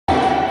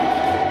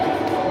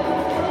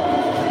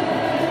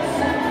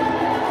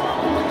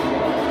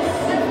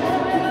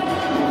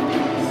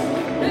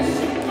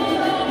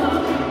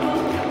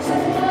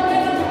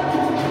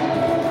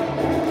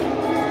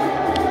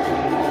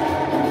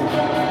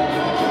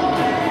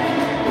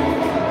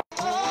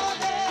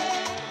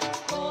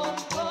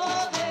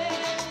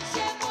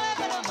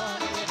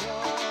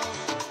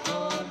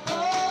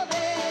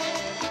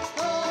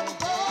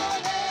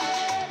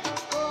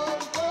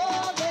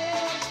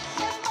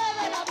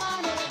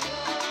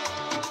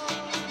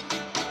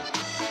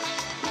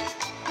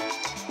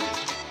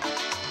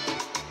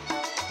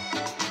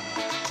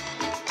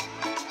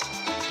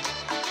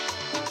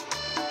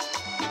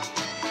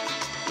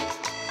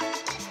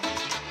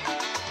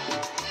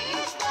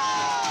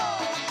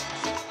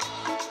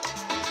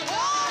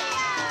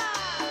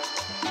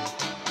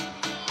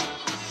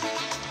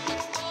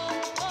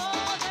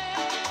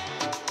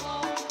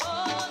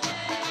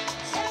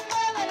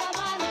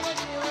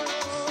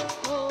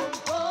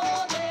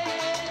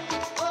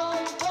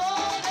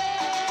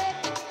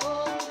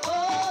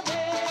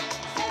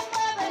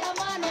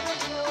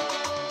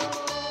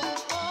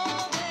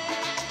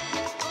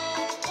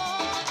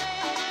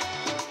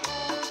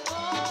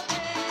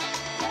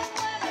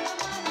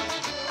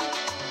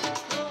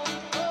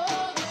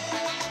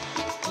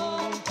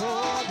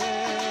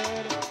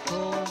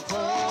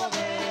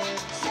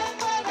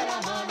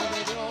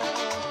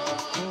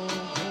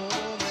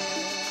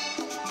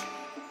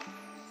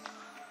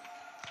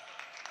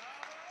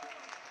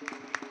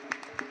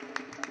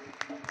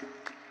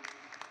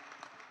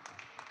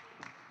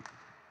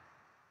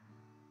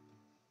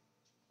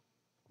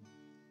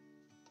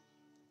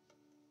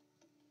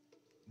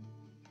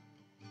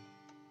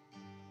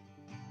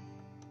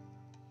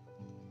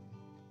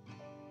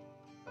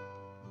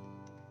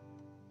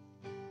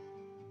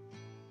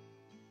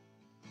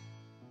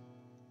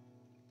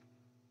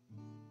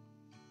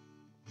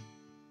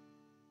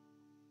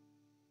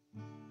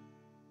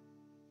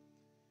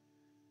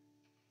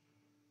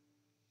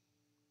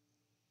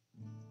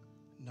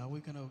Now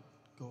we're going to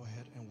go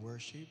ahead and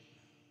worship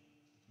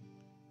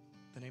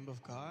the name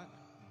of God.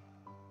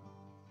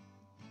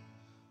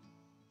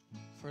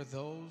 For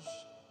those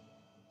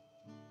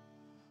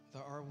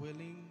that are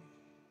willing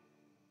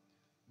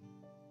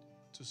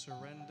to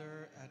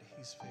surrender at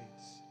His feet.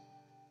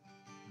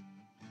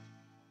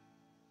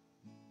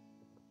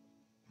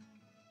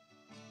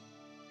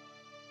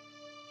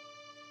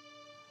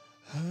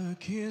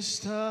 Aquí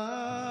está,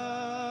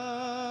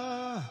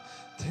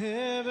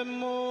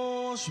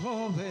 debemos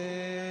mover,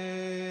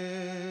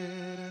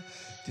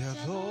 te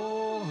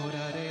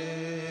adoraré,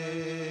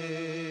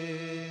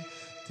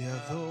 te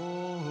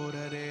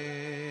adoraré.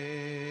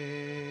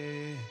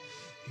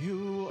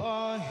 You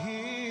are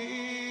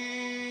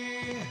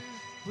here,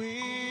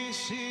 we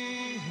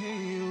see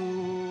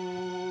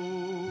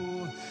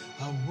you,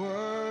 I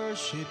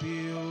worship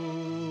you,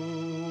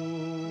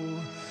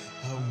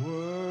 I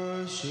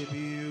worship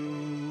you.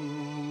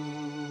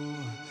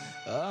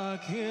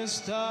 Aquí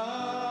está,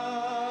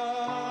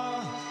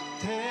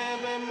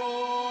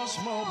 debemos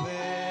mover,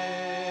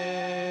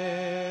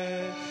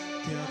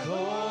 te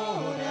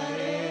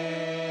adoraré,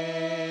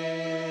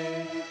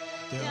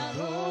 te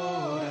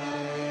adoraré.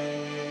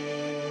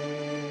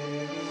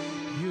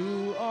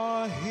 You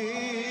are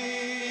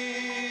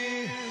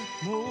here,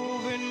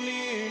 moving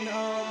in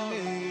our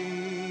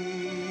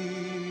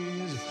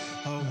midst.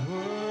 I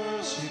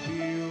worship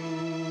you,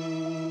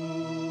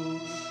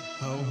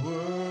 I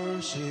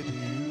worship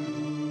you.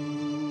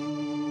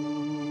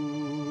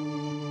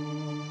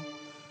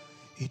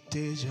 Y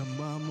te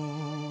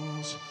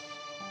llamamos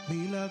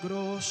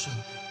milagroso,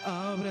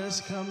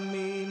 abres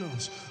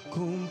caminos,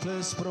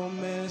 cumples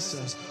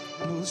promesas,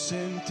 luz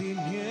en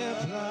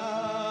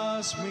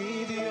tinieblas,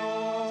 mi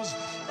Dios,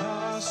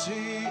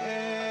 así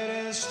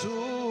eres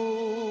tú.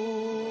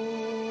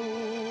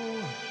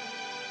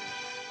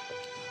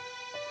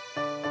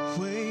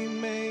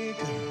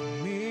 Waymaker,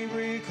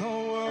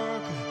 miracle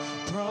worker,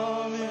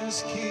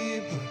 promise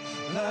keeper,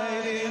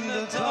 light in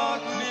the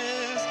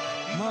darkness,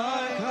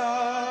 my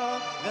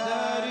God,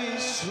 that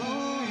is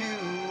who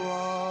you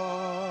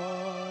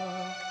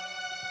are.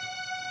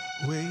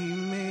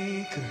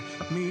 Waymaker,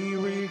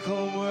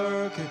 miracle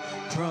worker,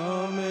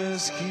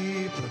 promise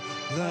keeper,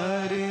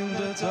 light in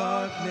the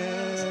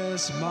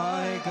darkness,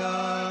 my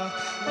God,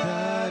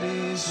 that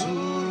is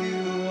who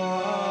you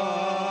are.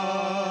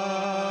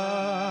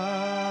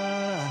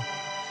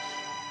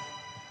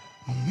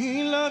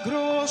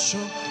 Milagroso,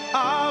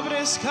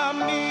 abres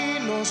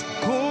caminos,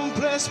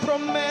 cumples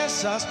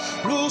promesas,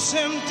 luz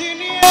en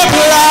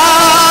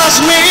tinieblas,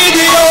 mi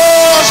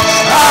Dios,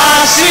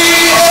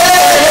 así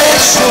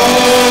eres tú.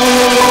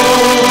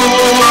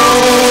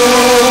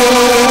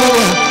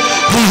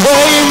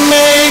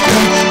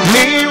 Waymaker,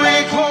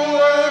 miracle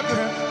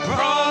worker,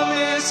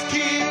 promise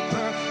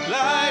keeper,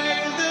 light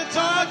in the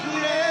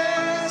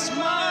darkness,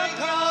 my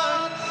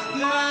God,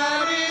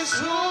 that is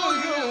who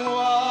you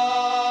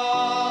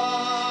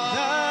are.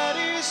 That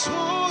is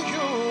who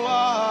you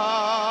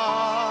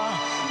are.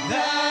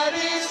 That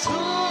is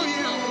who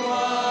you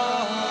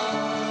are.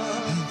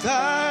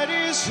 That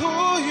is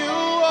who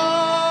you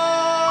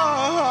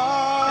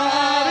are.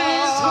 That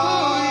is who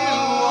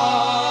you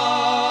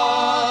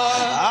are.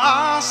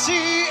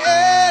 Así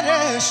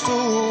eres tú.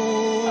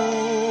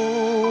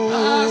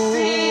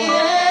 Así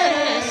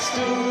eres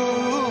tú.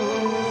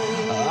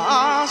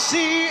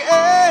 Así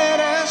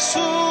eres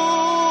tú.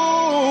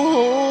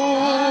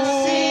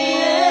 Así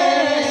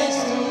eres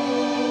tú.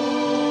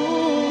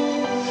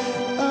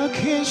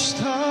 Aquí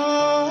está,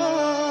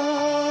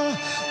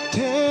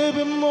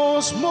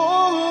 debemos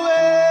mover,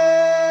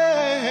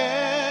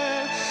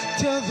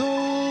 te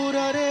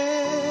adoraré,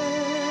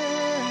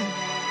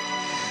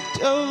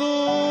 te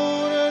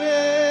adoraré.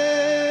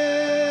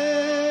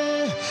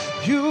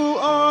 You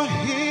are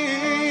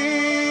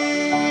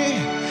here,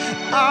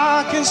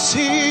 I can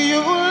see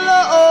you, Lord.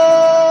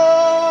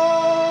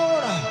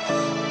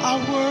 I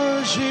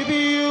worship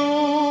you,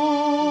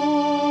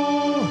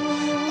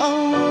 I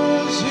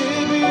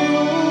worship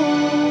you.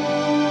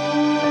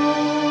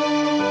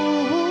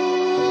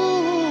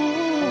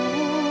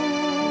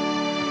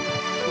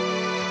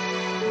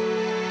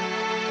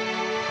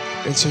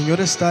 El Señor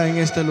está en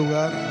este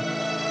lugar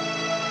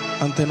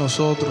ante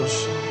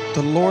nosotros.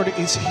 The Lord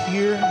is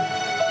here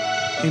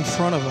in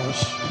front of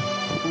us.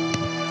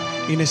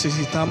 Y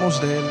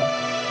necesitamos de Él.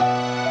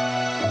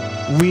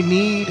 We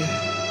need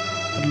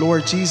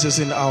Lord Jesus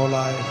in our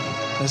life.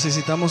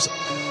 Necesitamos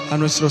a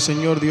nuestro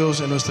Señor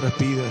Dios en nuestras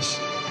vidas.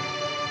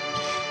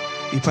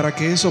 Y para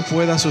que eso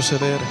pueda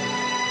suceder,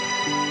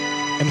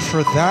 and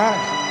for that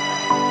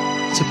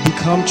to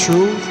become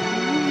true,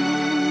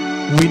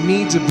 we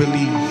need to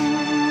believe.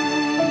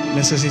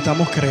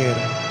 Necesitamos creer,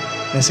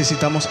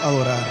 necesitamos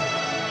adorar.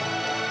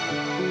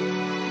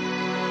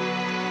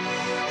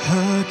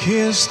 Aquí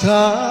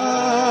está,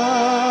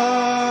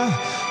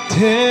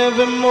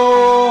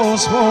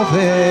 debemos mover,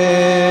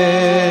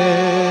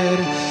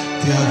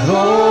 te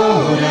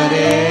adoraré,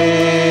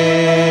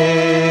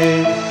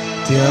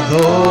 te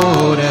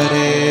adoraré.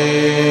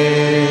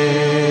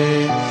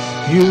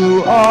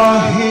 You are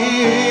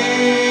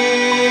here.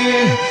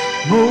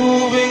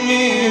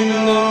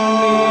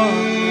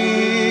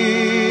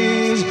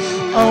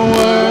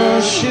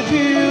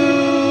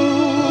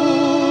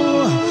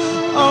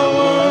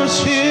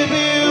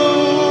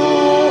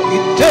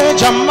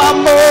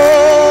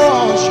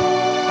 amor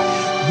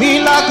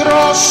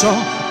milagroso,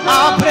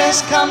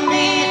 abres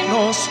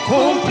caminos,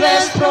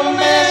 cumples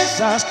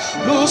promesas,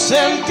 luz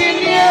en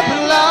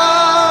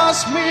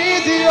tinieblas,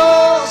 mi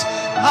Dios,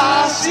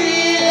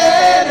 así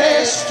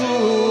eres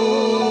tú.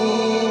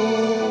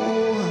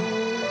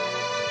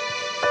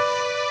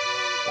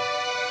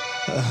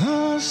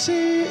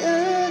 Así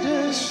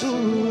eres tú.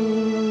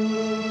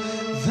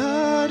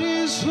 That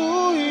is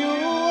who you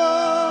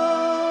are.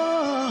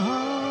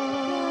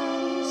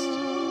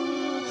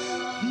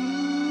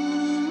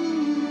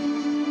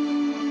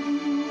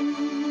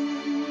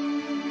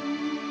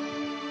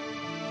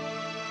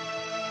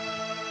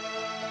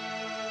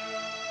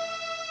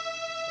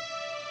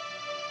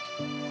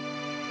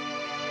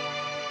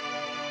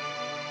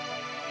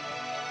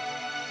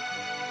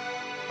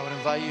 I would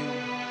invite you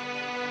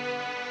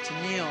to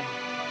kneel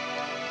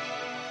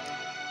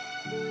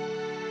as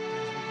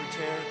we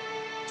prepare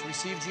to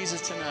receive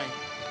Jesus tonight.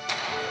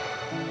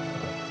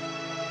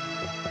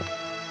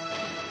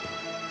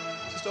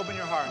 Just open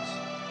your hearts.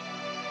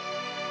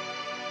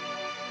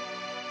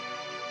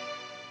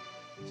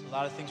 There's a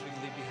lot of things we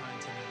can leave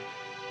behind tonight.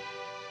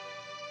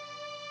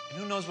 And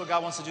who knows what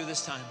God wants to do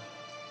this time?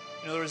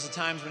 You know, there was the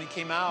times when he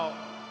came out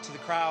to the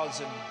crowds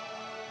and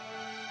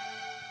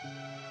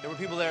there were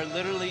people there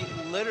literally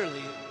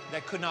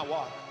that could not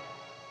walk.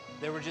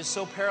 They were just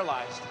so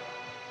paralyzed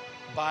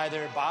by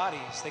their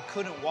bodies. They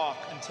couldn't walk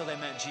until they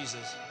met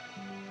Jesus.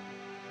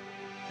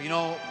 But you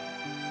know,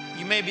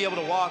 you may be able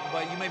to walk,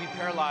 but you may be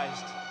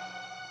paralyzed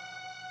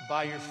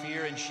by your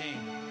fear and shame.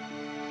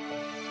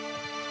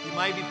 You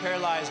might be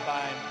paralyzed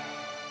by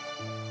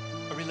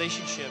a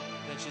relationship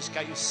that just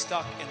got you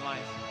stuck in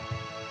life.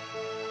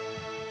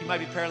 You might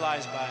be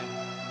paralyzed by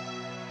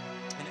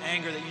an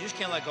anger that you just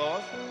can't let go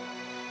of.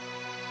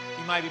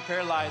 You might be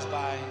paralyzed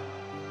by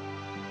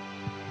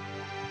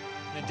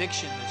an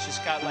addiction that's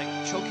just got like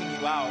choking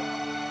you out.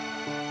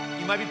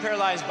 You might be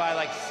paralyzed by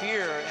like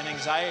fear and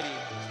anxiety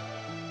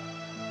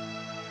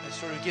that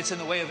sort of gets in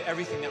the way of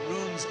everything, that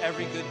ruins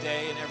every good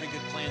day and every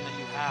good plan that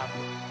you have.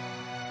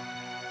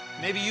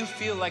 Maybe you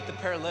feel like the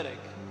paralytic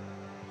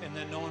and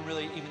that no one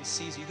really even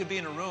sees you. You could be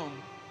in a room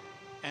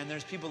and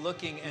there's people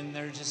looking and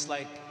they're just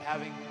like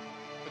having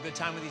a good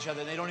time with each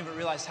other. They don't even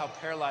realize how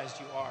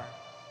paralyzed you are,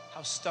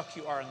 how stuck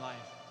you are in life.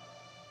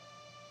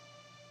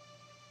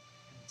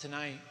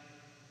 Tonight,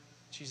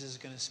 Jesus is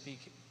going to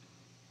speak.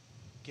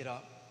 Get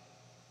up.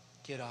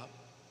 Get up.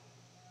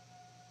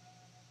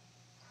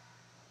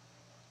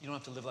 You don't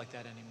have to live like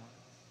that anymore.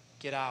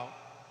 Get out.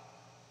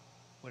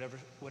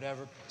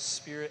 Whatever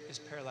spirit is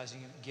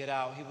paralyzing you, get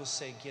out. He will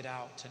say, get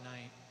out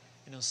tonight.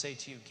 And he'll say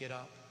to you, get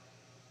up.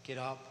 Get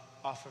up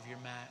off of your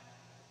mat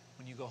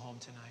when you go home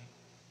tonight.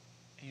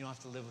 And you don't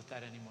have to live with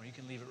that anymore. You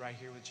can leave it right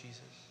here with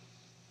Jesus.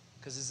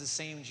 Because it's the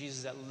same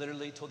Jesus that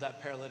literally told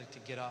that paralytic to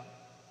get up.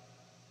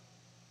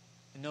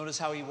 And notice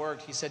how he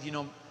worked. He said, you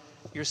know,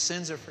 your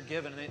sins are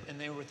forgiven. And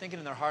they were thinking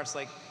in their hearts,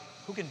 like,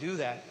 who can do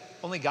that?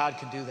 Only God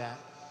can do that.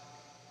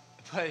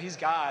 But he's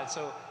God,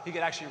 so he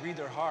could actually read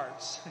their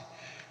hearts.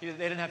 They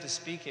didn't have to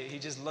speak it. He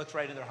just looked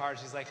right in their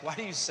hearts. He's like, why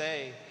do you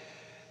say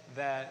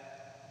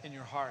that in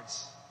your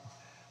hearts?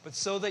 But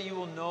so that you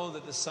will know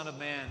that the Son of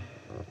Man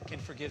can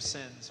forgive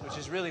sins, which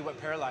is really what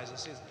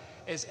paralyzes.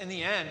 Is in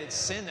the end, it's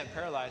sin that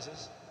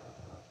paralyzes.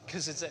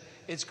 Because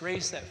it's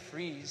grace that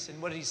frees.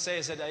 And what did he say?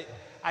 He said,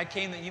 I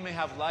came that you may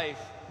have life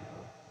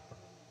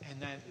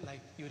and that like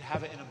you would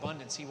have it in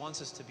abundance. He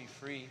wants us to be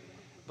free.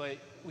 But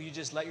will you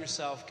just let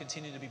yourself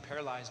continue to be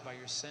paralyzed by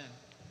your sin?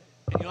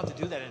 And you don't have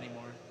to do that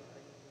anymore.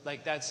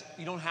 Like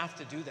you don't have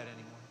to do that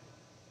anymore.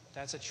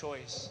 That's a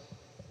choice.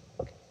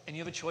 And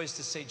you have a choice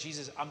to say,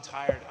 Jesus, I'm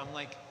tired.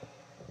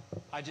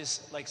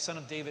 Like Son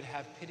of David,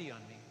 have pity on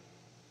me.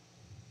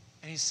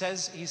 And he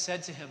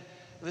said to him,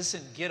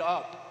 listen, get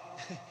up.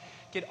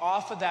 Get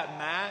off of that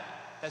mat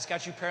that's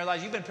got you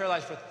paralyzed. You've been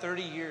paralyzed for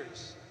 30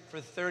 years.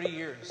 For 30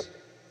 years.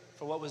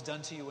 For what was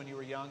done to you when you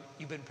were young,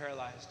 you've been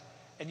paralyzed.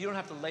 And you don't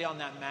have to lay on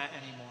that mat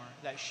anymore.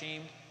 That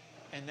shame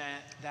and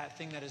that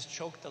thing that has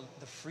choked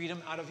the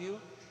freedom out of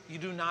you. You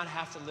do not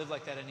have to live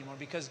like that anymore.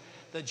 Because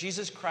the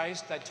Jesus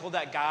Christ that told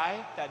that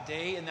guy that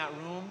day in that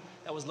room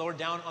that was lowered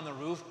down on the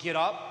roof, get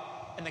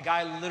up. And the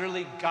guy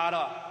literally got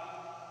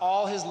up.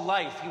 All his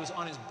life, he was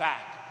on his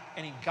back.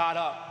 And he got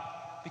up.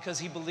 Because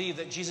he believed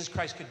that Jesus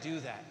Christ could do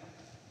that.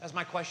 That's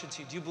my question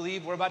to you. Do you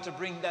believe we're about to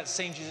bring that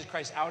same Jesus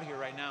Christ out here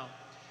right now?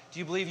 Do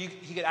you believe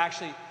he could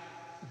actually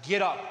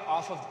get up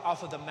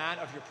off of the mat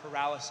of your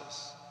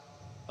paralysis,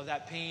 of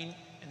that pain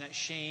and that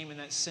shame and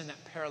that sin that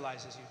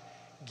paralyzes you?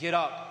 Get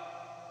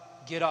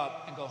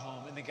up and go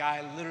home. And the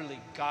guy literally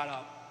got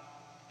up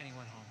and he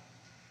went home.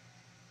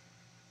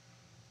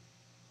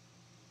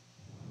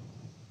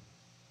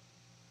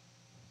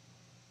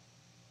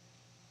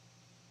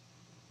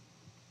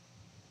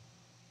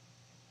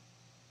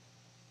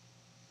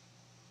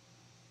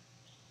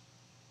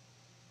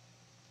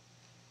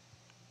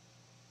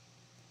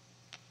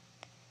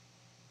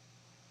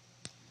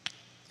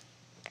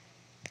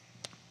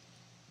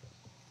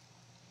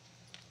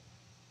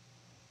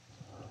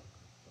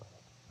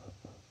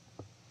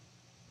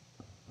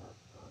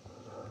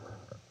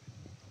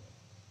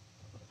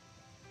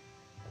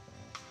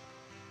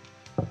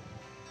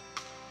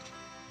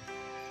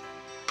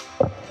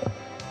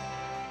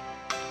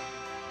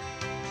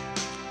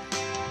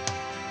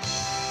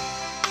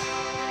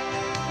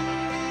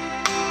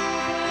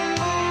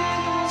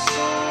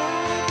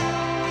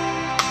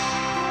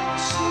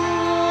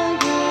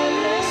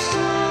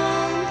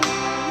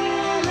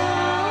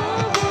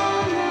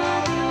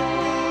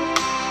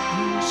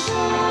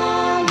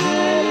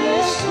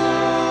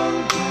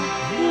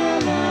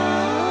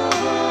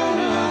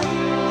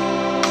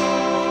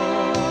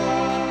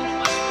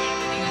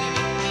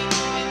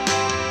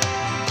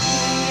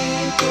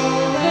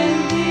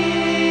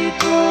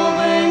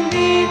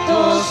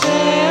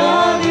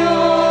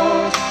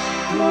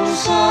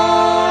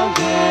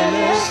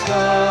 ángeles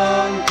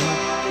cantan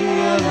y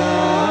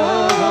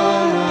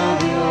alaban a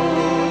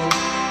Dios.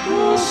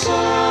 Los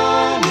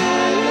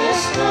ángeles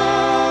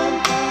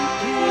cantan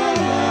y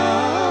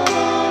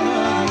alaban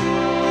a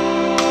Dios.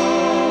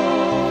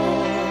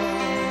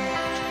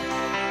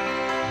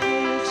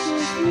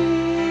 Jesús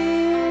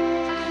mío,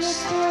 que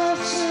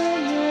estás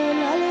en el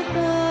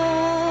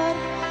altar,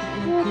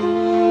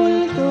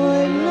 oculto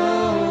en la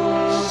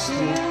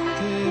hostia,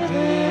 te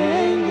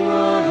vengo a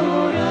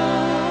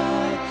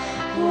adorar.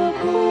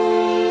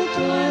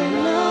 Oculto en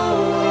la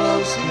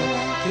hostia,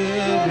 te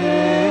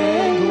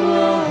vengo a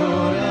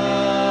adorar.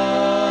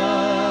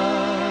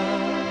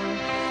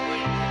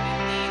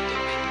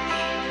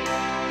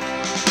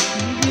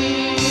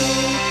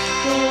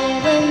 Bendito,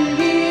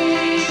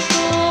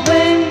 bendito,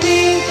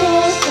 bendito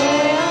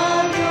sea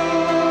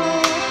Dios.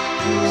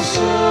 Los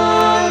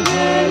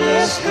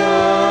ángeles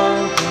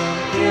cantan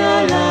y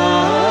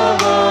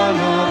alaban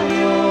a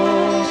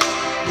Dios.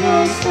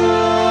 Los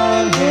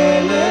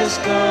ángeles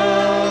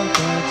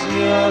cantan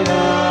y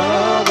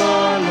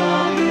alaban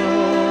a Dios.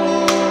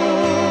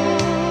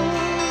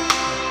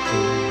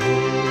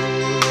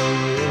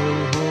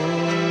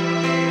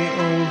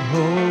 Oh,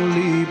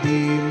 holy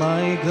be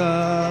my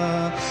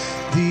God.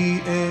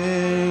 The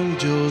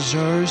angels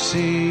are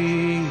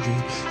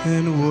singing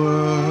and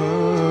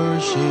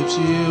worships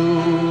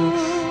you.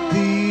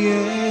 The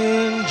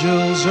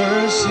angels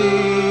are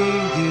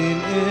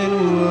singing and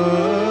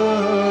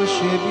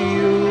worship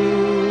you.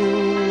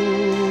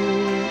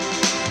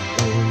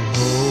 Oh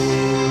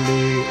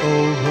holy,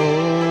 oh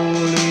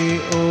holy,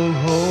 oh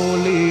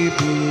holy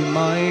be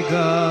my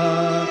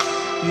God.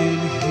 In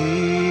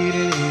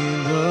hidden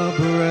in the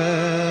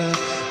breath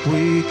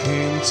we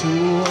came to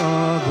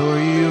adore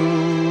you.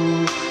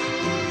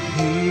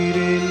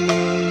 Hidden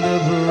in the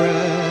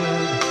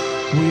breath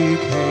we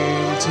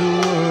came to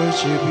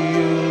worship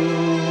you.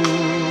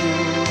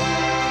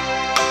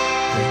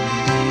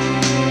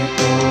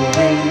 Bendito,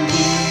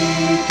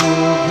 bendito,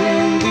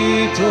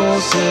 bendito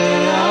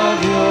sea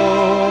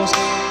Dios.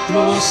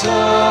 Los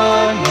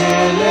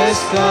ángeles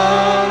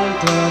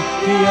cantan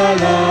y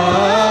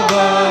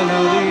alaban a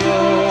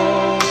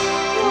Dios.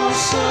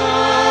 Los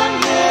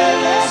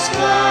ángeles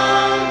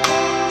cantan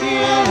y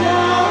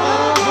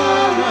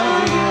alaban a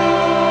Dios.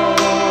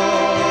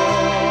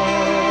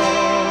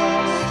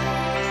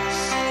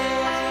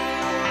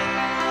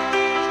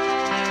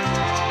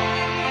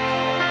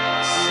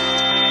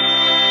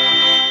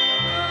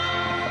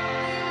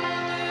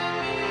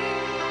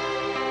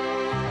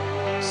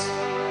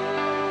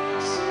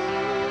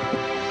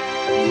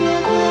 Y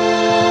a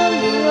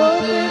cambio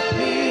te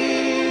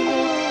pido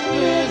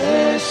que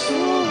des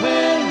tu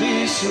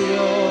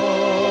bendición.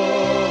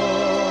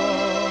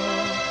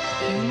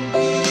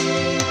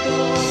 Bendito,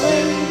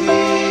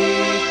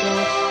 bendito,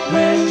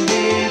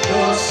 bendito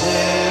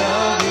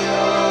sea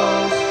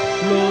Dios.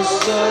 Los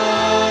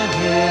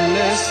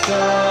ángeles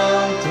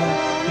cantan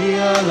y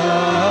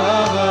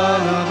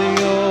alaban a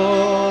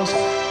Dios.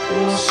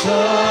 Los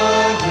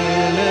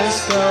ángeles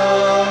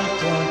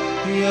cantan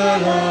y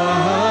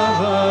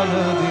alaban a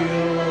Dios.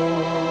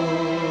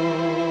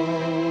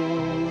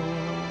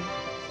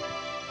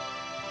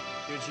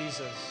 Dear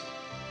Jesus,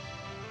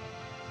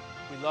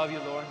 we love you,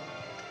 Lord.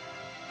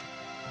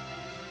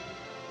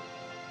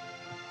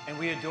 And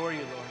we adore you,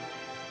 Lord.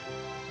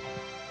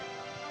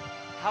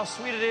 How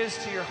sweet it is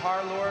to your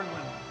heart, Lord,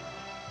 when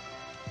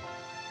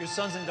your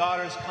sons and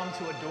daughters come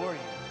to adore you.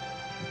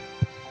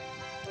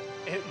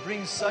 It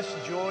brings such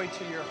joy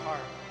to your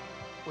heart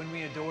when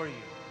we adore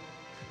you.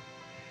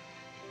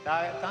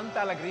 Da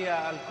tanta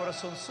alegría al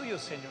corazón suyo,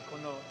 Señor,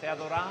 cuando te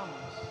adoramos.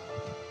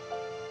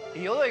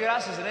 Y yo doy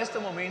gracias en este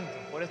momento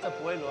por este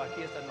pueblo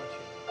aquí esta noche.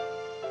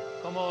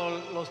 Como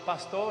los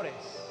pastores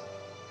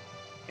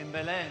en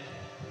Belén,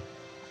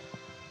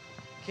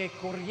 que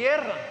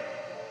corrieron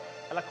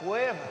a la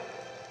cueva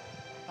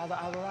para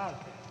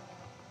adorarte.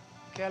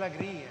 Qué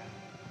alegría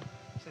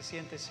se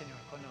siente, Señor,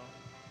 cuando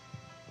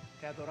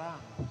te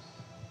adoramos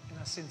en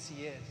la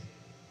sencillez,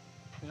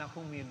 en la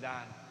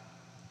humildad,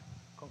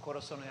 con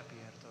corazón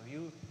abierto.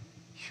 You,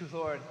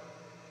 Lord,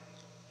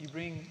 you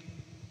bring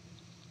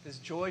this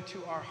joy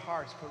to our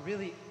hearts, but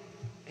really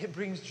it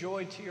brings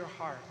joy to your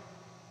heart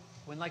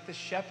when, like the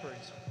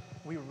shepherds,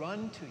 we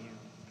run to you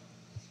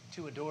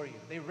to adore you.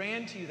 They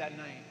ran to you that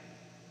night,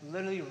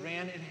 literally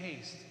ran in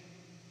haste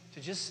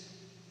to just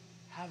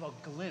have a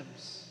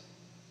glimpse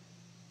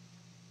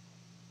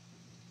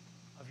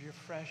of your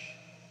fresh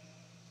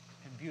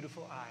and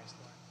beautiful eyes,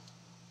 Lord.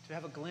 To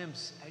have a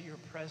glimpse at your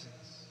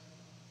presence.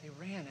 They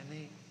ran and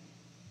they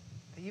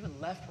even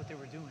left what they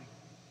were doing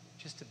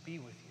just to be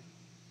with you.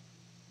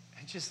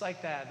 And just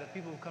like that, the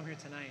people who come here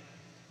tonight,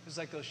 just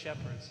like those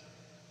shepherds,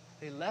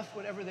 they left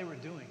whatever they were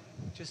doing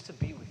just to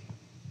be with you.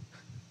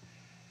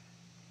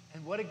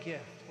 And what a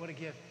gift, what a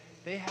gift.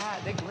 They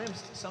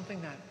glimpsed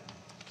something that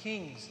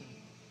kings and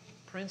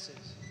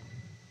princes,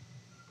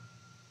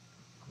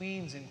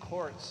 queens and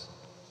courts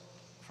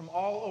from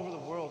all over the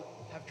world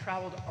have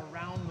traveled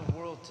around the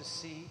world to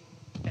see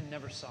and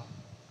never saw.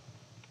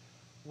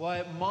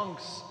 What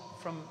monks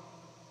from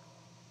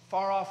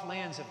far off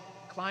lands have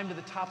climbed to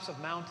the tops of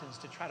mountains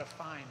to try to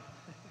find.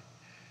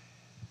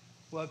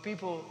 Well,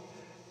 people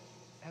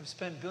have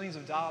spent billions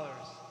of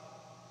dollars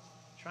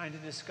trying to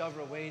discover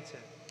a way to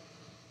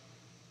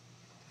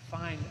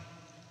find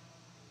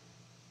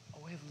a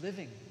way of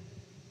living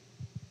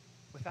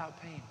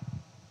without pain.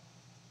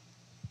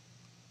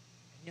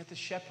 And yet the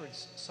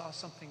shepherds saw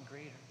something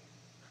greater.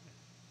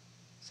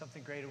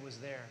 Something greater was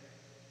there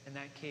in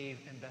that cave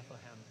in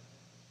Bethlehem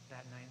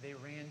that night. They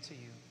ran to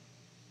you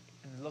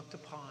and looked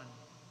upon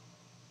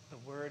the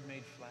Word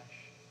made flesh,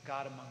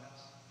 God among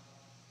us,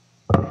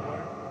 Lord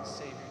and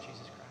Savior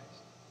Jesus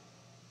Christ,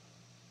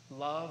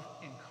 love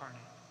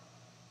incarnate.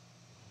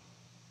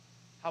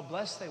 How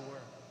blessed they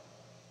were.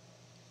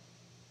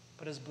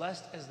 But as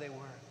blessed as they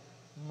were,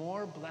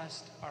 more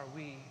blessed are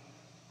we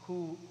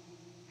who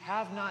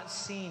have not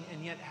seen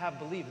and yet have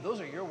believed.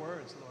 Those are your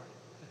words, Lord.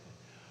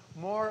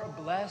 More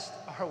blessed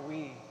are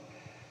we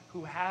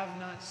who have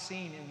not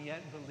seen and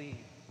yet believe.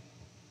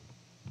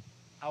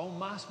 Aún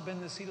más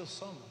bendecidos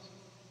somos,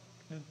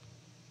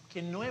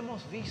 que no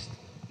hemos visto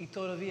y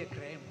todavía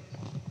creemos.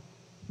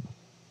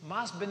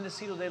 Más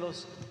bendecidos de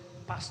los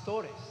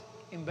pastores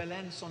en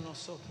Belén son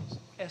nosotros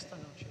esta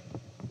noche.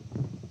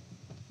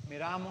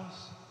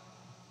 Miramos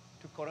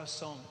tu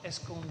corazón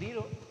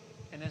escondido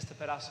en este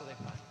pedazo de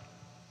pan.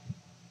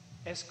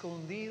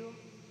 Escondido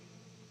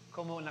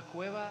como en la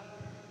cueva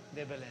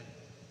de Belén.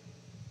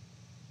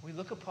 We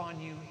look upon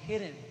you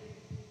hidden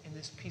in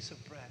this piece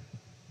of bread.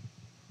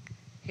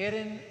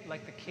 Hidden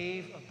like the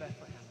cave of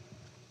Bethlehem.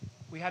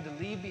 We had to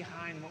leave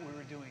behind what we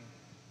were doing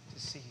to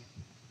see you.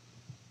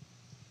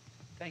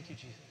 Thank you,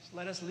 Jesus.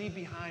 Let us leave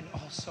behind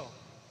also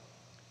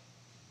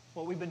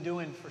what we've been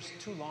doing for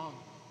too long.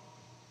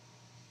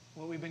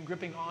 What we've been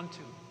gripping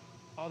onto.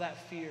 All that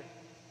fear.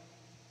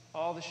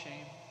 All the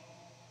shame.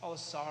 All the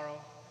sorrow.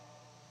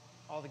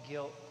 All the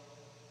guilt.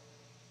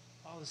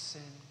 All the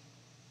sin.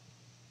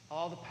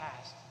 All the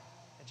past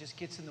that just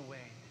gets in the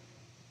way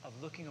of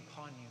looking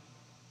upon you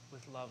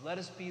with love. Let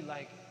us be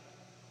like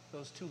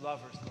those two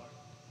lovers, Lord,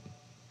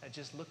 that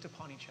just looked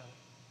upon each other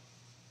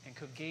and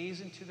could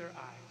gaze into their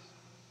eyes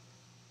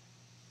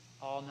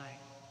all night,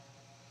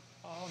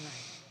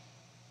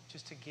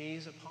 just to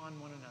gaze upon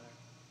one another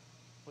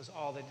was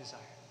all they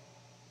desired.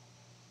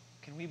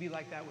 Can we be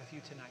like that with you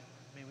tonight?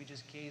 May we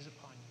just gaze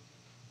upon you,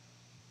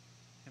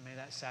 and may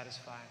that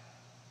satisfy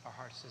our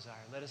heart's desire.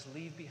 Let us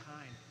leave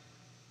behind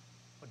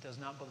what does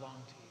not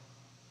belong to you,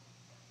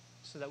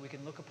 so that we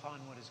can look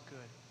upon what is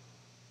good,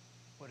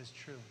 what is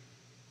true,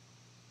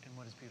 and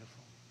what is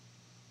beautiful.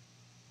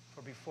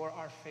 For before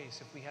our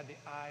face, if we had the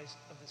eyes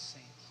of the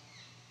saints,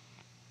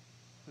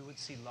 we would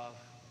see love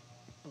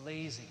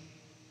blazing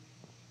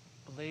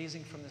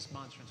from this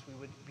monstrance. We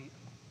would be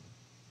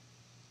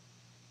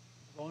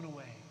blown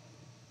away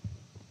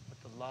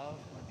with the love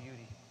and the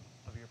beauty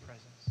of your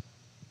presence.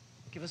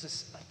 Give us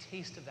a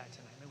taste of that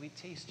tonight. May we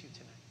taste you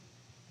tonight.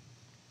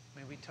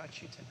 May we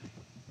touch you tonight.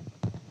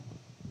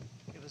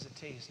 Give us a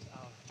taste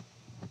of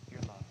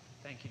your love.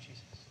 Thank you,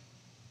 Jesus.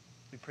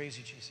 We praise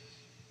you, Jesus.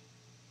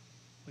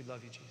 We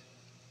love you, Jesus.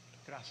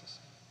 Gracias.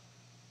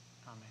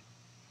 Amen.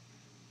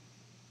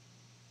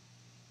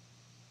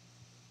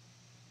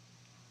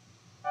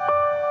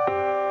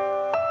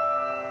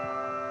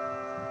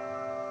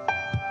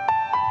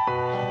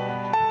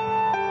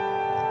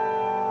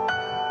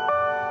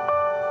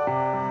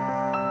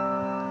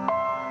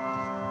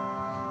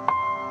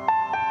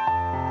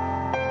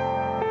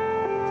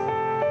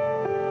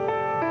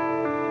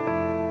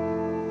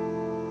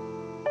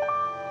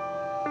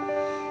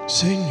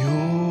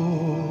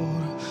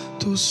 Señor,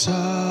 tú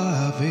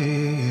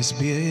sabes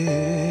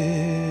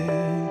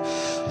bien,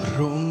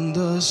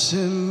 rondas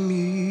en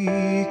mi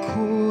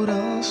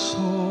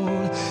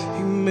corazón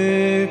y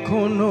me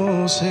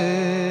conoces.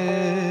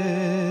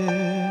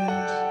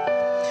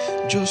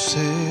 Yo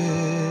sé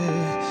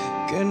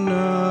que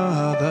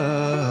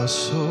nada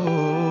soy,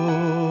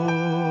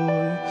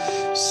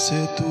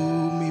 sé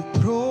tú mi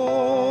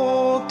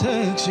protección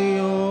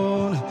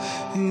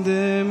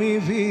de mi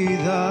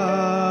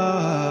vida.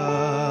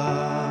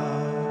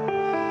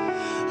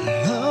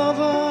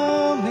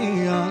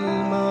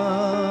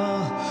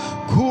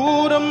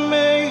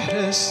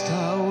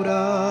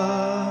 Restaura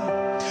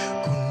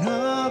con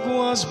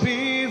aguas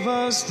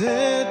vivas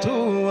de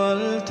tu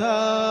altar.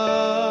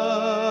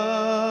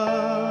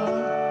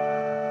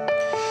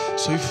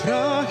 Soy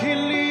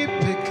frágil y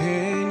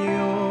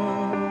pequeño,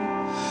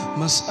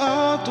 mas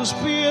a tus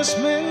pies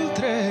me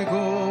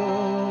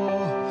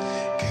entrego.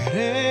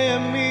 Crea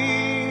en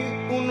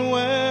mí un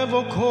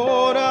nuevo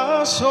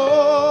corazón.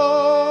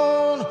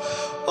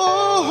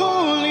 Oh,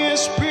 Holy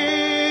Spirit,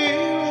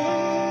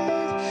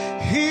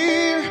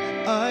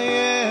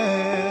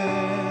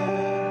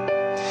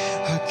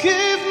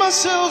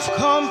 myself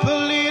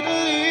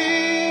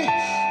completely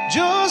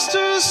just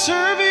to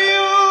serve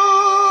you.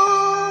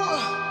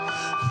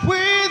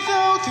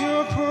 Without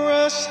your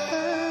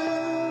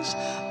presence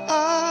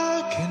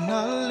I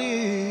cannot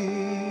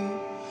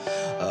live.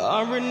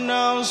 I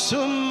renounce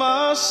to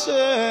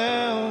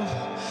myself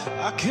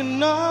I can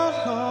no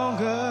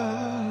longer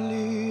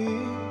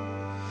live.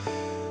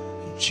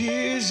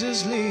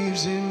 Jesus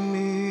lives in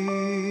me.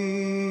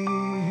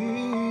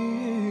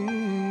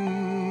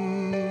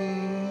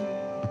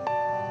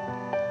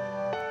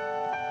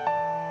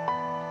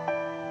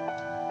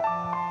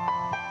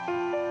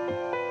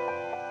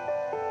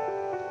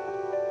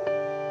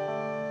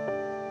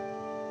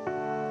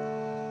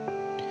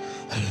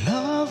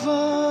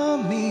 Lava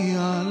mi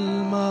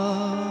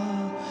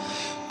alma,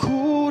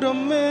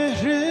 cúrame,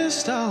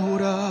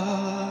 restaura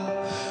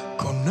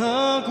con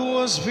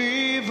aguas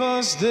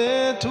vivas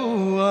de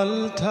tu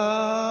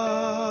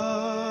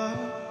altar.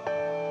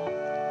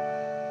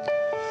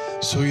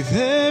 Soy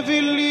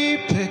débil y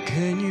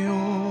pequeño,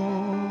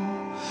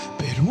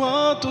 pero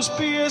a tus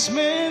pies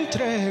me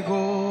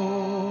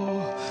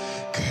entrego.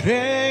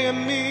 Crea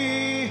en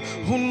mí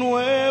un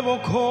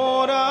nuevo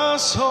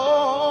corazón.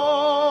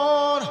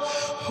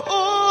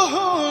 Oh,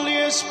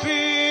 Holy Spirit,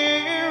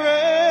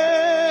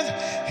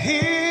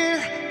 here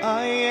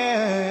I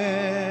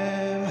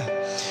am.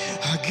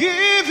 I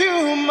give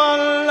you my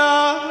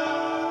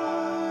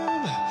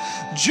life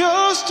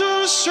just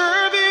to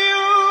serve you.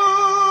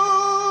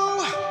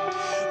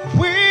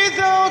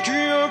 Without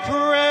your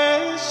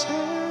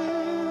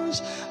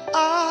presence,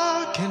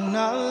 I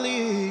cannot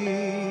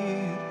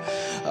live.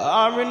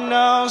 I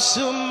renounce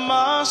to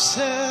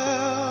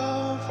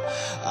myself.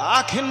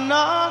 I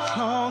cannot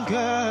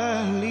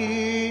longer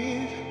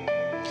live.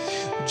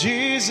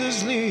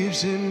 Jesus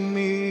lives in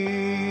me.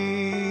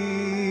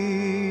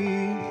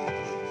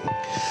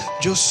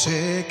 Yo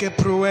sé que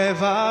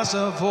pruebas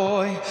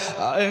voy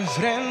a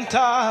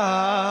enfrentar,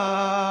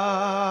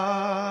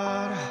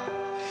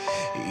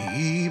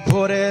 y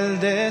por el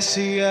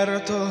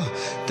desierto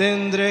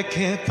tendré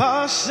que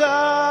pasar.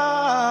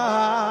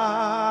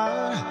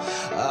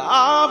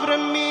 Abre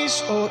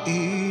mis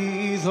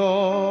oídos,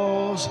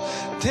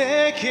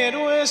 te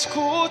quiero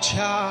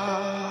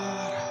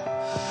escuchar.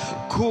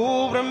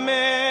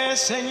 Cúbreme,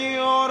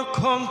 Señor,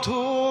 con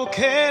tu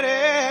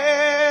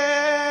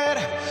querer.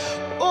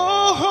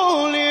 Oh,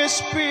 Holy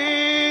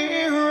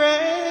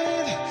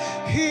Spirit,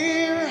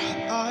 here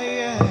I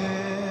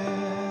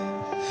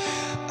am.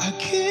 I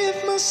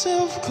give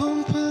myself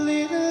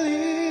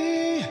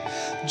completely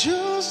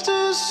just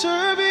to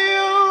serve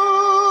you.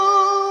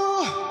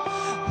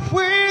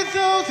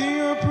 Without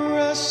your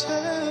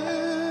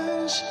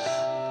presence,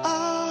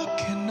 I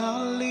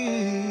cannot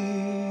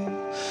live.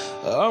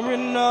 I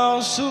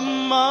renounce to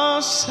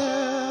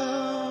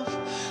myself.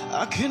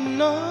 I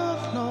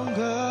cannot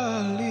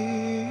longer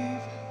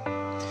live.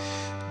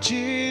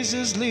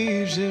 Jesus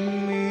lives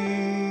in me.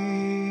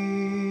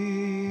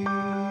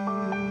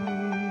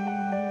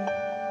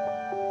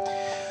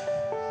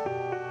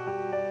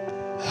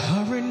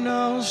 I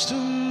renounce to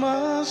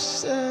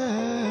myself.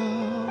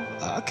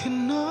 I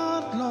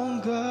cannot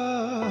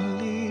longer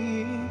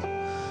live.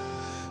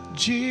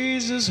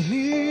 Jesus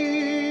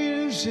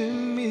lives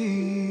in me.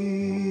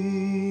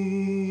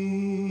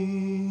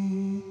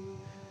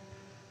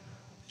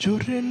 Yo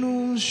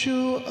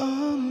renuncio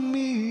a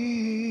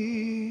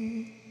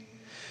mí.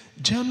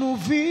 Ya no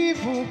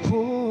vivo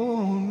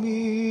por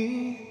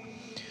mí.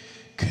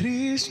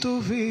 Cristo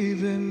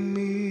vive en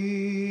mí.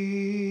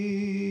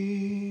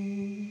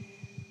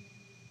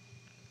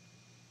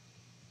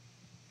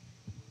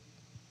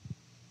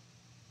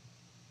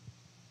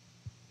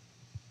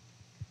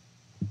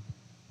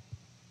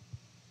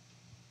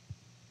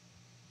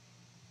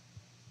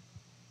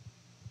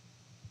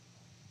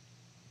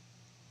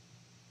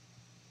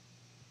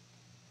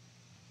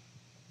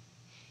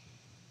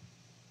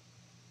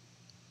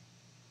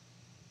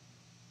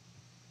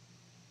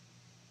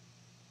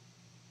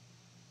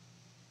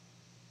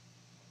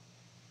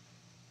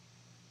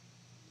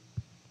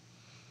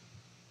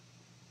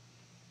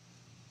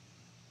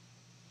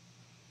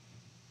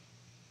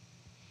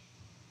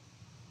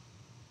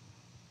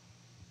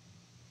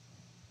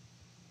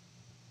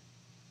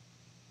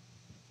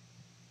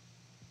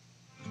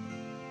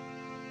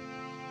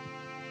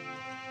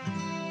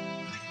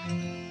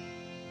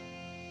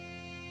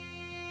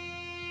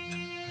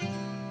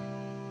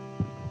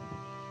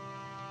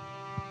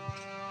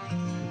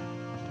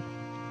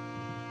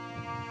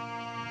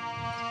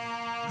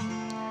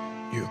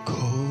 You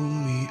call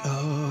me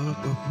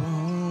up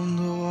upon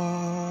the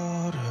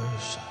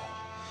waters,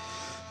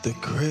 the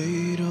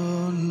great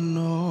unknown,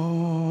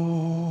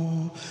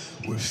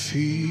 where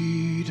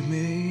feet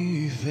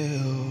may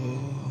fail.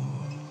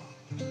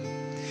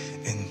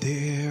 And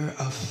there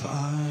I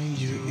find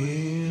you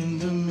in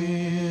the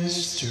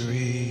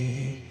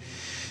mystery,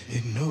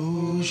 in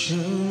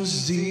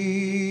oceans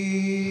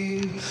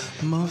deep,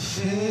 my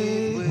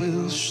faith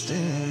will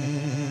stand.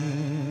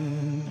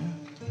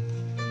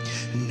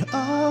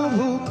 I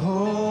will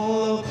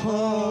call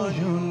upon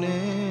your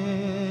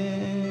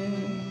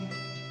name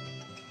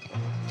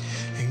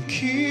and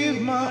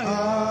keep my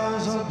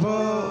eyes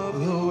above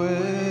the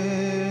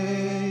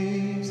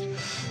waves.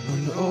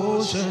 When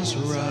oceans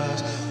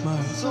rise, my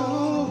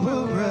soul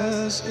will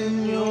rest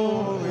in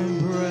your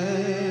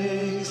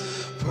embrace.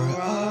 For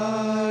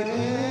I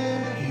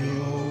am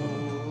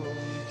yours.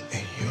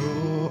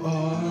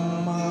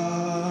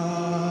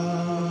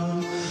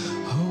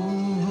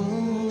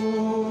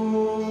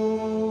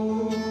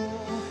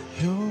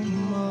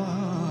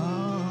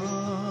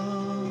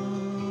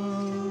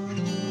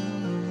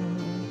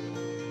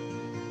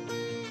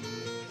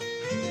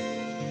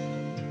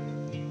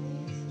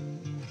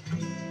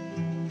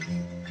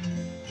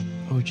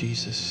 Oh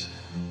Jesus,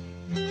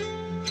 I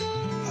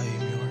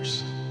am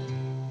yours.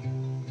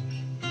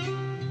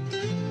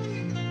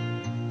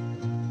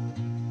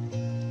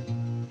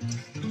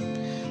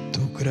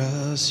 Tu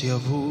gracia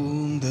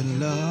abunda en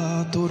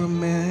la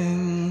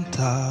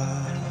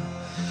tormenta,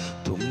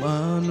 tu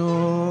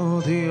mano,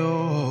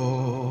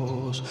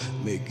 Dios,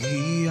 me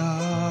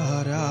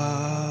guiará.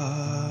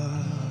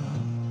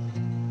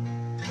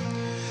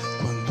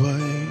 Cuando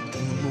hay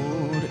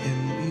temor en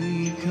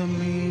mi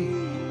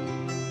camino,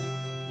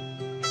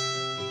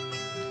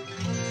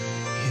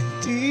 en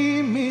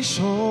ti mis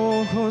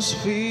ojos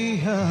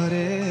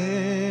fijaré.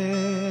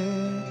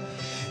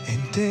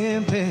 En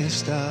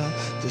tempestad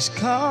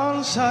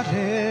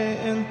descansaré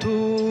en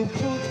tu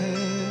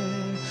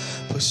poder,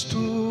 pues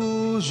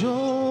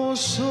tuyo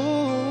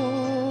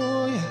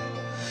soy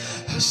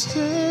hasta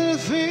el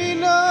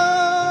final.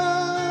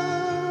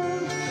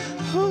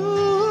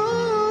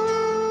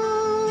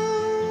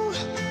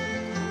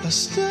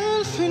 Hasta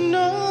el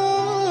final.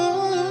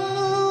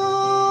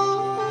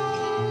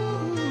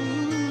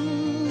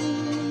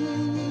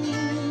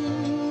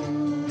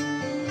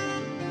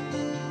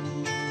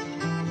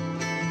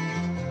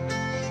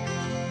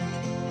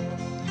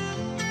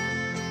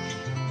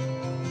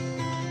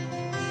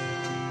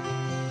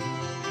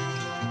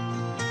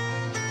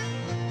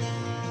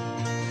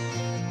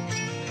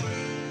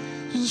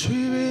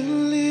 Spirit,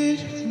 lead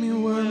me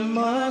where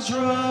my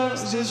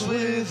trust is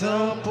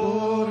without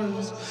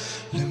borders.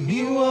 Let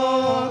me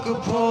walk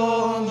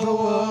upon the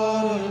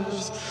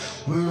waters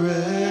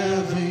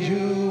wherever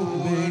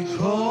you may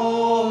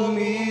call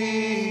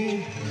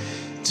me.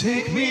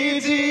 Take me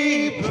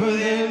deeper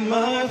than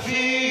my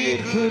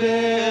feet could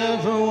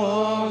ever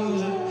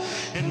wander,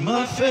 and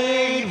my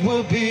faith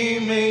will be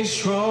made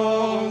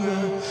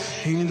stronger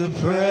in the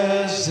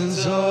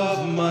presence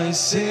of my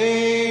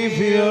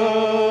Savior.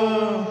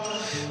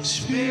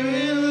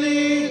 Spirit,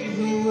 lead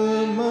me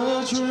where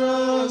my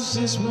trust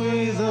is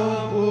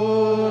without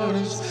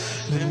borders.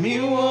 Let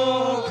me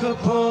walk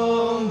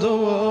upon the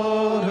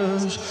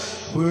waters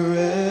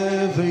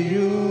wherever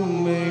you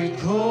may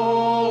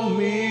call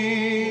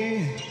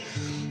me.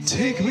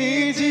 Take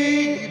me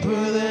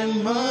deeper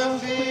than my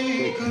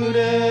feet could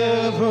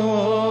ever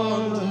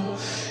wander,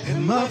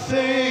 and my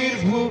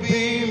faith will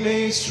be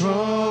made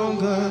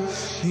stronger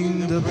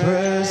in the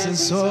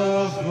presence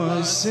of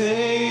my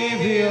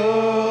Savior.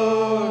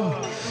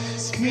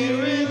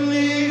 Spirit,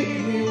 lead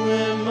me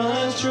where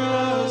my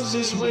trust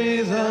is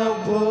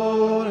without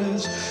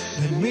borders.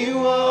 Let me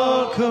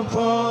walk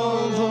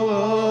upon the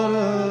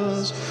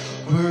waters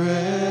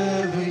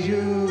wherever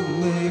you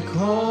may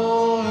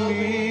call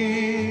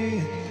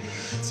me.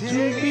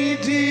 Take me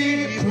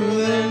deeper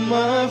than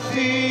my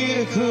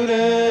feet could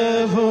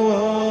ever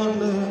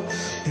wander,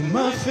 and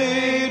my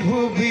faith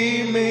will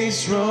be made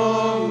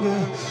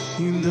stronger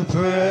in the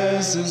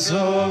presence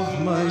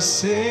of my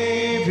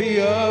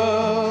Savior.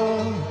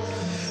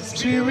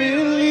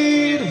 Spirit,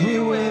 lead me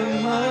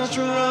where my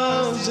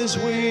trust is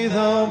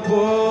without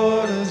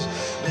borders.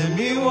 Let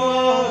me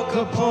walk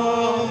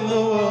upon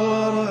the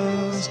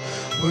waters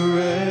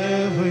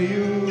wherever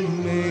you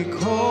may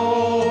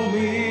call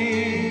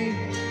me.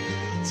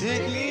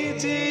 Take me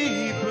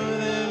deeper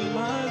than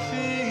my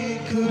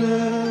feet could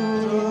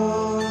ever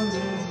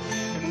wander,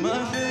 and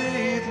my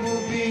faith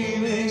will be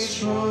made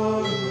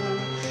stronger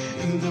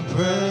in the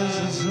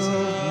presence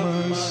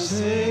of my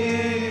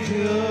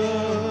Savior.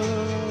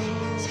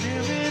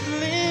 Spirit,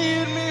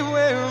 lead me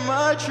where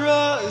my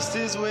trust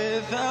is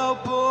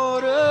without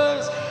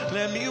borders.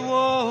 Let me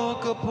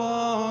walk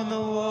upon the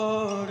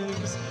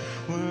waters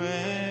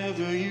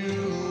wherever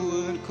you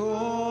would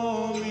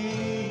call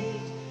me.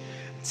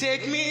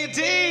 Take me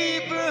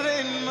deeper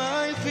than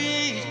my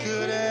feet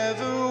could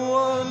ever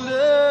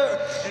wander,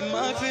 and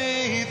my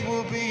faith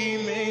will be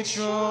made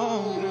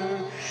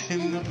stronger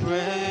in the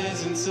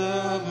presence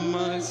of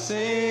my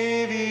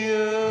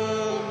Savior.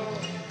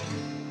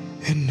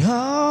 And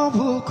I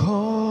will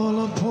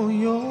call upon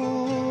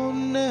your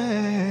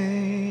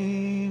name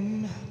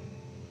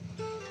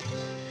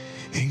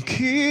and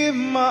keep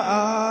my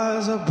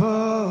eyes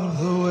above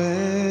the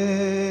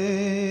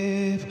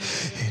wave.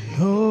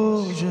 And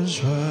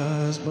oceans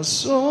rise, my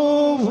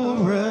soul will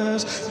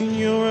rest in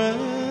your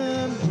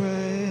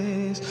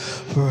embrace.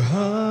 For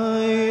I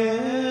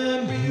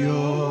am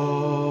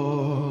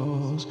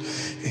yours,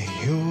 and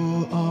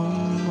you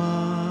are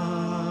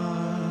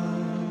mine.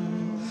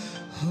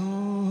 Oh,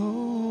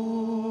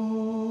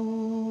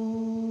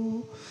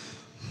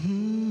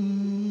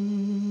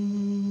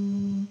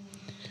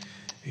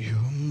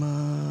 you're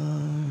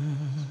mine.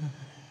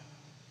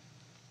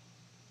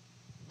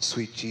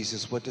 Sweet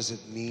Jesus, what does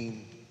it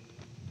mean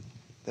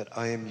that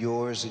I am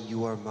yours and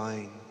you are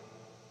mine?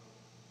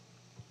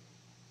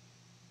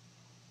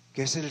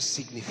 ¿Qué es el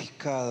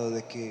significado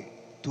de que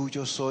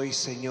tuyo soy,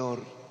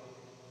 Señor,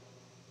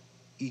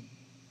 y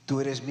tú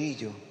eres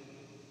mío?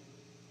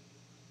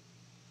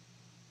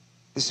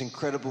 This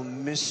incredible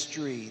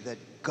mystery that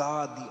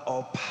God, the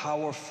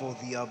all-powerful,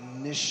 the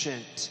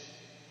omniscient,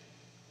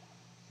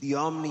 the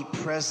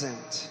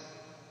omnipresent,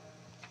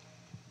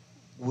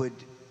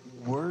 would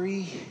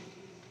worry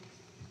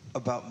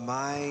about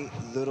my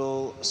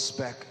little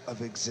speck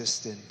of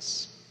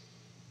existence.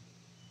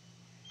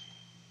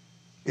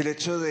 El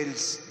hecho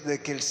de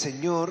que el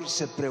Señor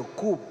se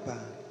preocupa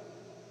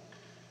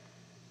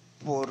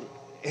por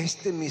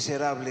este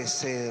miserable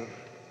ser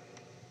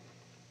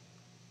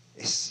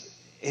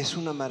es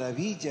una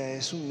maravilla,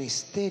 es un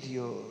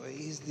misterio,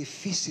 es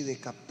difícil de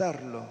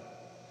captarlo.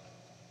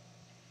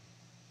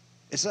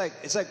 It's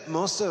like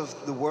most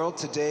of the world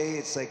today,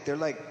 it's like they're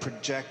like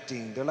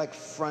projecting, they're like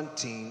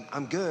fronting.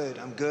 I'm good,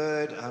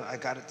 I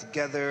got it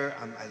together,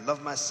 I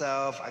love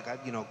myself, I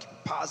got,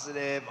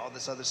 positive, all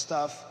this other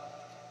stuff.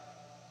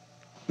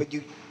 But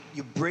you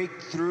break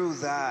through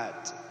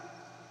that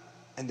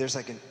and there's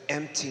like an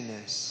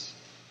emptiness.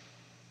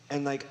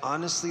 And like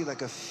honestly,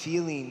 like a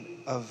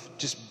feeling of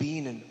just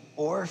being an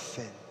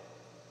orphan.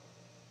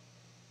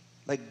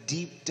 Like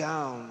deep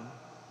down,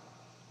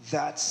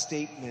 that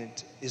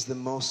statement is the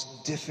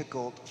most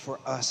difficult for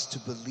us to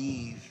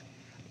believe.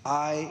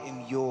 I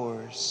am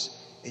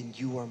yours and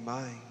you are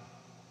mine.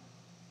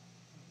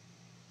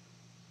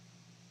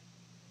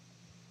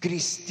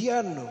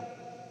 Cristiano,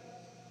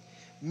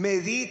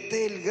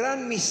 medite el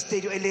gran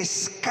misterio, el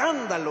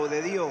escándalo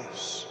de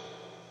Dios,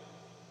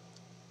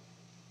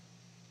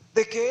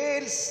 de que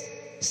Él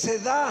se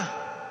da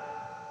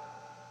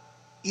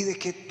y de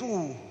que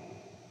tú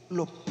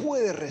lo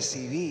puedes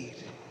recibir.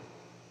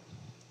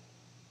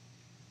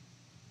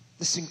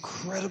 This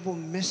incredible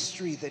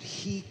mystery that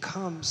He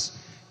comes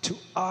to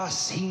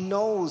us. He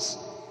knows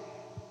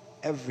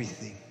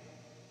everything.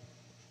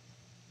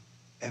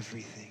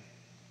 Everything.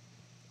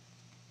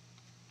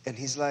 And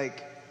He's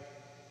like,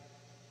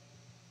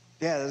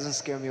 yeah, that doesn't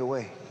scare me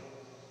away.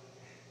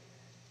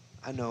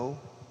 I know.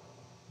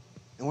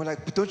 And we're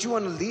like, but don't you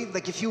want to leave?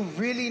 Like, if you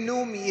really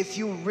knew me,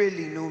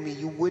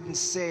 you wouldn't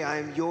say I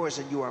am yours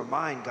and you are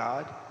mine,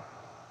 God.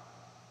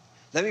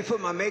 Let me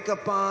put my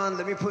makeup on,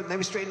 let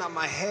me straighten out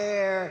my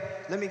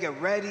hair, let me get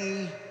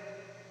ready.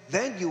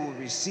 Then you will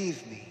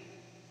receive me.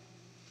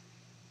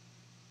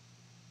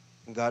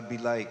 And God be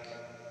like,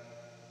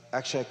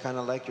 actually, I kind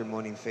of like your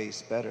moaning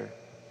face better.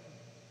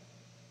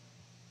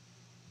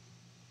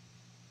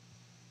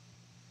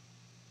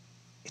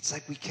 It's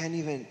like we can't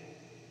even,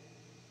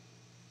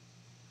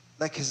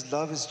 like His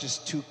love is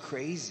just too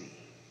crazy.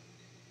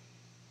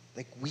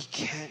 Like we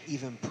can't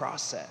even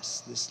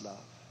process this love.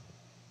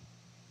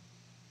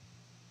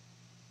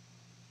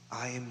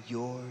 I am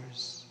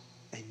yours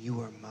and you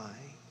are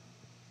mine.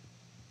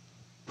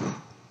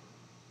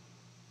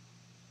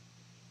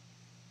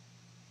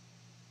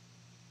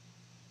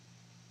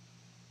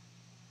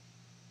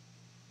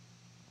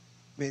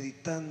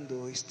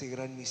 Meditando este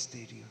gran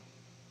misterio,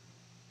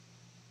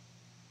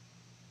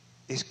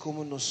 es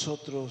como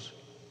nosotros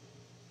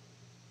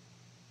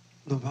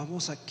nos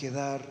vamos a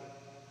quedar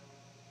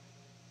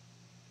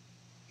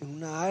en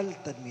una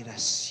alta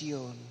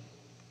admiración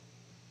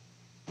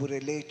por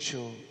el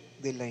hecho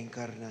de la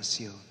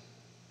encarnación.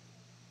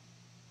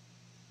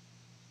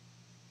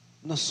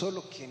 No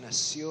solo que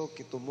nació,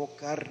 que tomó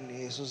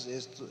carne, eso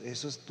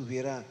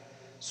estuviera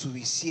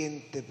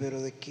suficiente,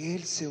 pero de que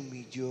Él se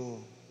humilló,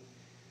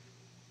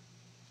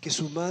 que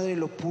su madre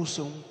lo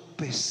puso en un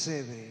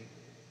pesebre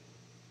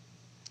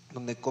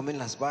donde comen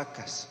las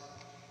vacas.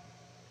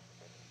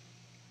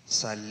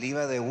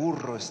 Saliva de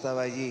burro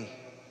estaba allí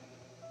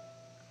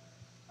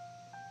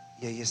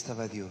y ahí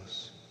estaba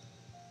Dios.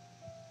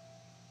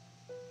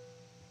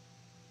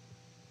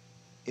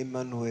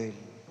 Emmanuel,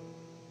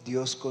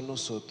 Dios con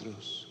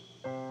nosotros,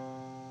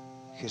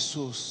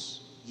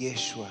 Jesús,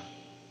 Yeshua,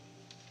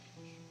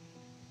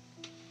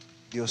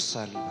 Dios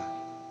salva.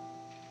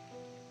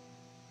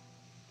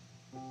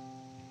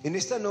 En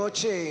esta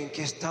noche en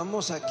que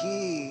estamos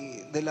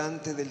aquí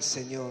delante del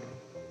Señor,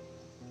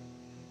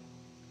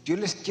 yo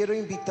les quiero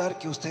invitar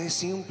que ustedes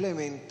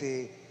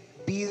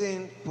simplemente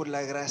piden por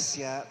la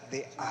gracia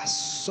de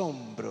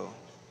asombro,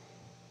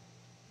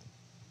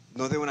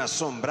 no de una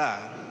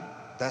sombra.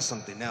 That's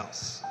something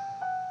else.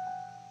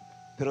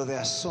 Pero de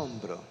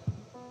asombro.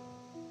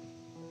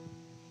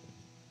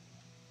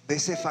 De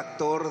ese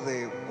factor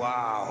de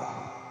wow.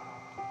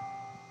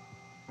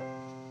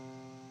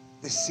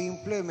 De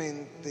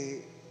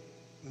simplemente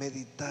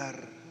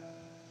meditar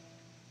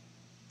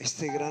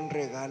este gran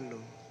regalo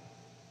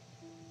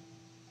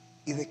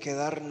y de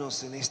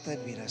quedarnos en esta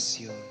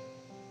admiración.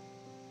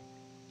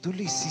 ¿Tú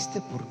lo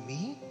hiciste por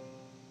mí?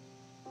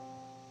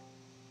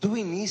 ¿Tú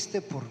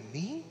viniste por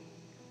mí?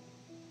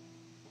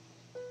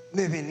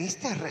 Me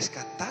viniste a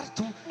rescatar,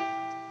 tú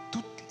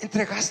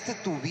entregaste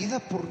tu vida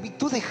por mí,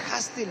 tú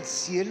dejaste el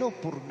cielo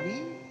por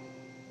mí.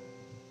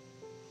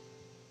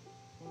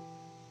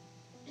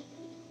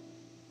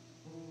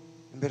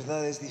 En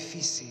verdad es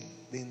difícil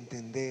de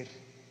entender,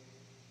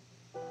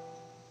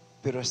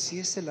 pero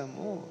así es el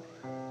amor.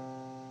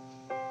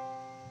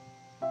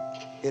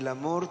 El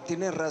amor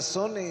tiene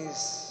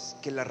razones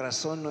que la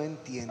razón no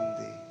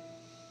entiende.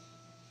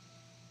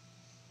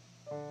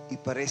 Y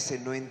parece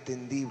no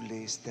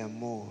entendible este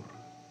amor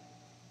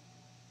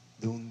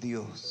de un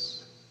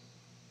Dios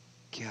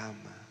que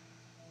ama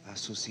a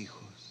sus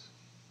hijos.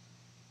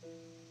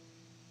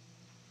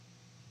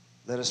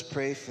 Let us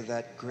pray for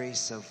that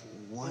grace of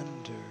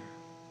wonder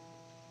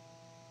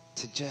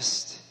to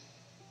just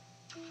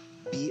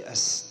be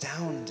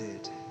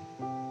astounded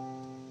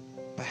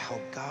by how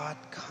God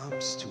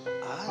comes to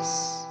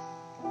us.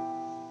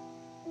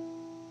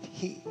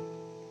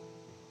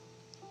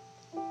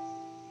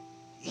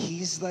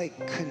 He's like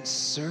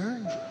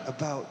concerned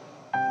about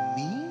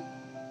me.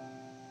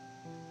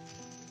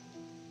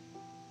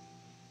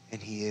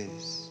 And He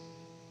is.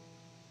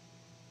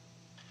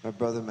 My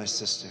brother, my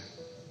sister,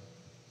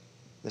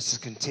 let's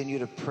just continue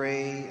to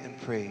pray and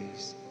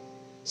praise.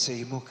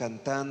 Seguimos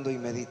cantando y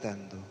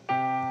meditando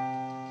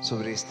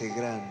sobre este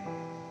gran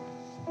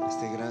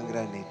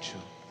hecho.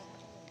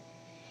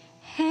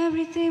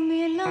 Everything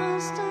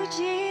belongs to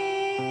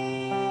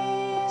Jesus.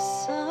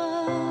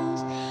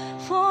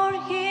 For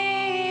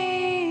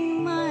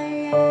Him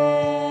my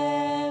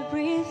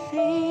everything.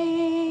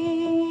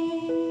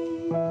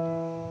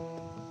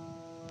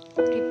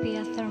 Repeat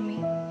after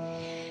me.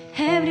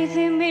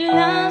 Everything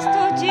belongs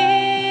to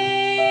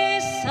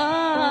Jesus.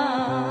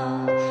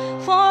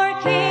 For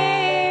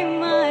Him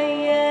my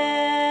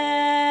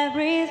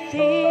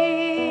everything.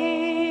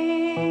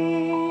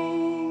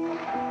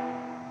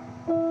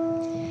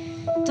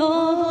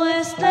 Todo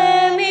es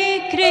de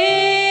mi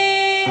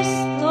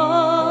Cristo,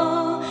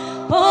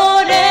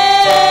 por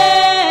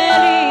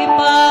Él y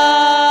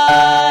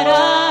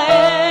para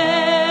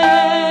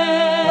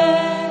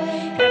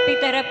Él.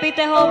 Repite,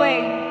 repite,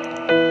 joven.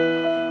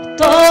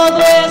 Todo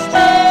es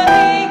de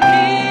mi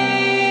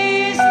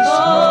Cristo,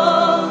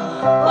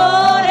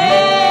 por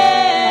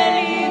Él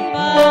y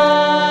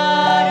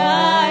para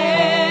Él.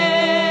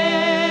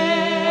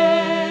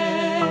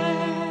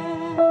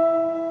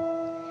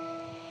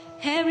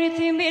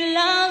 Everything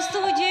belongs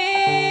to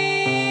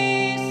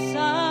Jesus.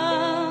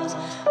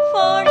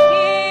 For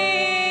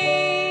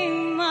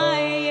Him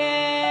my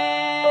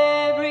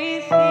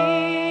everything.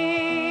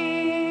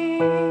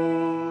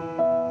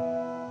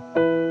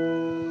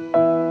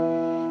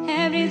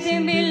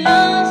 Everything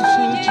belongs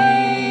to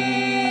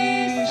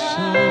Jesus.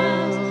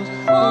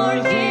 For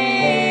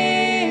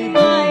Him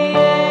my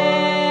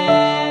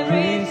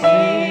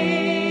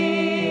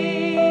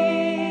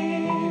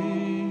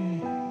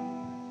everything.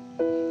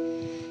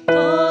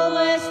 Todo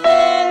es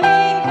de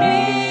mi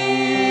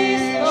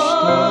Cristo,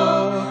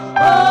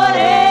 por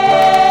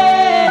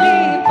Él y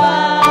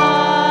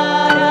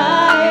para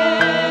Él.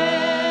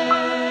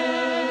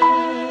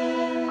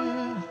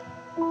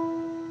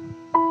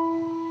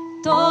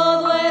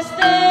 Todo es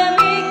de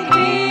mi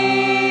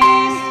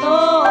Cristo,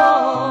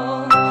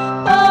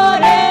 por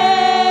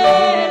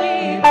Él y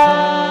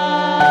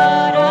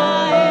para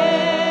Él.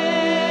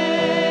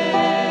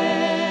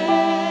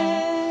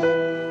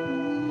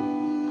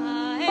 A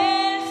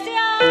Él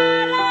sea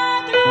la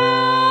gloria,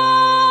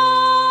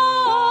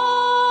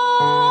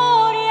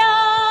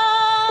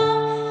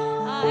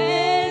 a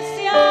Él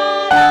sea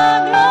la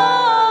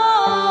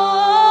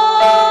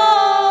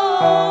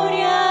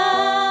gloria,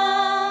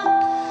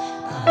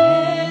 a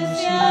Él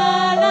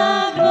sea la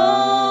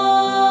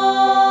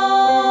gloria,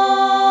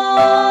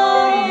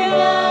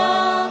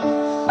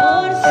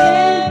 por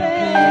siempre,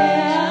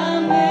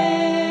 amén.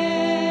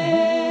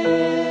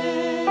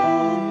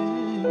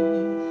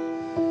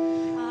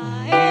 A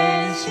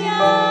Él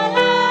sea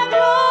la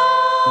gloria,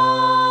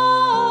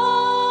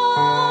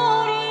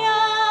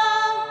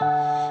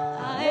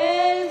 a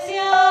Él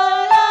sea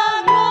la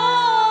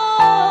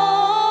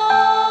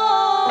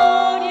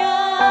gloria,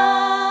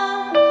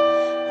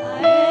 a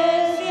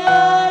Él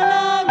sea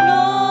la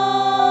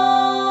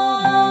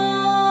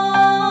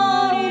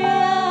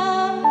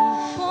gloria,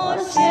 por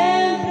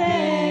siempre,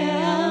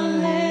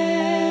 amén.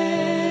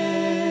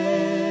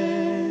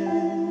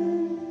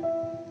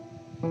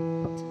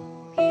 To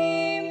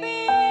Him be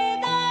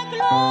the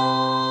glory,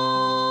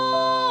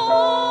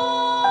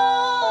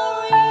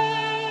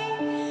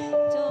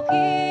 to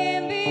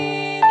Him be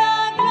the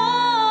glory,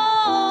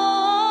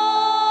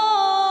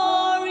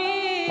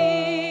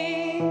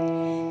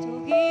 to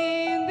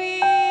Him be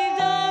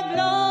the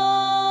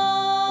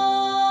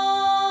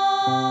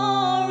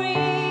glory,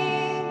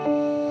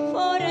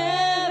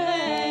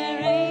 forever,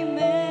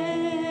 amen.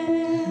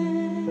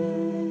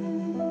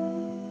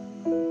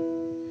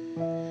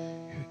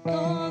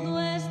 Todo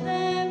es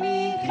de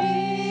mi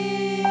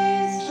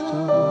Cristo,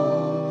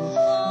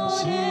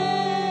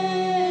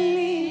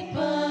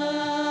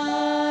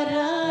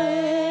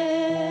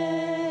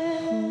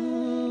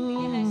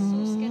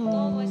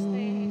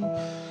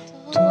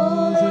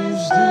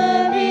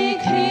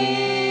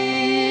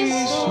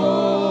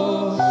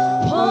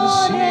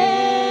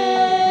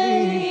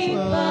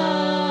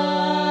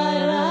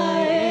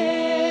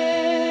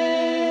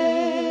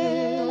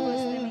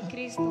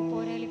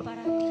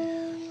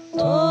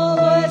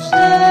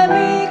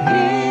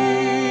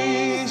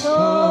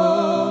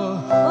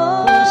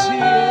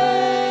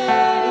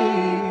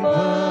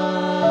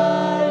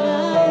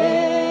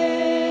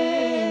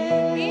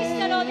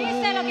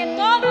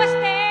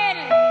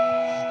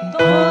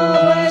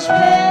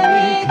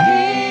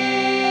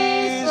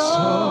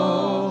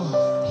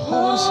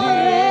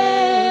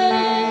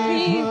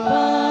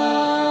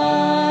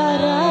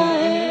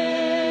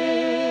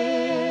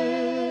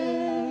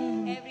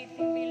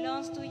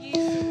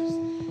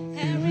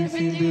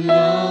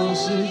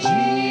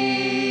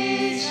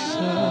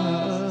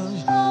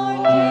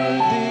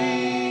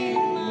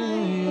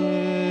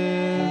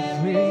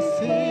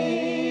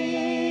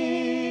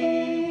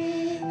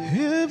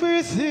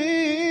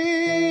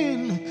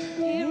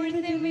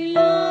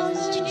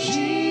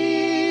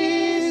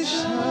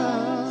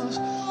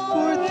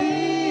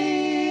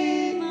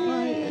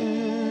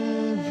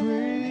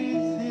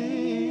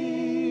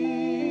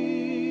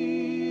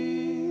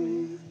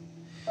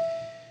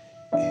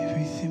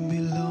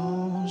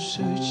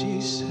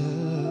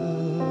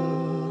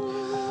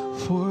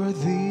 for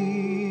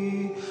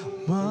thee,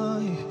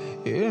 my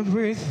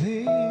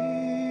everything.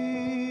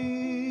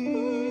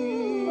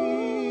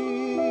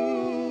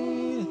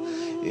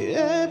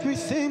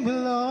 Everything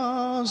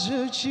belongs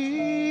to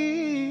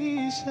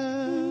Jesus,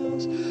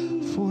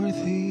 for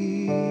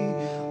thee,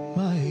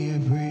 my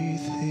everything.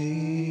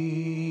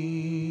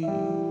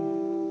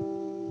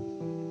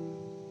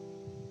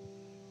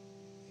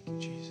 Thank you,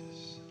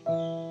 Jesus.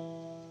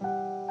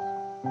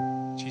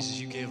 Jesus,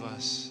 you gave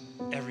us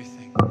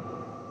everything.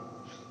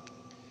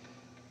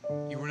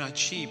 You were not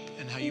cheap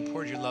in how you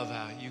poured your love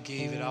out. You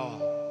gave it all.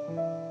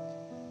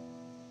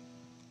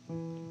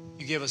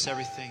 You gave us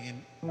everything,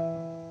 and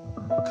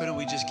couldn't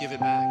we just give it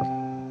back?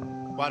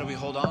 Why do we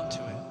hold on to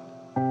it?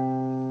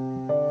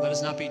 Let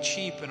us not be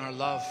cheap in our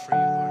love for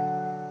you, Lord.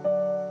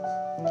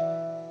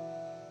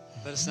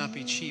 Let us not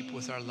be cheap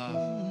with our love.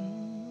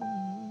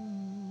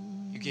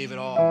 You gave it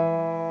all.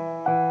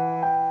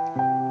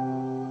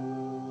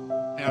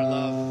 May our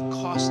love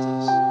cost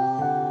us.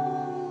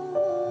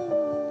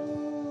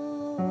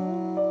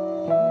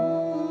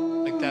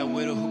 Like that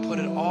widow who put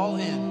it all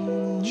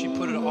in. She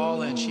put it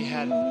all in. She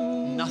had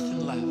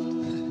nothing left.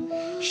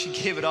 She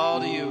gave it all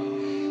to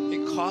you.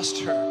 It cost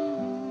her.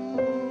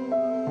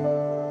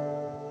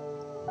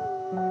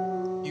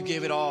 You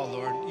gave it all,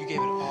 Lord. You gave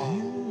it all.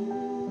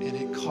 And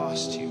it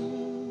cost you.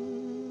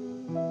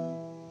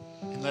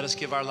 And let us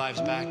give our lives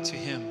back to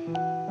Him.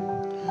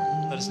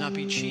 Let us not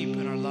be cheap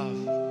in our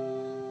love.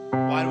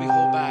 Why do we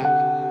hold back?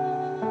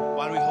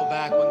 Why do we hold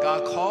back when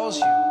God calls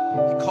you?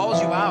 He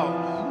calls you out.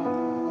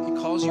 He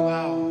calls you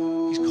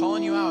out. He's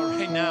calling you out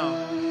right now.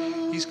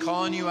 He's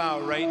calling you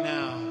out right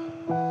now.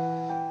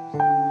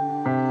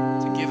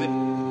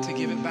 To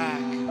give it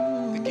back.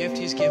 The gift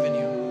He's given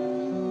you.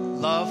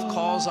 Love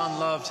calls on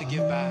love to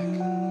give back.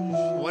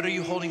 What are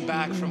you holding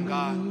back from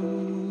God?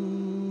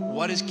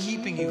 What is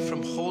keeping you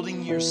from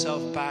holding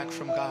yourself back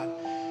from God?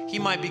 He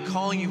might be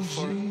calling you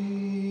for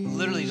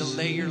literally to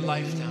lay your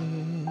life down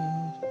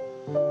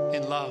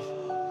in love.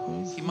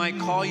 He might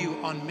call you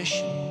on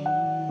mission.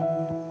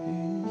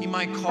 He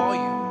might call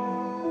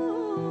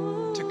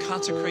you to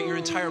consecrate your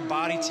entire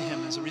body to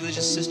Him as a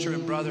religious sister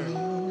and brother,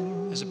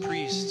 as a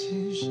priest.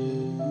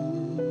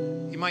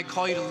 He might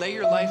call you to lay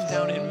your life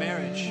down in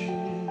marriage,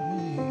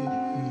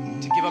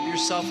 to give up your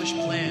selfish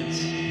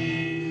plans.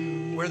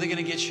 Where are they going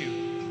to get you?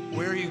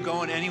 Where are you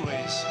going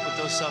anyways with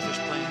those selfish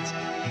plans?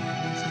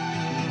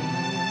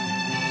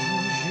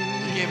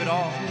 He gave it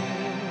all.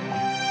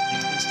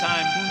 It's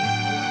time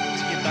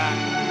to give back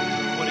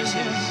what is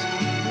His,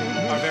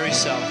 our very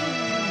self.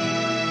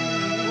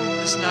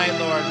 This night,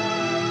 Lord,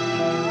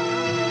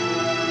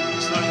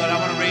 I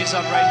want to raise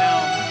up right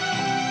now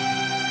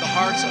the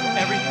hearts of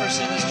every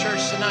person in this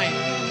church tonight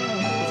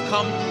who've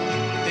come,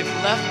 they've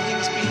left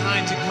things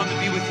behind to come to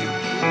be with you.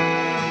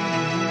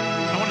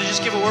 I want to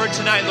just give a word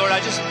tonight, Lord.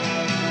 I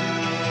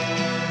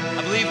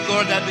believe,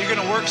 Lord, that you're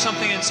going to work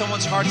something in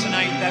someone's heart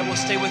tonight that will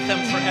stay with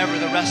them forever,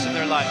 the rest of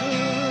their life.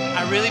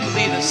 I really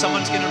believe that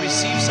someone's going to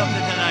receive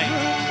something tonight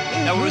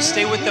that will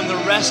stay with them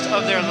the rest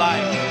of their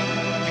life.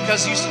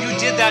 Because you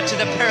did that to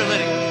the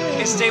paralytic.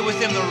 It stayed with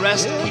him the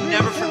rest. He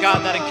never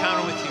forgot that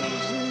encounter with you.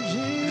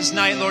 And this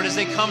night, Lord, as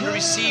they come to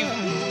receive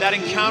that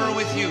encounter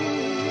with you,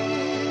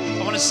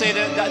 I want to say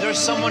that there's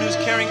someone who's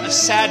carrying a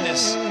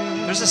sadness.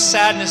 There's a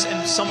sadness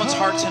in someone's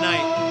heart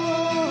tonight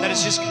that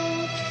is just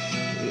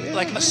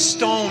like a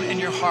stone in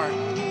your heart.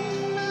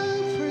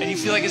 And you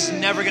feel like it's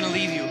never going to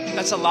leave you.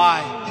 That's a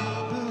lie.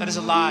 That is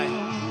a lie.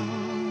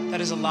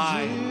 That is a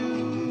lie.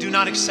 Do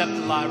not accept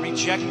the lie.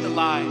 Reject the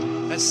lie.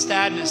 That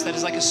sadness that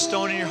is like a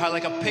stone in your heart,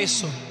 like a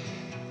peso.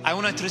 Hay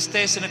una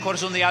tristeza en el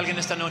corazón de alguien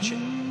esta noche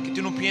que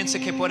tú no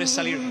pienses que puedes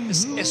salir.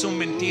 Es una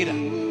mentira.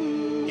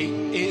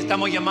 Y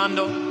estamos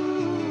llamando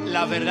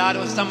la verdad,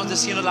 o estamos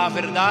diciendo la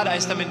verdad a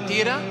esta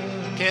mentira,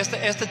 que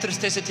esta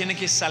tristeza tiene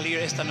que salir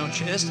esta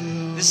noche.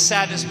 This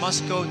sadness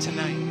must go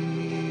tonight.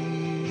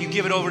 You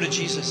give it over to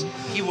Jesus.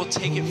 He will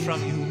take it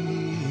from you.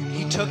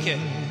 He took it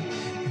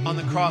on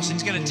the cross.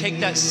 He's going to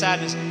take that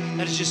sadness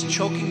that is just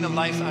choking the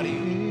life out of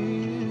you.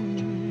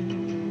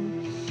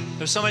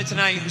 There's somebody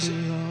tonight who's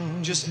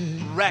just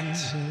wrecked.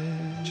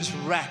 Just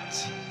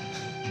wrecked.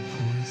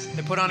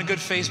 They put on a good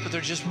face, but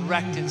they're just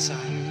wrecked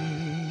inside.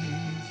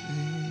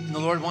 And the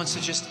Lord wants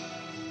to just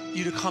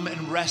you to come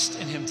and rest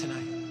in Him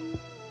tonight.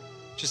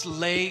 Just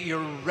lay your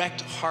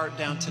wrecked heart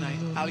down tonight.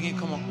 Alguien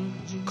como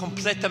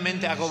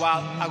completamente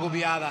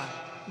agobiada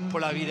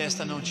por la vida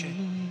esta noche.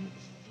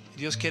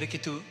 Dios quiere que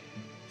tú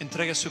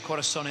entregues su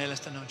corazón a Él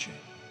esta noche.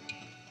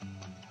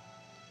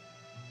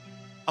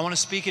 I want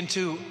to speak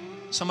into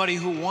somebody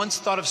who once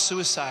thought of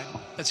suicide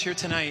that's here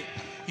tonight.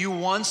 You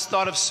once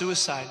thought of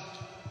suicide.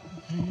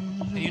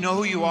 And you know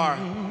who you are.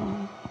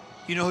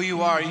 You know who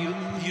you are. You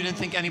didn't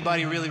think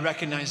anybody really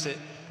recognized it.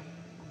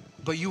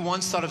 But you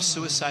once thought of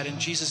suicide, and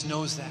Jesus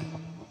knows that.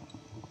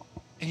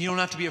 And you don't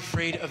have to be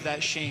afraid of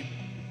that shame.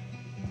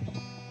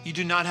 You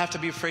do not have to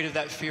be afraid of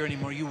that fear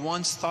anymore. You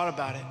once thought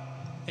about it,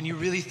 and you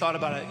really thought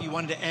about it. You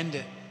wanted to end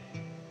it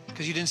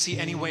because you didn't see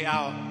any way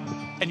out.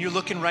 And you're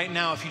looking right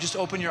now. If you just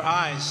open your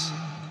eyes,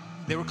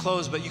 They were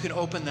closed, but you can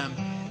open them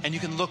and you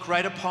can look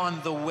right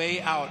upon the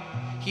way out.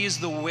 He is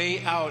the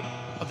way out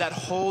of that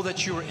hole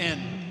that you were in.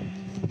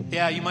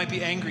 Yeah, you might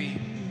be angry.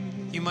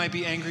 You might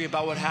be angry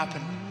about what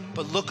happened,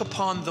 but look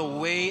upon the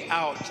way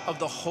out of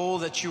the hole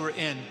that you were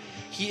in.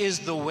 He is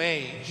the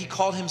way. He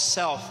called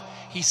himself.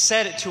 He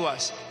said it to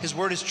us. His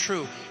word is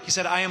true. He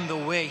said, I am the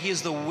way. He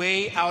is the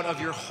way out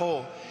of your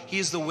hole. He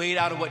is the way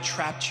out of what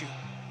trapped you.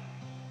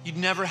 You'd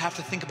never have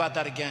to think about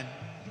that again.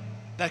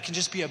 That can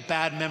just be a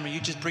bad memory. You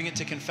just bring it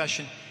to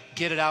confession,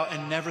 get it out,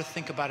 and never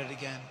think about it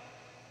again.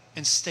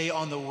 And stay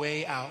on the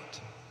way out.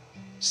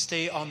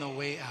 Stay on the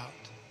way out.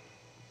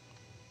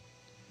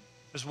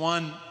 There's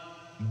one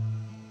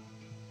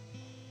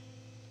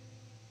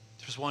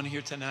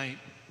here tonight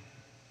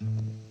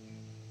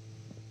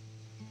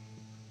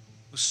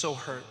who's so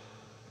hurt.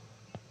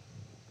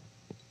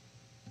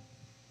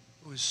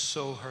 Who is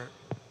so hurt.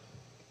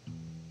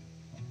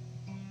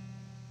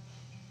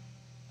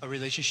 A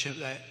relationship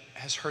that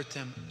has hurt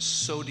them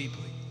so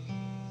deeply.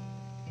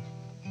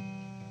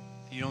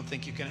 You don't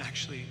think you can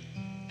actually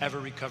ever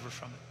recover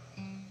from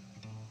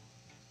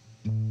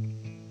it.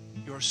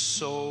 You are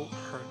so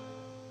hurt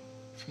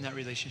from that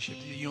relationship.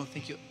 You don't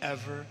think you'll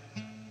ever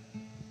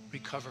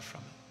recover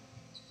from it.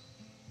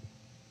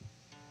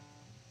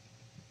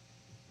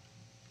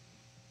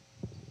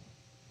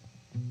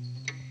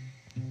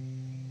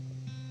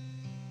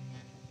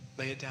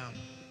 Lay it down.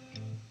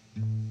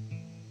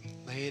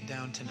 Lay it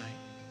down tonight.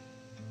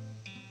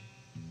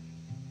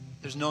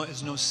 There's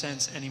no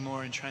sense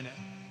anymore in trying to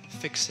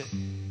fix it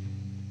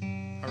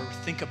or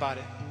think about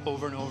it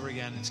over and over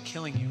again. It's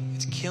killing you.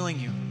 It's killing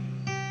you.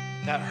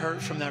 That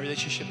hurt from that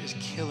relationship is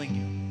killing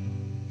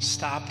you.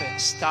 Stop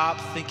it. Stop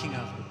thinking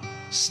of it.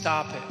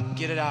 Stop it.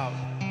 Get it out.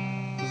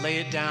 Lay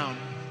it down.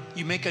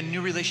 You make a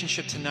new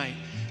relationship tonight.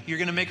 You're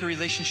going to make a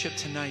relationship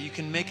tonight. You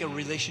can make a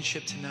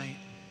relationship tonight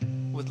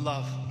with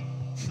love.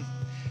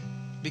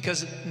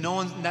 Because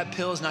that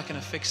pill is not going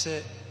to fix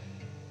it.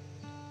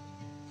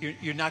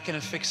 You're not going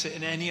to fix it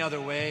in any other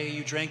way.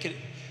 You drank it,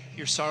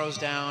 your sorrow's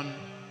down.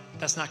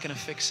 That's not going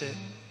to fix it.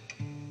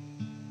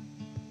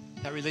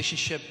 That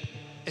relationship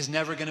is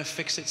never going to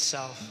fix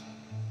itself.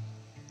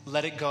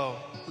 Let it go.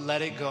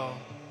 Let it go.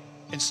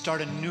 And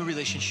start a new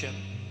relationship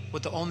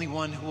with the only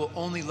one who will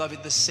only love you.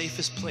 The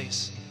safest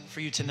place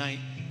for you tonight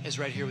is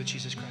right here with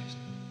Jesus Christ.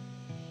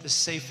 The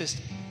safest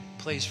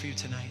place for you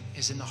tonight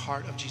is in the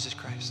heart of Jesus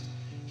Christ.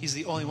 He's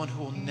the only one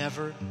who will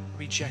never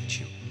reject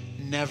you,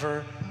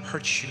 never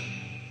hurt you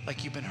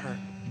like you've been hurt.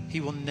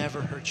 He will never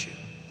hurt you.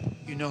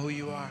 You know who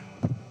you are.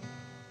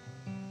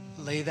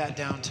 Lay that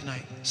down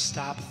tonight.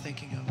 Stop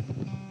thinking of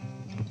it.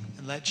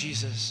 And let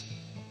Jesus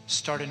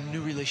start a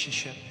new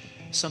relationship.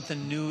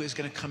 Something new is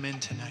going to come in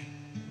tonight.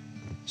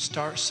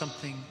 Start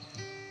something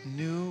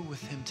new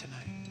with him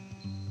tonight.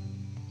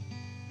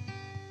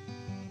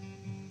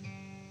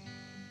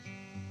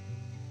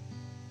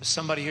 There's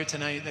somebody here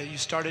tonight that you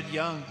started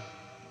young.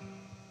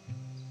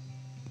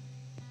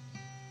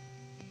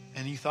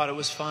 And you thought it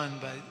was fun,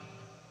 but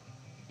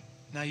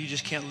now you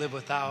just can't live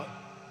without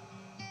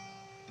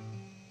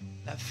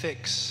that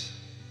fix.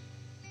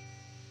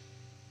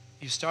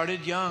 You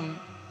started young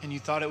and you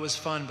thought it was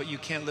fun, but you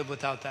can't live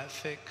without that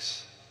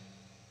fix.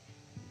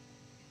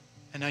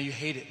 And now you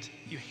hate it.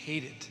 You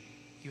hate it.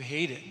 You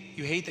hate it.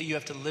 You hate that you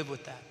have to live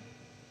with that.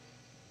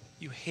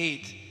 You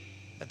hate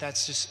that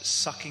that's just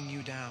sucking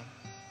you down.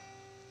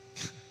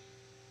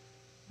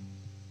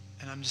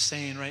 And I'm just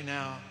saying right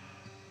now,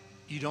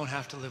 you don't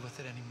have to live with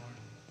it anymore.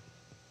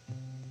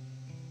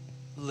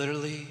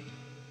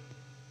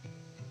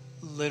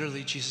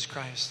 Literally, Jesus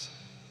Christ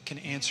can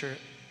answer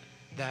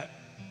that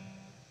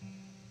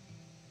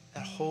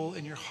hole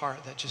in your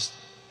heart that just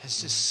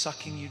is just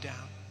sucking you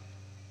down.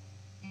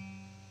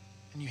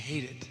 And you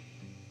hate it.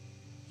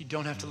 You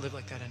don't have to live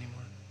like that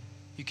anymore.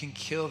 You can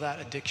kill that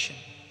addiction.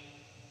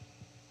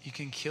 You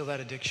can kill that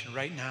addiction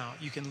right now.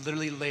 You can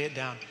literally lay it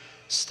down.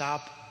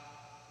 Stop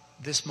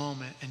this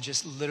moment and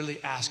just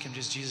literally ask him,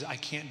 just, Jesus, I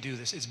can't do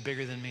this. It's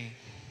bigger than me.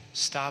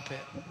 Stop it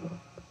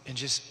and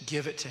just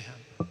give it to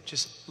him.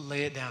 Just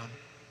lay it down.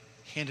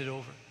 Hand it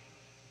over.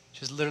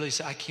 Just literally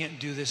say, I can't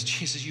do this.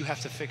 Jesus, you have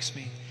to fix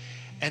me.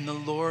 And the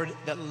Lord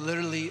that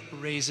literally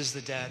raises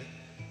the dead,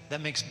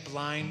 that makes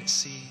blind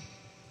see,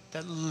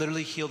 that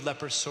literally healed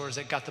leper sores,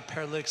 that got the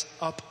paralytics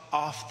up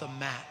off the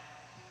mat.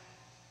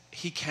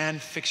 He can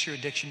fix your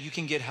addiction. You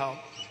can get help.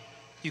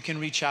 You can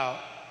reach out.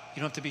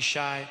 You don't have to be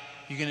shy.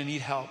 You're going to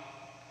need help.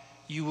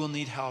 You will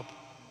need help.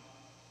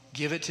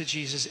 Give it to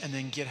Jesus and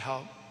then get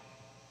help.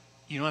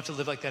 You don't have to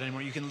live like that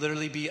anymore. You can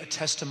literally be a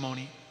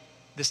testimony.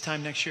 This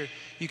time next year,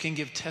 you can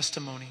give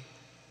testimony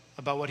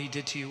about what he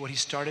did to you, what he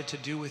started to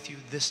do with you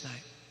this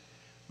night.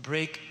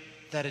 Break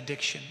that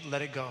addiction.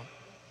 Let it go.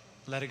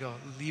 Let it go.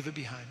 Leave it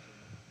behind.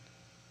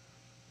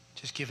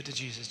 Just give it to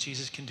Jesus.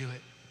 Jesus can do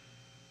it.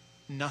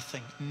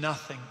 Nothing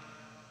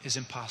is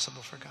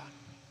impossible for God.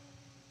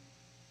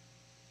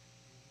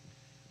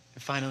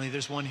 And finally,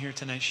 there's one here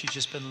tonight. She's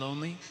just been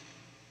lonely.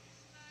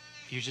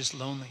 You're just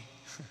lonely.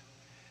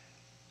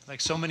 Like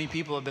so many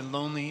people have been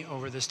lonely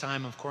over this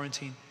time of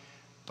quarantine.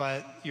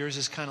 but yours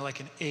is kind of like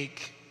an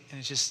ache, and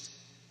it's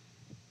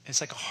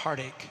like a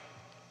heartache.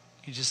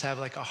 You just have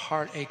like a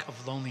heartache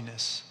of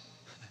loneliness.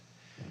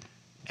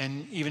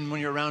 And even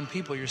when you're around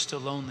people, you're still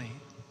lonely.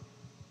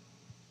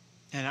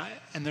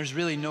 And there's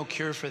really no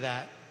cure for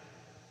that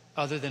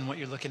other than what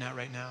you're looking at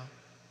right now.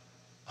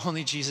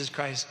 Only Jesus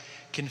Christ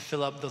can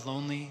fill up the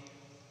lonely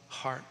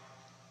heart.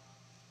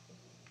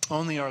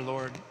 Only our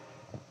Lord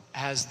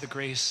has the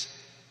grace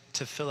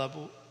to fill up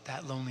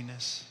that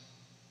loneliness.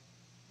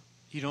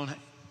 You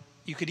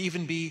could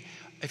even be,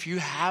 if you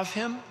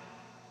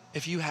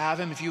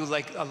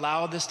like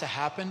allow this to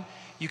happen,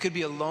 you could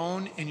be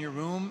alone in your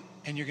room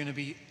and you're going to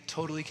be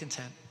totally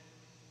content.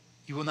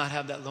 You will not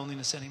have that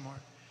loneliness anymore.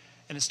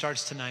 And it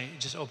starts tonight.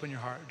 Just open your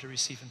heart to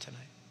receive him tonight.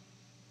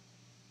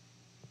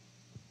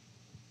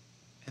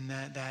 And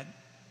that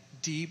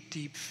deep,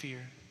 deep fear,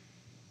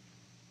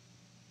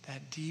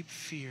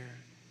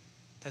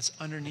 that's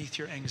underneath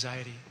your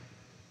anxiety.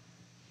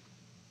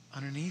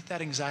 Underneath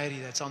that anxiety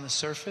that's on the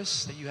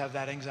surface, that you have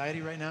that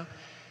anxiety right now,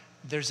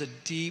 there's a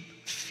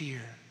deep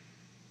fear.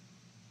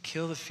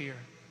 Kill the fear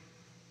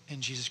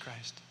in Jesus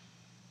Christ.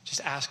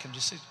 Just ask him,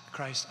 just say,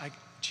 Christ,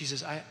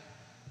 Jesus,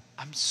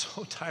 I'm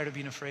so tired of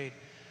being afraid.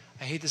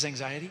 I hate this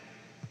anxiety,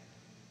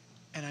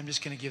 and I'm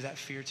just going to give that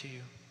fear to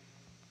you.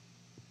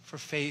 For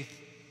faith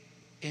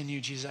in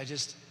you,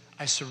 Jesus,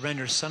 I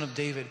surrender. Son of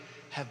David,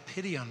 have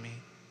pity on me.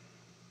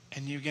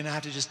 And you're going to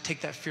have to just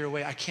take that fear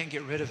away. I can't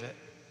get rid of it.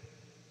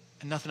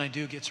 And nothing I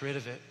do gets rid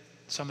of it.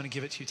 So I'm going to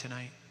give it to you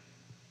tonight.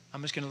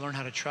 I'm just going to learn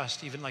how to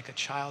trust, even like a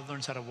child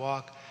learns how to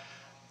walk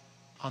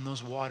on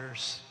those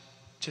waters.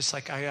 Just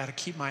like I got to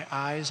keep my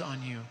eyes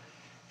on you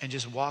and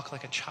just walk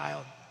like a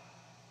child.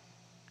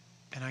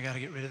 And I got to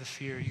get rid of the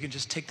fear. You can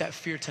just take that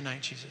fear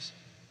tonight, Jesus.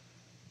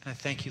 And I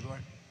thank you,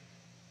 Lord.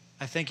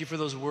 I thank you for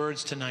those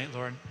words tonight,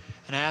 Lord.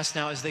 And I ask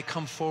now as they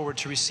come forward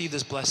to receive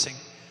this blessing,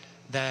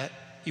 that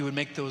you would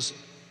make those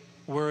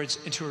words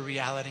into a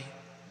reality,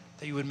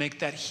 that you would make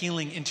that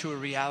healing into a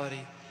reality,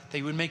 that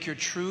you would make your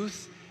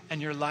truth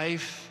and your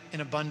life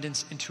in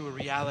abundance into a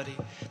reality,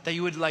 that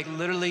you would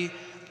literally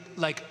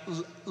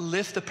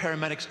lift the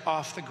paramedics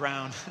off the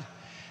ground.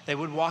 They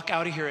would walk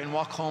out of here and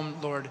walk home,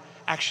 Lord,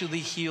 actually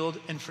healed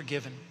and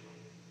forgiven.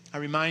 I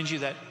remind you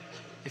that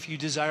if you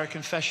desire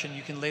confession,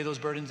 you can lay those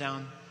burdens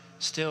down.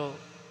 Still,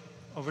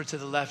 over to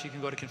the left, you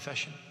can go to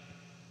confession.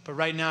 But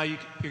right now, you're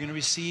going to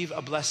receive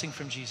a blessing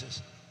from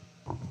Jesus.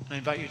 And I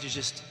invite you to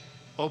just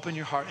open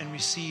your heart and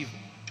receive.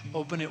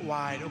 Open it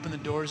wide. Open the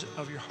doors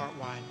of your heart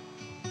wide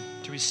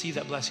to receive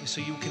that blessing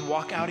so you can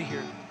walk out of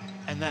here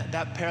and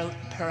that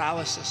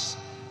paralysis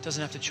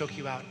doesn't have to choke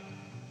you out.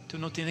 Tú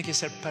no tienes que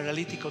ser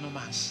paralítico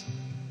nomás.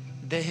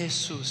 De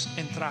Jesús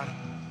entrar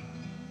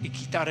y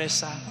quitar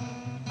ese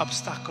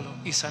obstáculo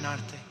y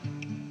sanarte.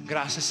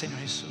 Gracias,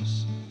 Señor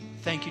Jesús.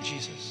 Thank you,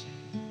 Jesus.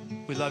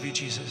 We love you,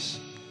 Jesus.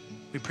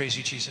 We praise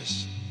you,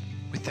 Jesus.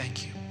 We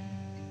thank you.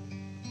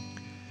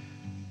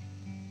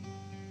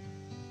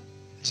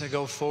 As I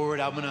go forward,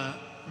 I'm going to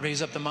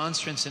raise up the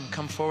monstrance and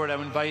come forward. I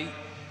would invite,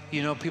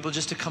 people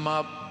just to come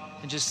up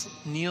and just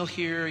kneel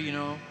here,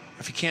 or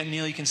if you can't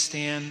kneel, you can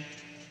stand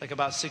like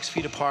about 6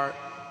 feet apart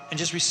and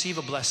just receive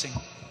a blessing.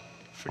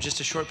 For just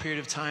a short period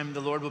of time,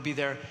 the Lord will be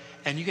there.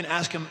 And you can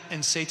ask him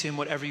and say to him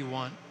whatever you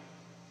want.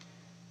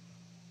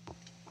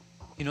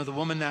 The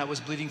woman that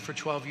was bleeding for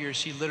 12 years,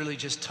 she literally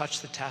just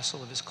touched the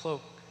tassel of his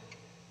cloak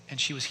and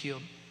she was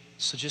healed.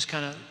 So just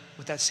kind of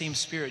with that same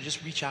spirit,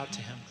 just reach out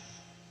to him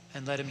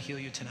and let him heal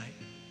you tonight.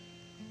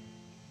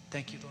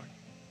 Thank you, Lord.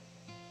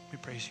 We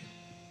praise you.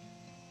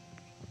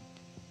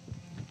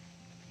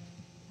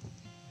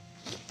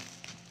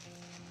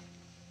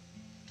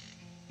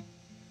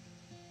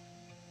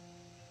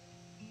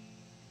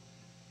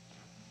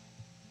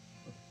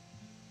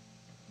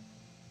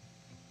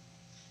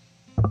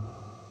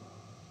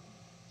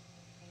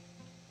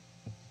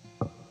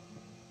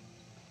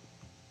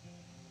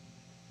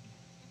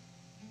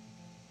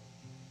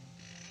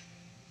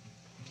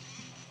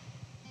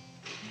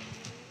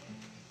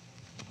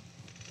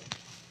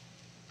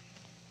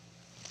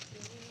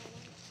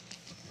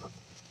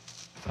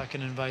 If I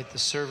can invite the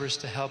servers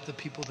to help the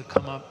people to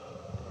come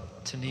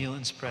up, to kneel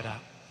and spread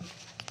out.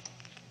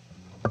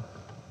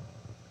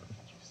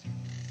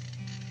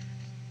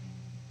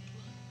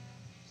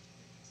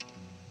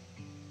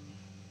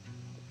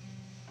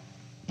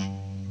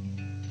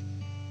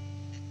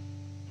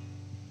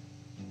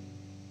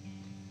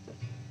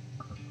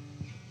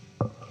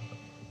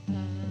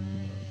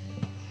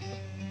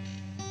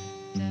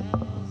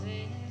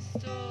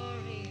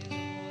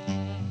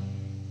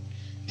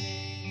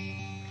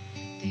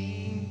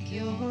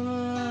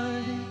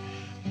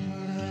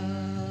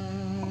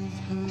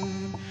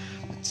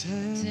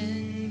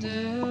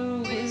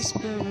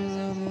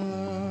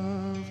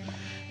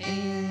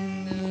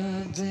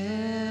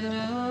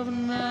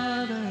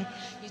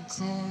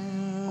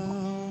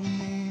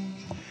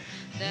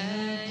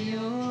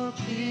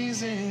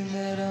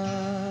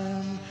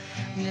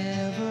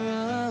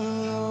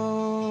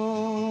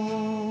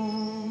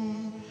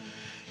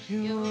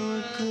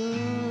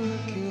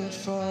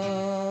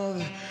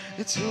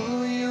 It's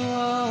who you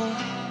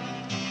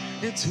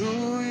It's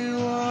who you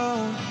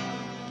are.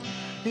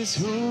 It's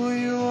who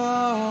you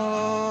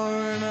are,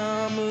 and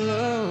I'm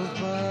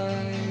loved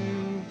by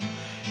you.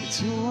 It's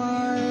who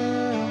I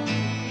am.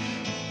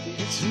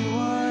 It's who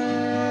I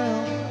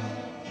am.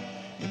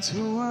 It's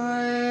who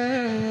I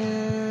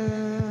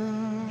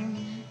am.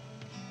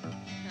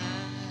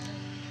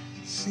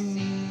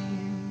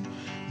 Seen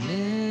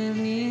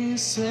many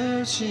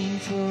searching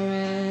for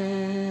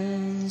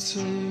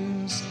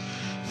answers,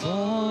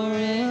 far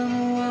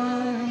and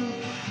wide,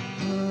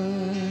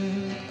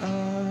 but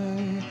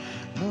I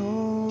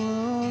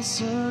know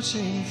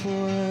searching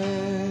for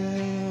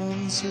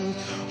answers.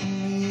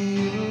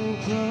 Only you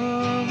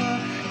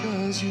provide,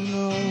 'cause you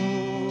know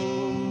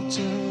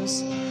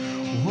just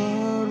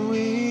what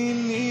we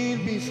need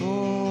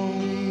before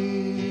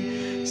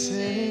we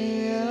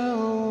say a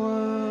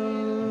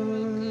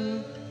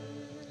word.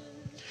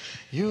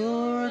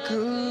 You're a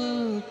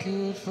good,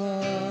 good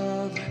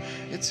Father.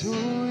 It's who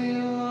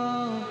you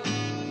are.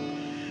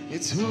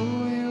 It's who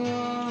you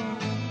are.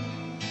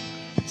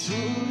 It's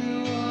who you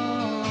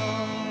are.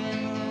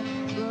 I'm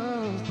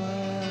loved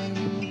by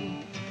you.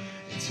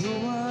 It's who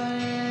I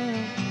am.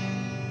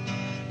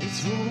 It's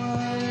who I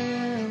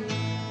am.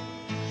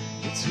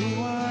 It's who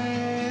I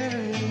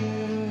am.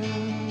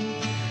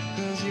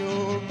 'Cause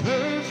you're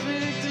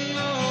perfect in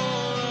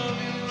all of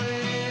your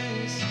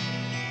ways.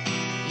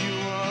 You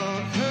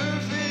are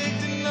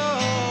perfect in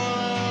all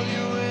of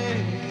your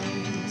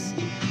ways.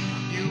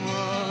 You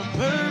are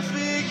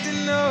perfect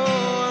in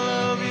all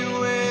of your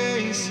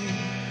ways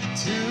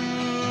to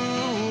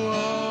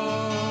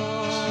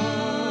us.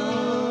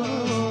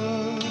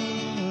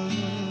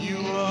 You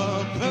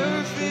are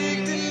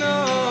perfect in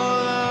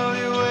all of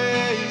your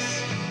ways.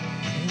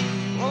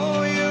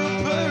 Oh, you're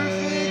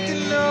perfect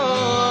in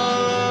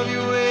all of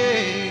your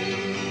ways.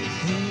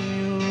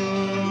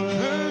 You're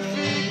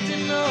perfect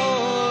in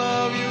all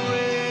of your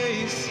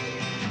ways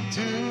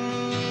to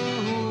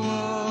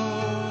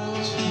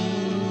us.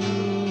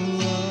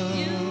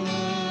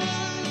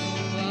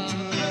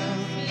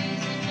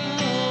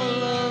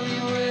 All of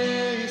your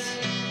ways.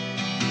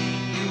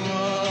 You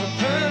are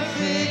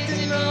perfect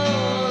in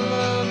all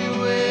of your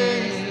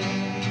ways.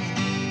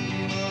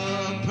 You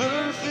are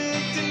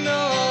perfect in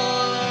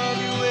all of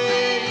your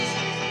ways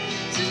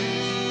to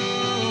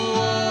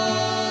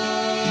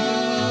us.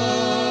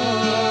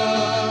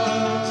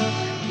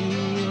 You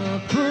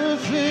are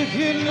perfect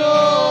in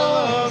all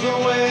of your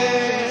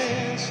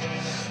ways.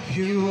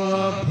 You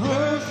are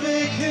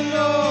perfect in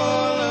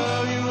all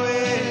of your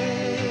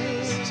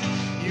ways.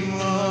 You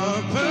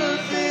are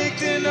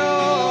perfect in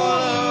all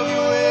of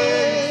your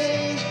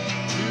ways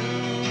to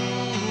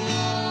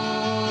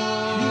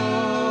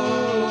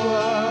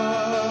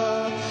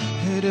us.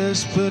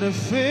 Eres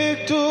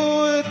perfecto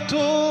de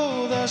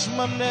todas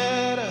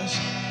maneras.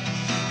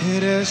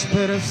 Eres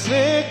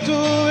perfecto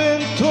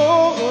en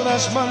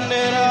todas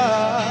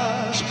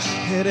maneras.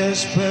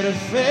 Eres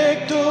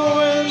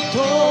perfecto en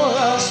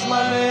todas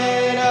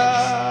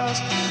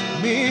maneras,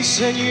 mi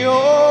Señor.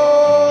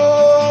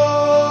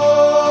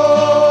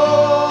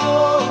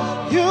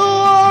 You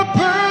are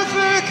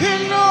perfect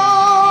in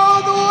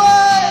all the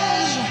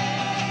ways.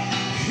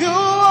 You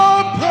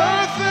are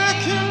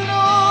perfect in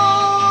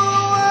all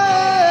the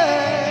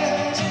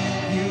ways.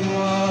 You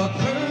are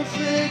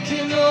perfect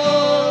in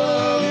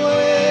all the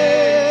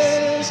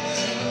ways.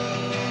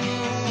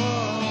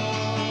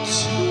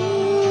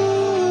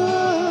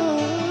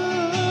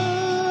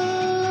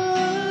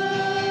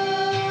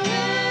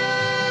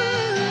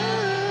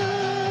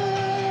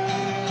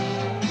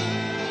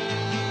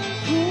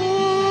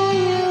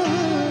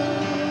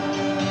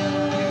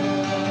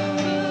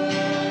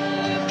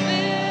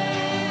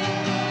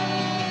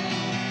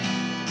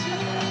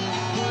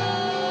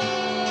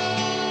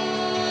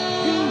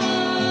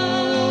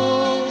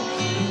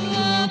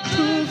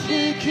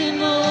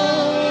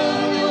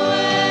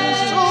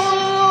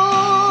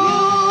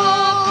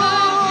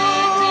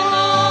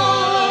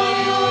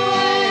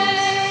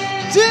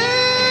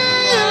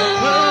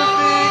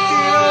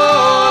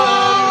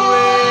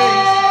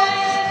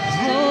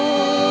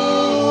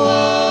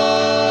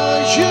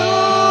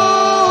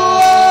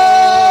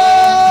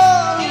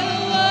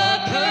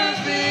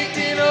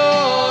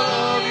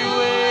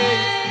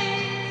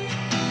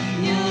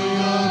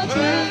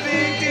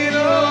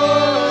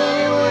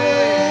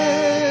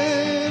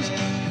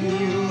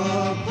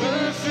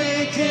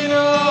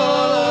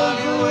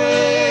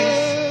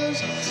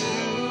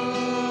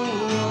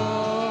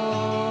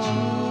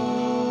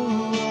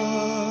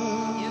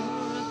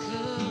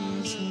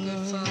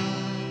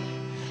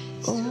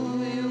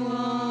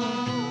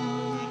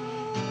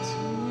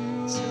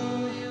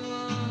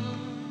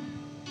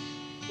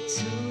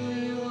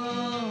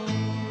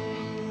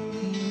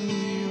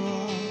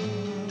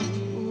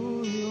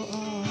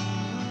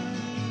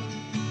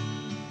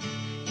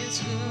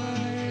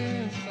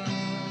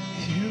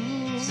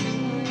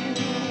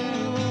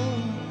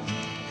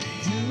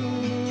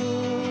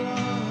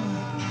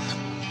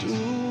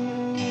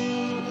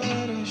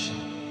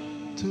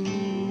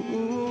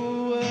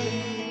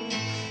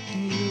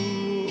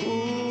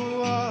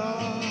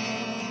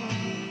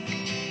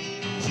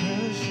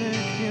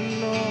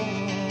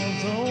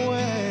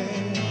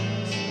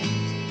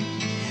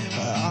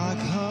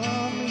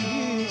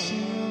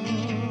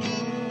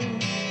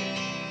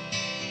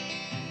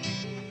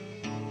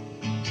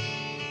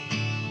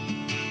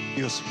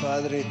 Dios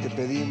Padre, te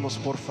pedimos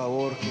por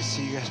favor que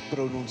sigas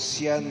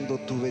pronunciando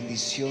tu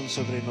bendición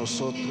sobre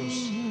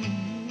nosotros.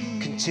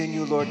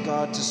 Continue, Lord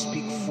God, to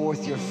speak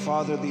forth your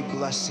fatherly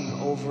blessing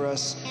over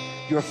us.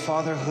 Your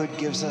fatherhood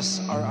gives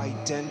us our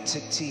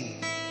identity.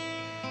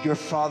 Your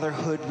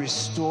fatherhood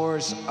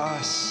restores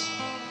us.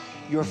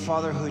 Your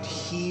fatherhood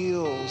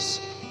heals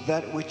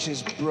that which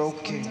is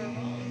broken.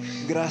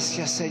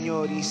 Gracias,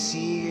 Señor, y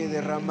sigue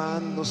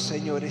derramando,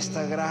 Señor,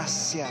 esta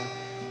gracia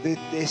de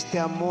este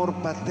amor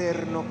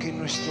paterno que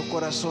nuestro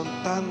corazón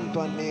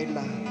tanto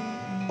anhela.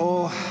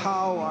 Oh,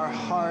 how our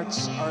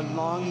hearts are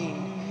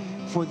longing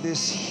for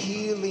this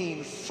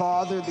healing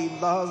fatherly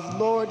love.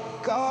 Lord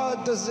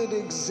God, does it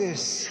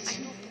exist?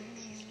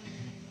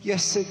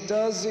 Yes, it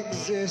does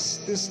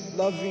exist, this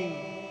loving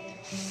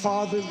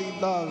fatherly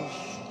love.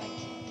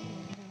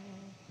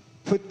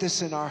 Put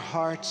this in our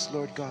hearts,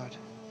 Lord God.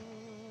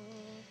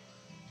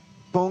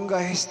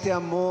 Ponga este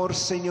amor,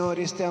 Señor,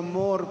 este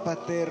amor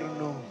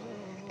paterno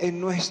en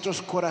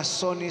nuestros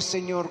corazones,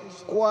 Señor.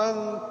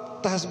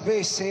 ¿Cuántas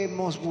veces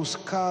hemos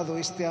buscado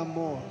este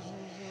amor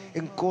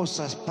en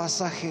cosas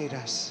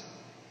pasajeras?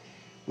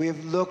 We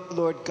have looked,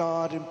 Lord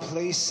God, in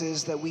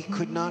places that we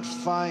could not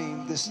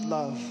find this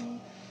love,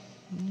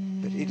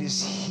 but it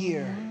is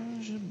here.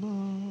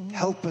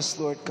 Help us,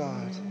 Lord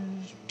God,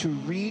 to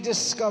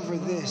rediscover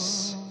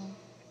this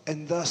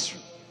and thus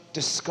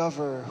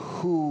discover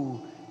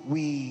who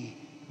we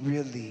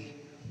really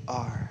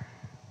are.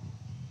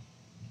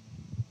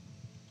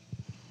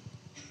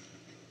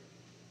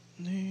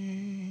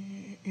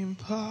 The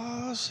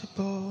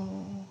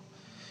impossible,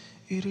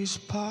 it is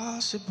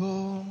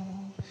possible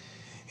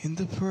in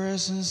the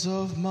presence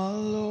of my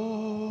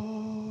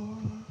Lord.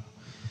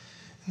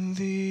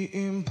 The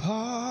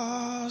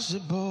impossible,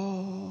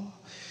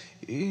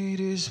 it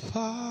is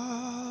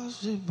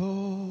possible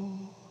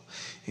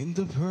in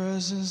the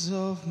presence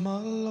of my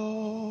Lord.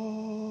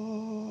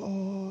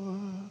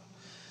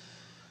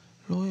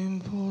 Lo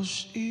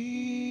imposible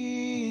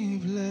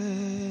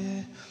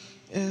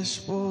es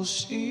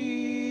posible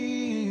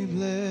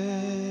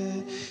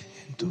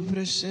en tu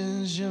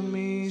presencia,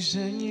 mi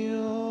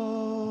Señor.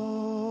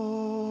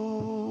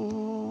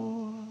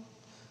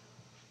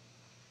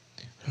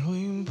 Lo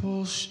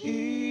imposible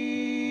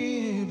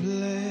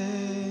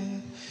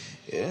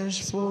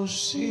es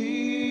posible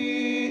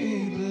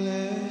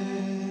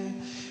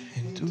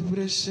en tu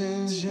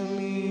presencia,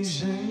 mi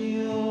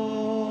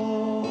Señor.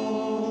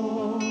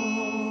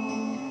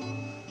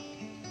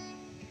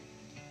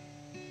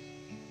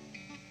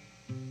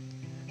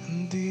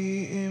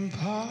 The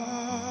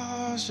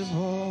impossible,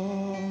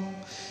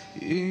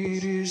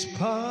 it is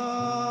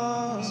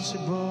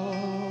possible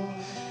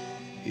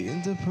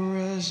in the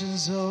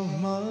presence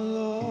of my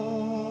Lord.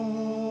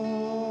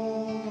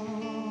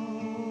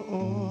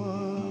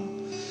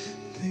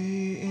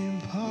 The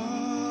impossible,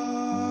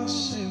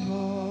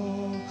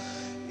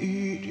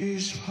 it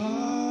is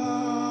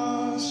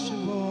possible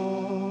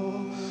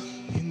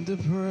in the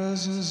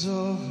presence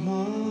of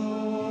my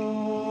Lord.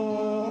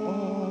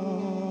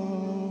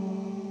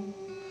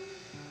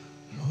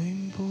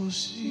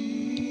 Imposible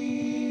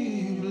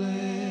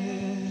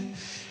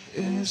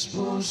es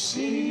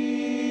posible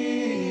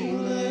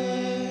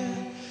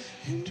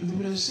en tu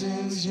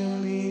presencia,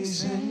 mi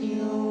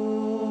Señor.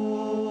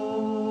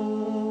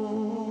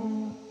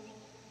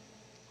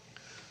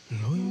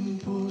 Lo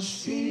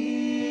imposible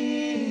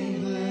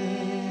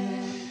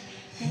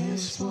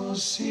es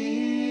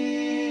posible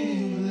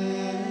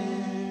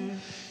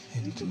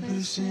en tu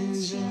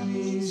presencia,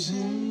 mi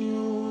Señor.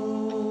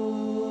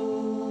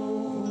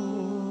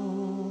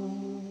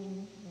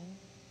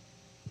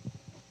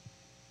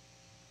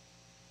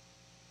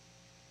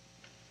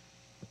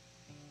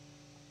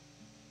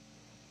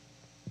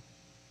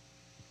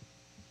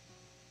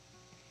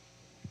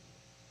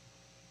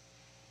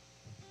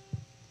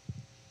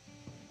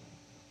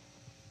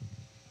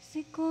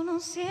 Si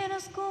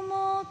conocieras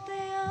cómo te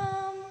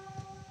amo,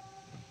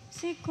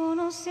 si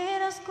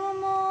conocieras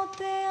cómo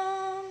te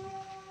amo,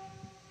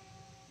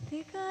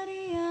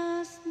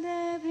 dejarías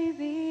de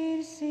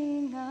vivir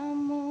sin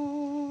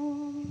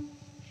amor.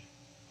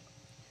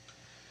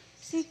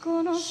 Si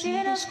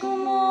conocieras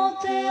cómo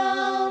te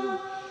amo,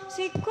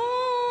 si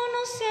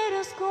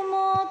conocieras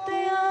cómo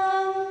te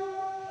amo,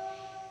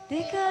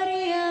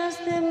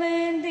 dejarías de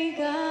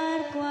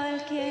mendigar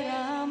cualquier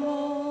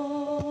amor.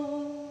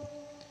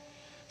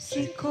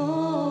 Si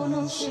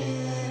conocieras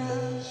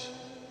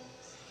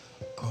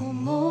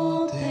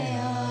cómo te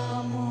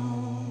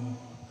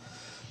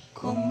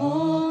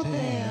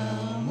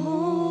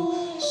amo,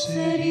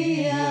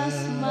 serías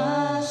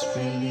más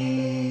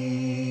feliz.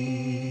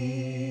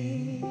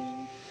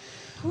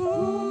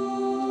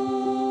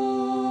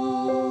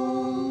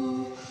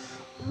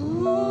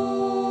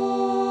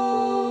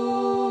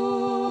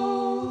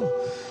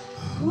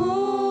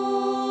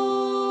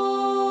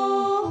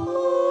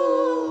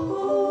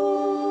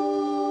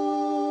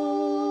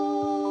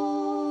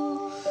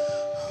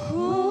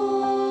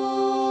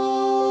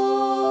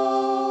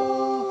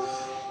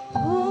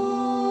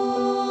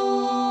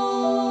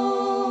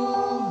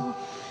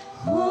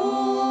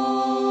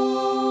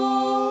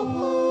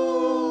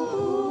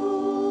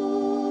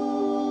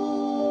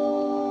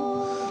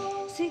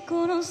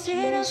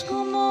 conocieras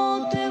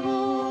cómo te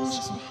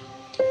busco,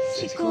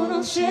 si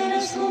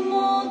conocieras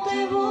cómo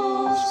te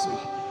busco,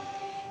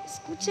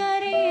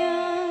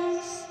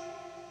 escucharías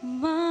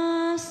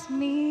más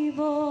mi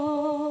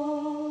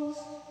voz.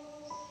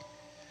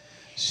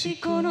 Si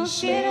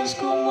conocieras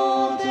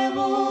cómo te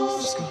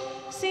busco,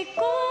 si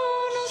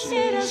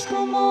conocieras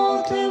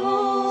cómo te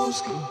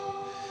busco,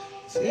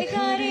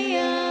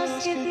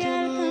 dejarías que te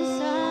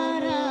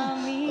alcanzara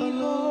mi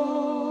voz.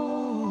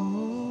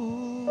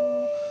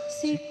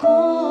 Si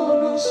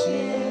conocieras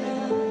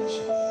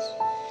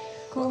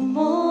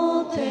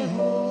cómo te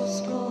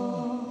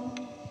busco,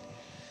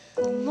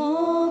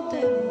 cómo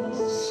te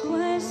busco,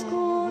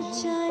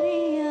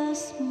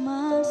 escucharías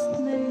más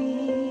de mí.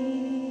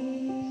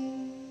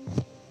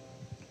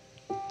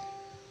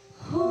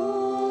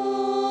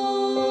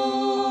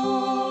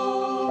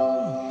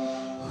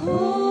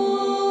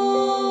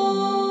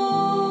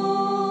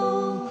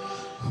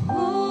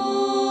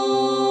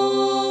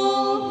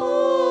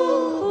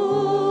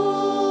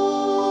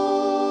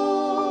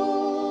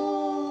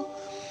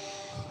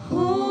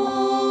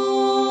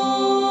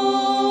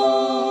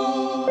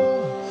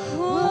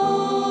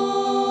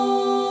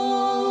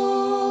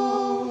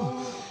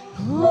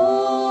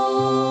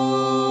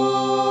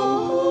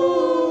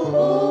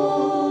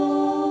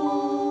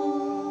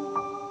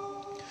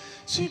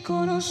 Si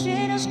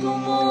conocieras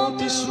cómo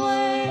te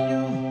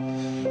sueño,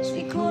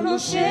 si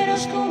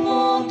conocieras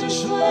cómo te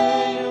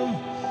sueño,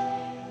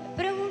 me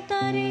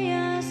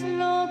preguntarías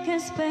lo que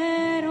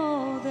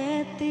espero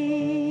de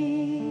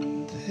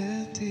ti.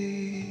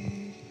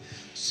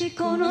 Si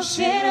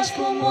conocieras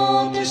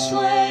cómo te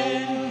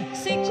sueño,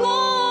 si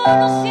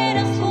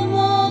conocieras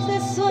cómo te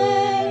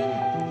sueño,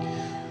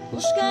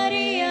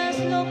 buscarías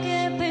lo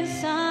que he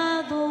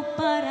pensado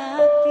para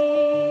ti.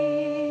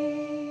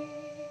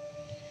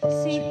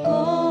 Si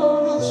conocieras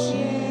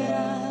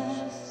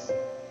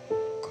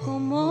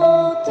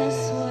cómo te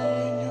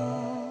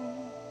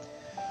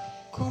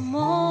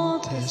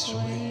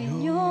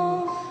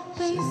sueño,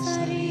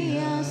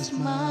 pensarías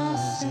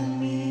más en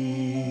mí.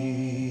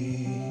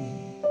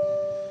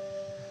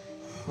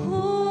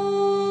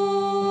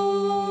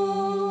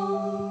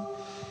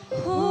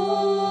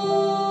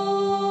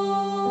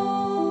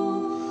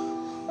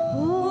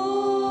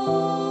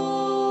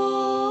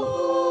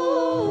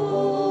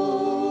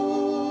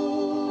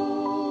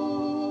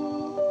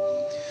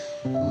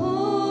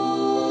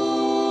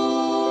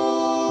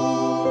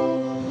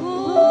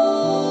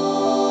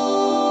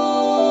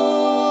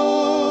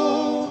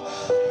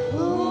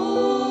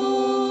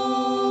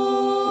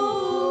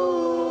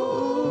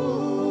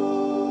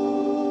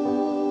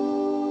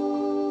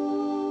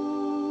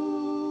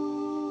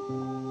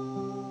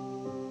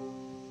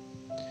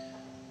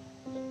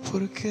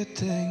 ¿Por qué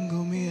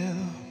tengo miedo?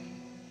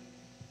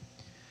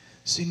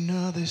 Si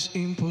nada es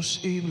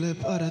imposible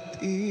para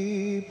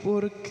ti,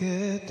 ¿por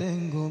qué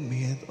tengo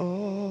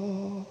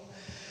miedo?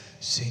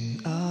 Si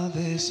nada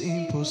es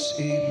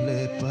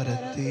imposible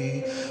para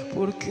ti,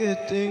 ¿por qué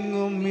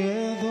tengo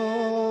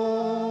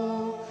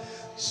miedo?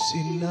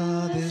 Si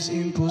nada es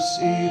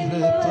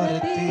imposible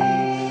para ti,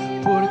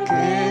 ¿por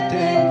qué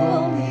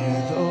tengo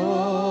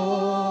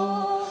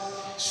miedo?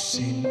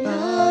 Si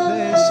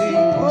nada es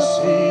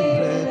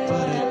imposible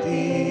para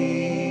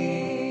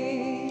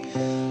ti,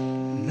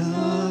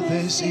 nada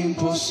es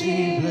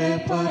imposible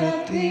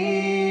para ti,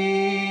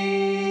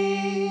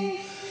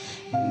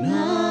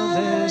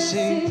 nada es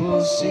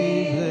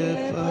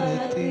imposible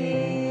para ti.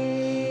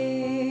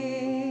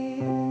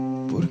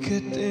 ¿Por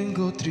qué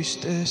tengo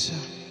tristeza?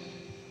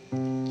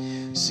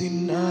 Si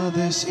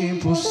nada es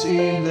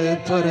imposible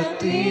para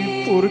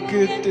ti, ¿por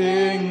qué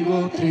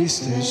tengo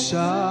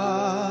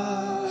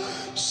tristeza?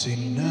 Si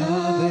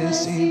nada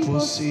es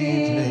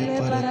imposible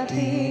para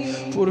ti,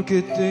 ¿por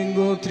qué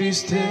tengo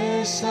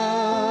tristeza?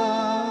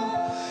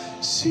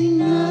 Si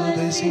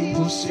nada es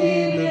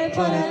imposible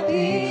para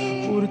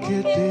ti, ¿por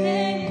qué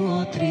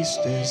tengo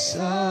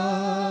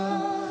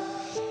tristeza?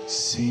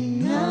 Si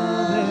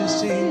nada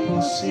es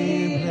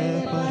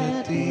imposible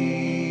para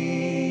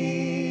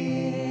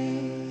ti,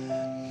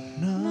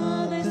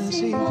 nada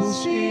es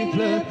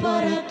imposible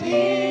para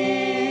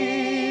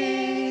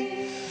ti,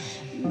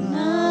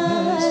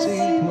 nada es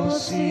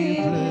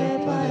imposible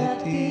para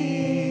ti.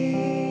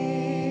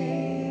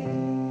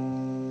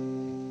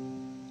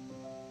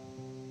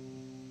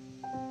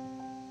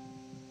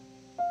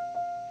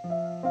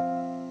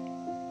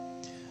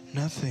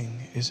 Nothing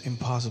is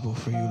impossible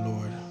for you,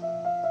 Lord.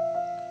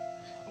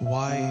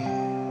 Why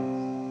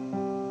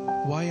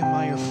am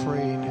I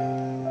afraid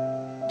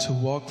to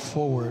walk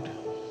forward?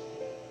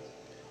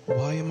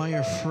 Why am I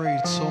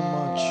afraid so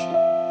much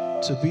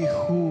to be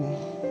who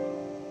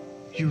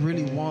you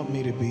really want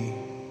me to be?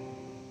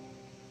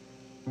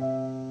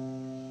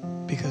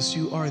 Because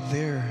you are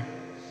there.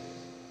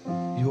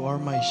 You are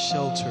my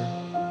shelter.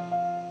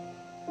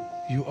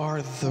 You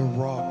are the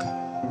rock.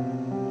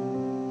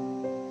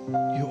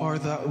 You are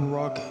that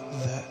rock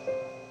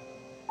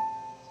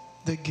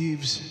that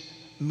gives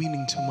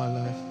meaning to my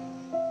life.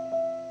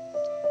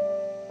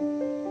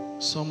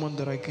 Someone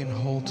that I can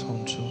hold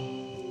on to.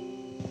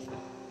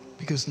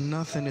 Because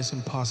nothing is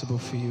impossible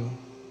for you.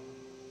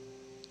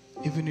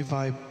 Even if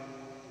I,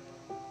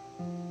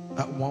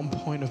 at one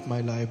point of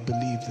my life,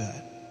 believe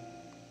that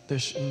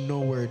there's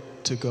nowhere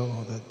to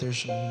go, that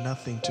there's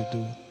nothing to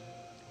do,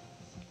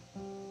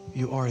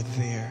 you are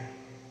there,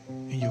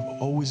 and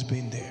you've always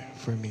been there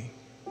for me.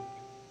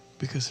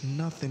 Because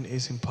nothing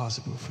is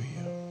impossible for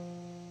you.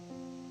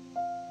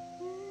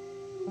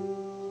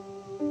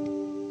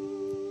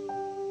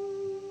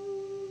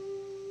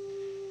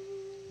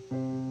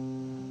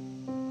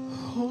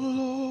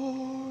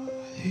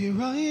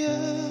 Here I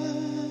am,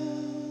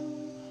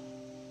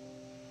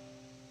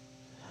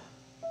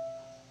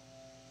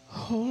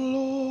 oh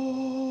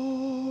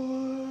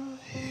Lord,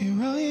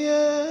 here I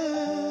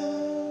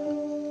am.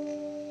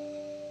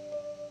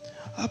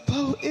 I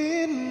bow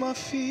in my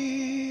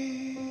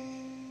feet.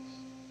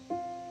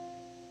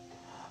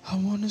 I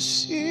want to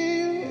see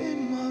you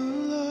in my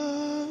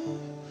life,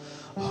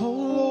 oh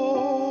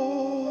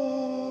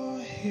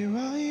Lord, here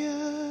I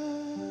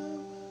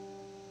am.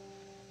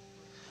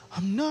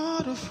 I'm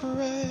not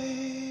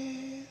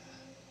afraid,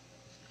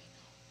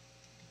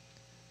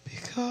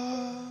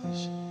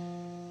 because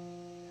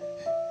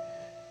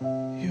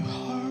you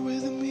are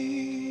with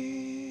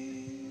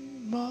me,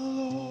 my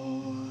Lord.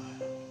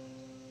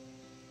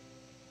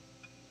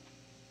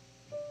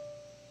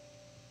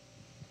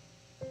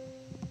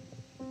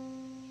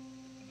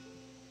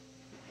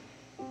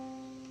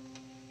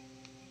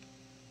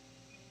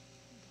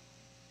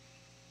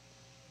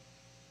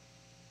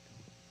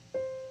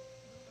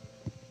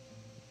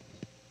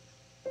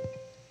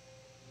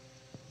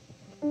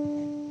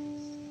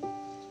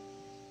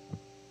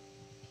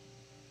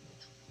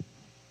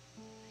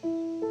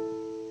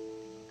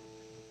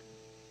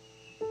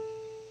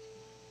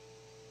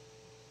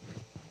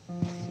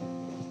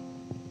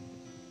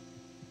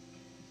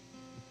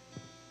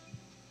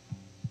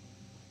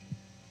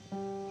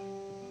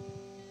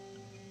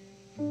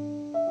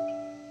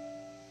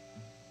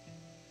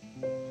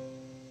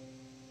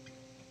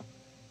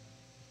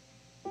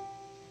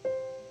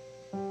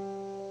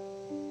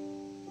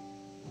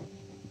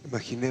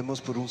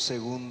 Imaginemos por un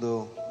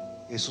segundo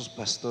esos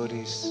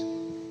pastores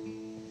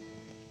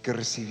que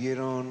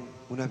recibieron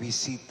una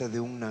visita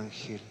de un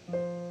ángel.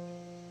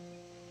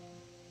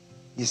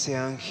 Y ese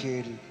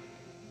ángel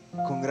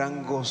con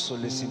gran gozo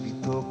les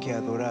invitó que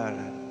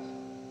adoraran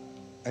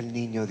al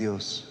niño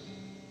Dios.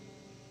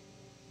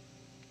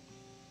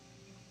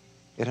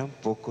 Eran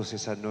pocos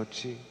esa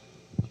noche,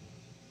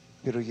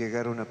 pero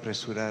llegaron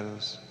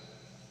apresurados.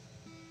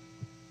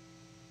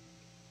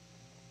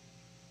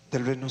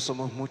 Tal vez no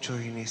somos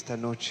muchos en esta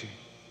noche,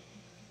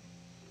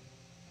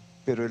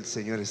 pero el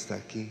Señor está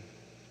aquí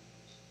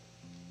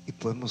y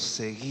podemos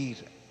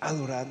seguir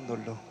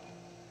adorándolo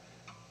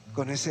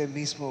con ese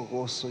mismo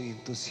gozo y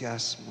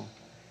entusiasmo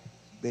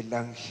del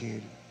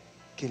ángel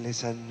que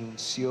les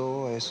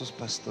anunció a esos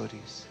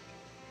pastores.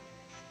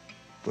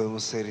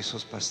 Podemos ser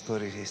esos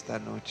pastores esta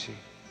noche,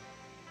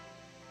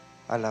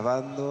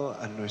 alabando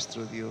a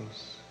nuestro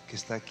Dios que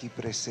está aquí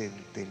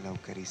presente en la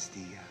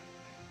Eucaristía.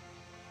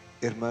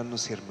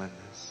 Hermanos y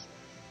hermanas,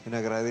 en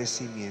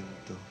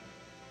agradecimiento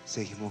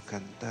seguimos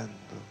cantando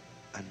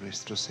a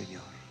nuestro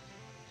Señor.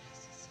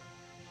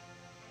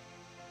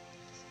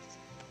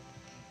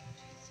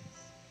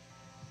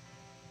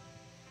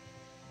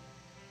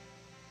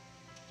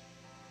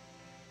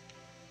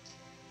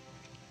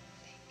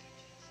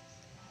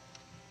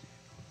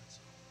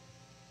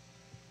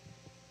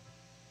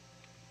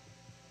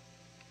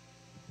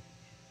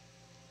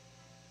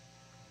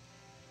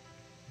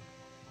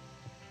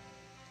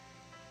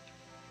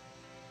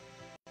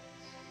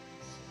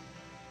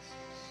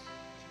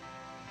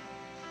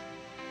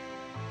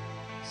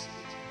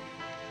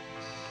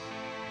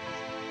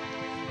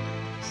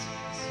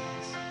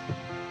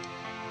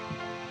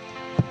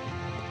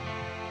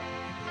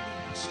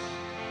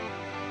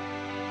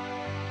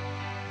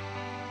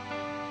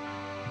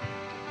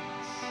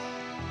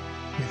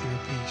 With your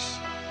peace,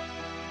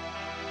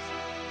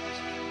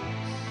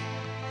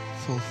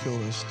 fulfill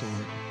us,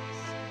 Lord.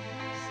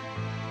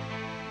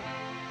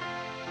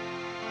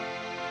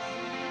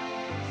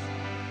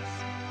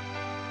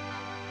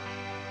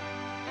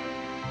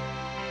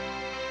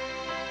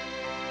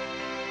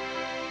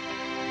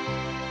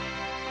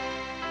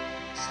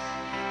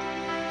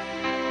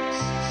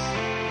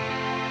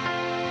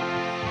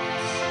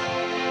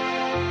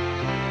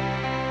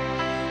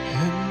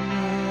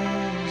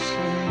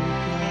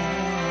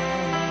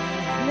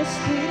 El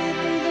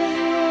Espíritu de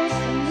Dios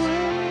se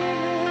mueve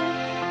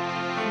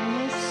en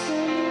este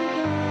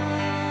lugar.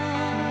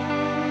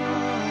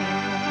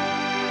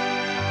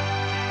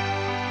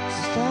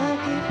 Está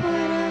aquí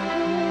para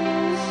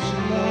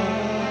consolar,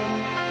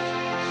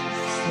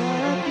 está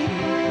aquí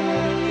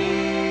para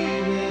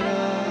liberar,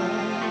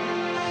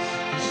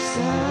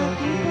 está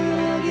aquí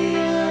para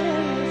guiar.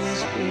 El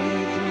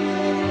Espíritu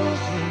de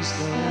Dios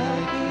está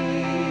aquí.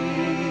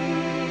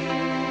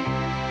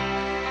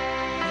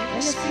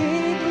 El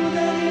Espíritu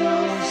de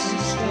Dios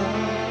está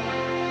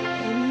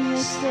en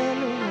este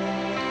lugar.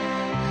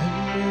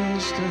 En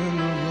este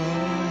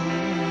lugar.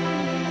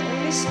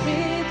 El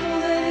Espíritu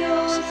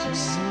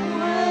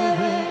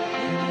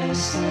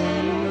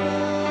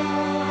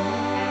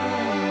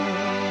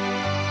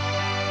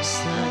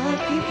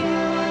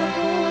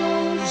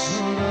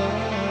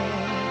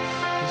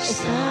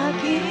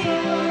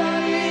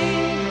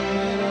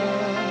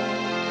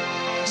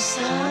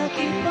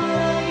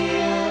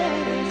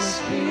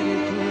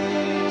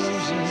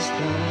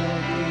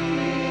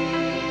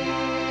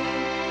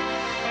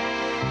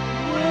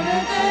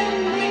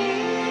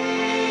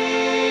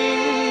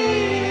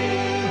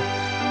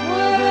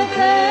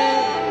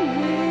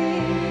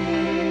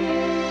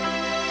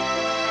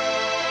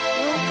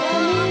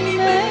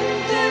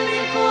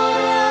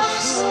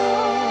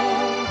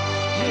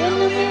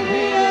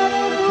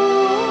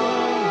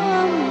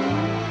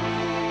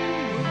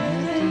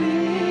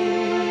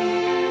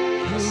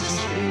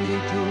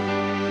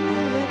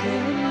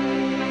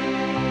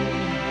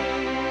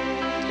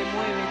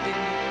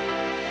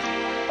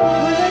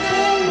muévete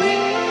en mí,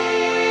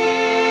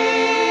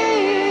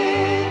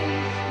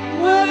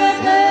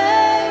 muévete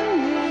en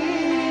mí.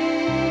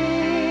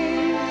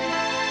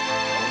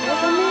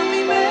 Toma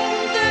mi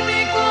mente,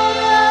 mi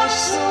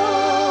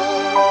corazón,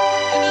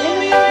 en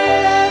mi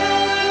vida de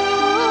tu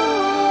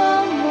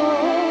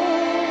amor.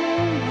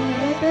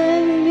 Muévete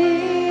en mí,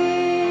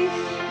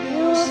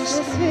 Dios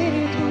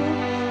Espíritu,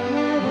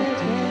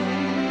 muévete en mí.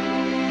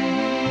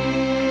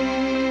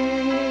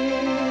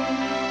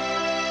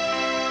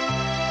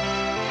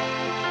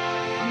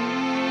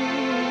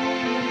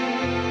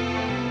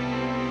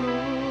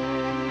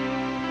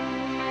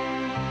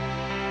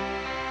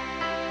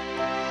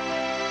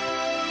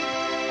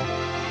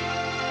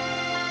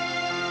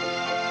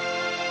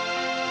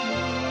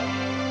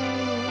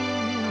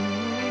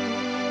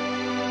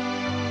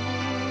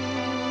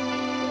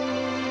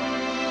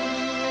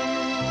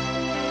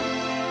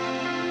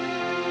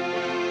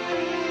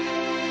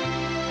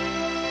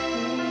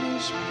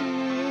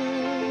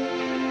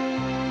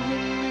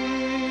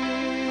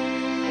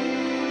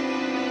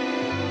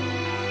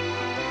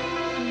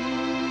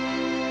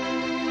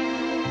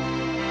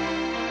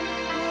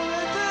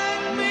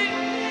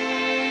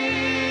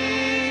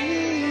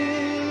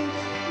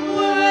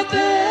 Muévete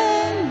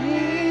en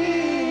mí,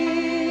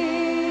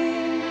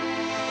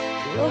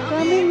 toca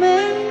mi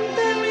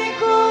mente, mi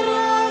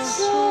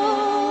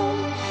corazón,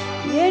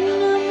 llena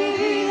mi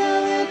vida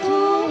de tu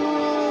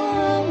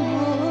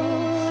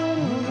amor.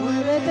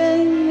 Muévete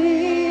en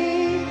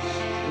mí,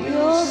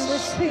 Dios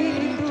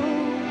Espíritu,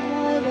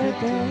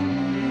 muévete en mí.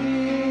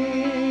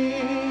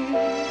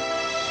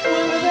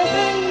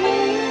 Muévete en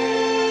mí,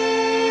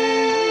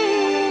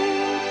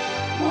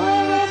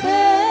 muévete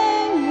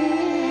en mí.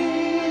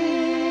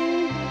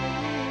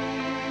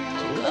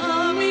 Toca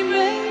mi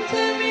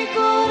mente, mi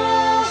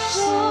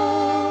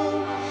corazón,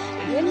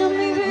 llena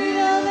mi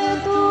vida de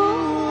tu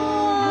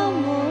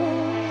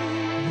amor.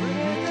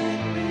 Muévete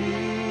en mí,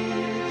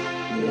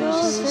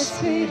 Dios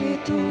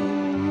Espíritu,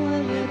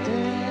 muévete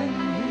en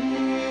mí.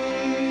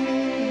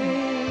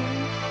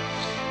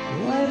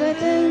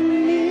 Muévete en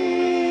mí,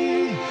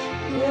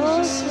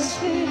 Dios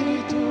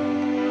Espíritu,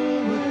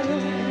 muévete en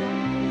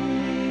mí.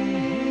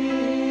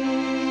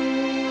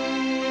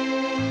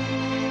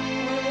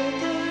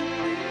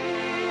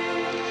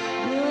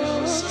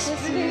 Dios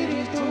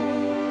Espíritu,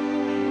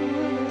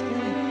 muévete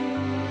en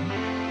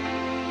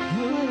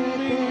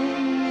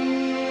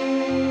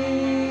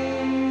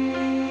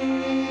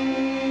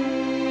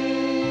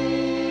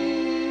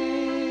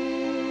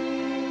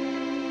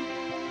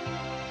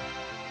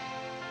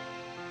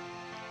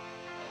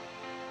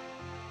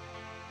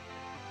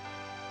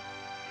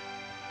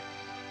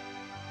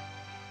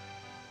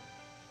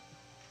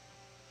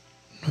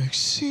No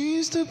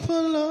existe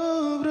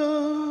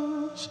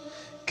palabras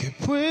que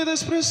pueda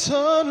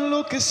expresar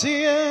lo que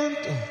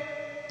siento.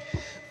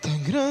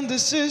 Tan grande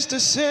es este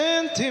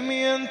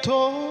sentimiento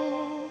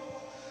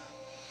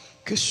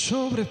que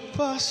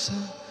sobrepasa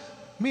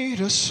mi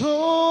razón.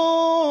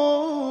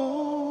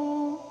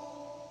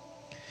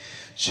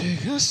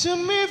 Llegaste a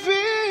mi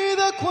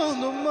vida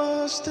cuando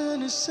más te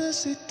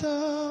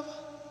necesitaba.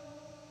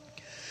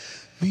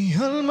 Mi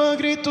alma a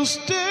gritos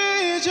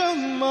te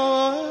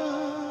llamaba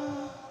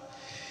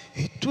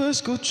y tú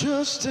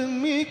escuchaste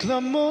mi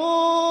clamor.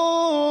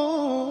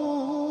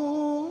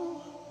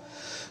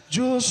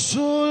 Yo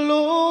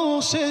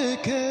solo sé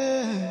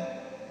que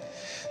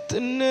te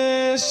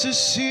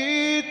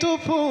necesito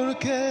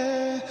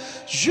porque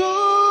yo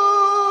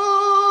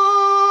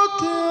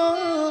te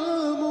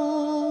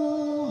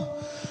amo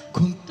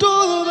con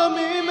toda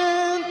mi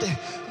mente,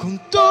 con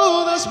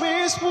todas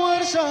mis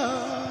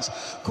fuerzas,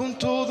 con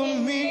todo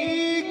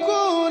mi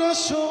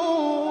corazón.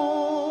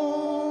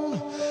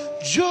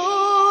 Yo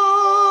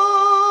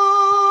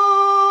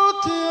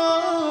te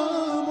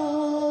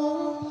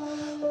amo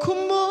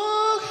como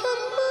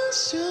jamás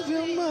se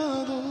había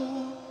amado.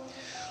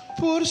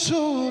 Por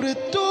sobre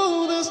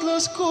todas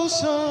las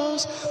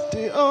cosas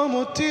te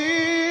amo a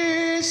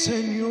ti,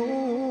 Señor.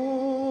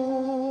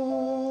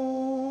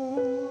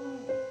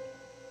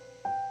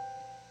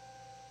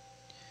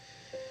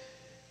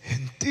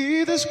 En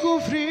ti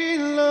descubrí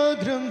la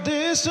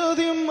grandeza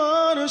de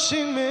amar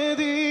sin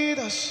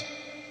medidas.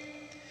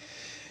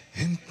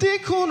 En ti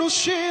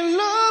conocí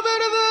la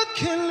verdad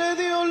que le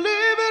dio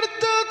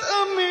libertad a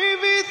mi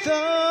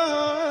vida.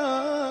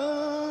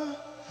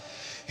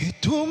 Y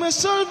tú me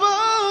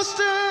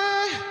salvaste.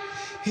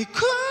 ¿Y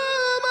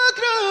cómo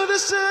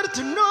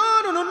agradecerte?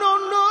 No, no, no, no,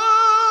 no.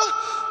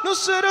 No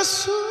será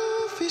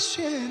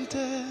suficiente.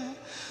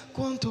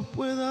 Cuánto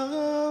pueda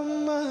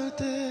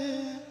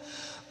amarte,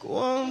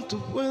 cuánto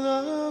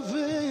pueda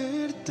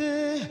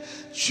verte.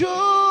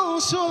 Yo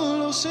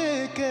solo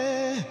sé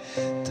que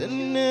te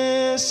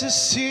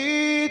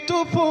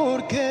necesito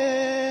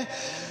porque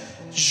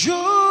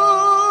yo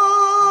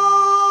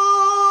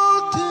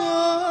te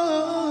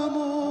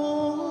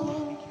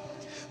amo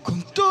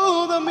con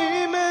toda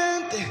mi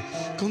mente,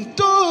 con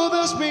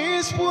todas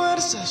mis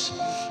fuerzas,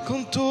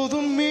 con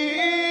todo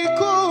mi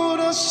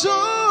corazón.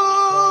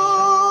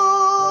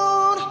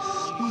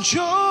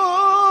 Yo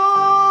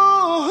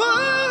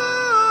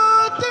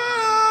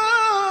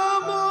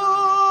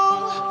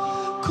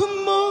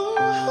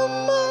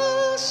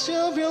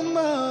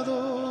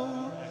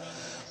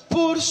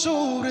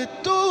sobre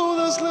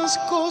todas las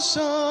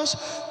cosas,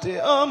 te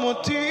amo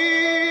a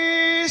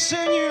ti,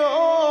 Señor.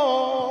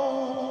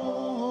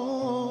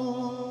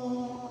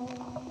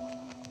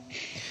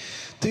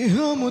 Te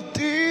amo a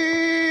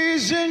ti,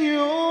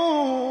 Señor.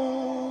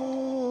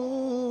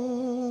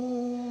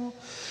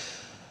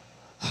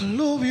 I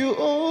love you,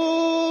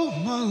 oh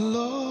my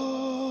Lord.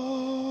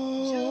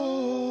 Yo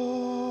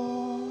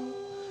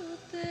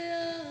te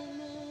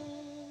amo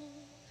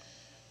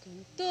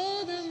con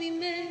toda mi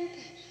mente,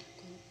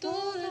 con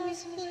todas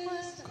mis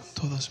fuerzas,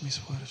 Con todas mis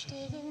fuerzas.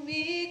 todo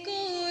mi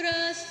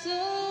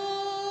corazón.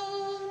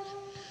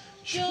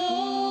 Yo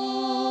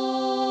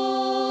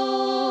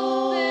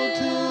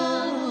te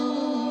amo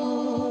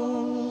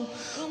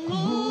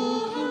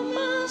como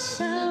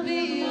jamás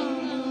había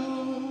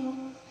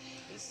amado.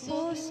 Y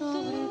por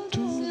sobre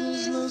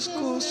Todas las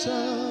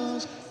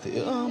cosas, te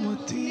amo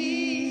a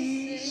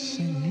ti,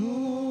 Señor.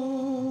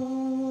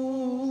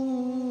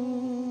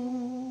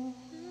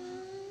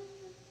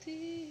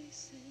 ti,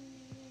 Señor.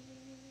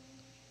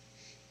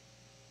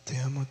 Te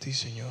amo a ti,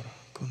 Señor,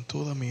 con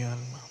toda mi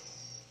alma.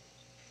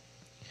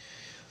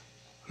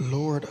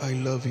 Lord, I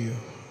love you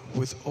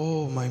with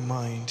all my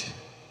mind,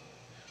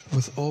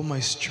 with all my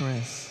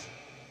strength,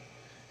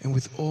 and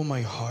with all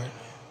my heart.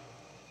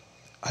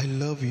 I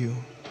love you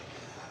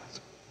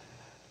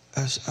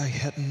as I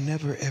had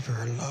never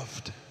ever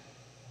loved.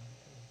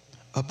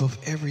 Above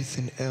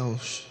everything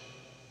else,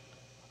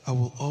 I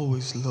will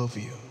always love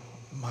you,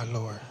 my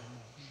Lord.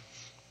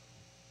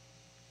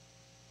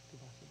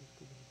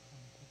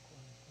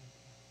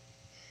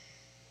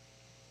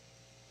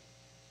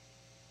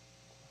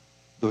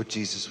 Lord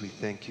Jesus, we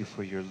thank you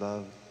for your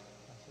love.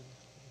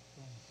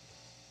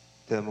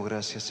 Te damos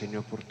gracias,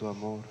 Señor, por tu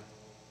amor.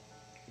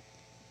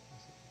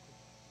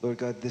 Lord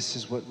God, this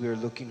is what we are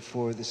looking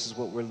for. This is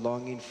what we're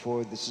longing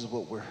for. This is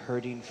what we're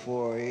hurting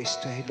for.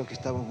 Esto es lo que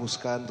estamos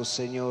buscando,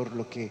 Señor,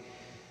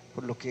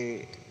 por lo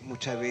que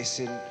muchas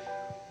veces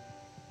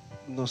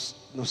nos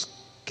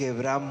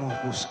quebramos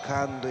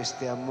buscando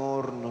este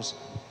amor,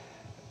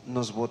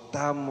 nos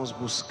botamos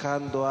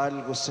buscando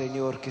algo,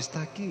 Señor, que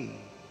está aquí.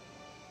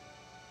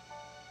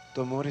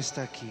 Tu amor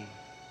está aquí.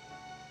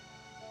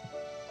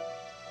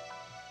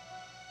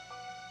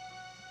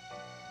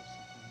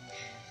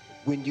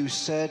 When you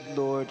said,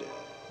 Lord,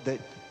 that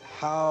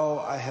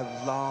how I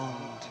have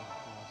longed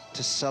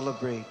to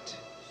celebrate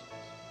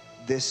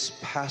this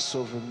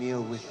Passover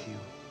meal with you.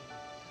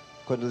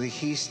 Cuando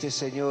dijiste,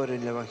 Señor,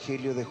 en el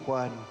Evangelio de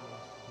Juan,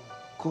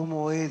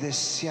 cómo he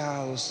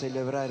deseado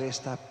celebrar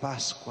esta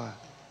Pascua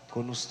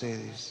con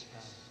ustedes.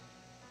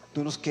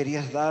 Tú nos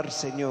querías dar,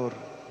 Señor,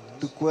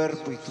 tu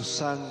cuerpo y tu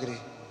sangre.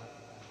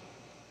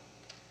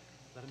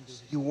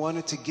 You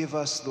wanted to give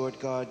us, Lord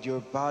God,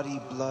 your body,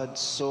 blood,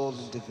 soul,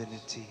 and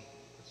divinity.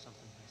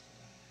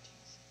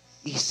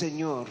 Y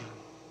Señor,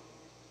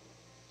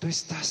 tú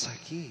estás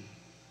aquí,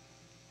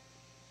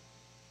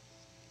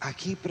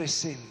 aquí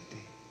presente.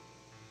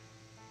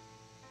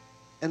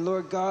 And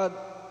Lord God,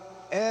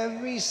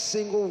 every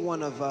single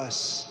one of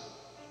us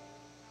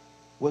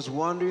was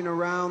wandering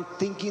around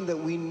thinking that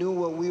we knew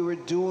what we were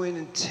doing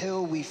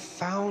until we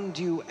found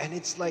you, and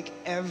it's like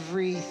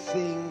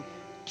everything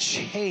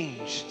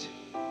changed.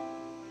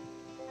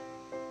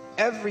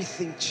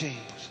 Everything changed.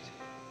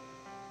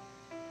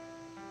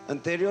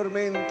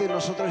 Anteriormente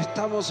nosotros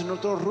estamos en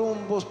otros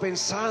rumbos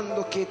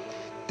pensando que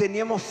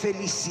teníamos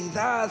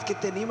felicidad, que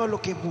teníamos lo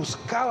que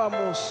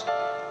buscábamos.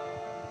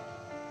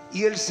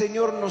 Y el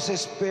Señor nos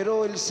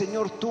esperó, el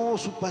Señor tuvo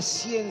su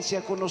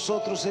paciencia con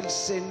nosotros, el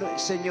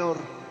Señor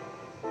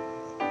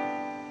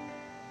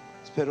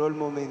esperó el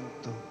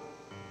momento.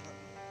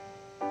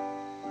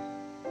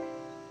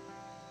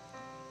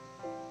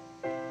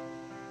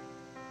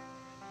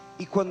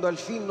 Y cuando al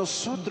fin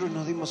nosotros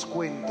nos dimos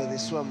cuenta de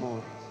su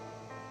amor,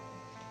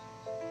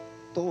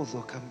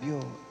 todo cambió.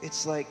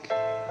 It's like,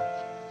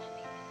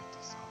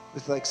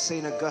 with like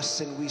Saint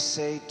Augustine we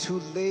say,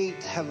 too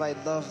late have I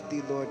loved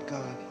thee, Lord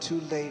God,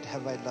 too late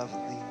have I loved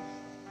thee.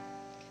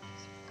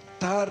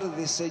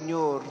 Tarde,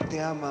 Señor, te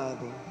he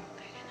amado.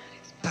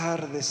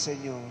 Tarde,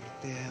 Señor,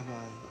 te he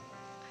amado.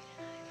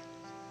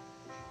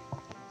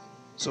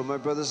 So my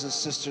brothers and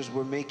sisters,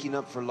 we're making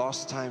up for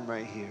lost time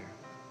right here.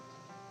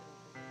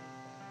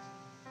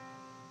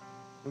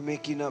 We're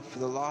making up for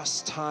the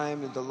lost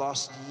time and the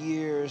lost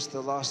years, the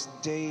lost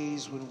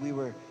days when we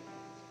were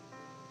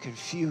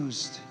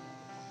confused,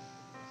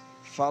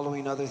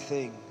 following other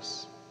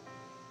things.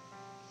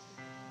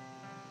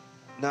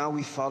 Now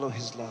we follow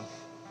His love.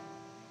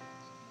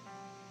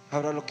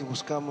 Ahora lo que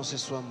buscamos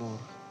es su amor.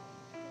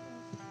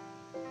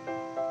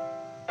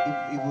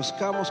 Y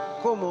buscamos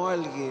cómo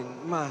alguien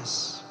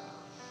más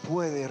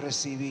puede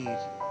recibir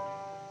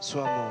su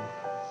amor.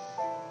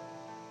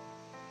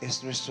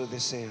 Es nuestro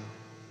deseo.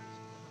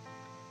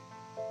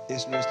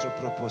 Es nuestro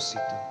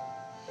propósito.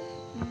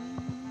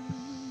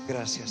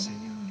 Gracias,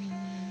 Señor.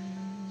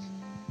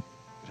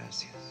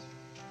 Gracias.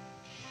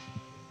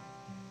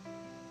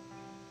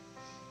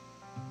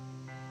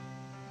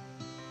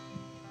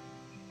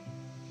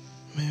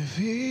 Me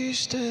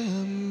viste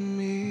a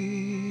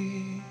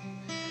mí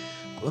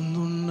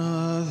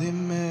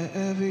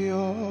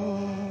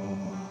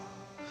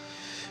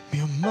Me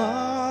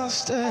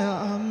amaste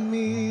a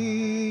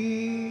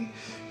mí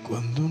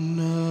cuando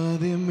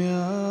nadie me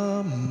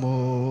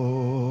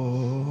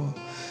amó.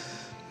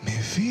 Me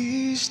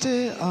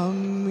viste a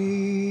mí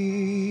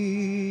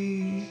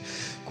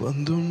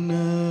cuando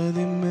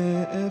nadie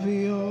me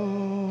vio.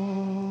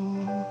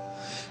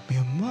 Me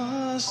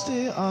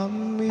amaste a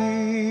mí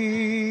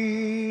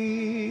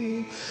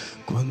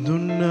cuando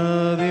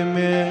nadie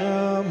me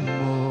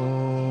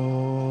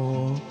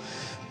amó.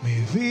 Me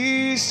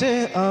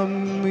viste a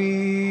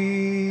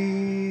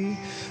mí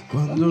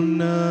cuando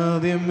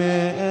nadie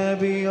me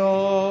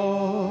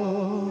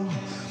vio.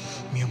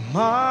 Me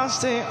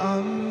amaste a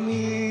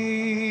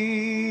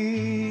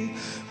mí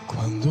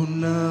cuando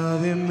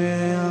nadie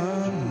me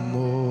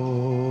amó.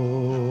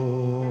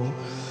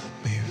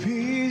 Me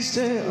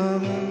viste a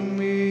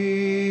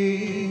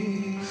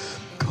mí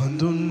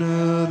cuando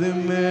nadie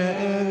me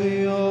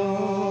vio.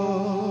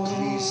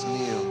 Please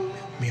kneel.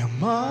 Me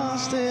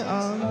amaste a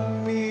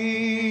mí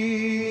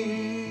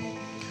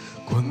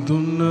cuando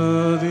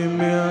nadie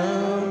me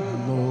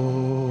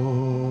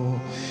amó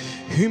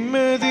y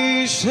me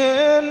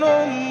dice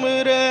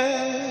nombre.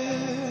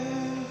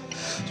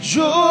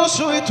 Yo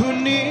soy tu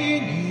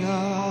niña,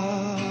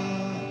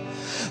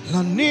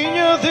 la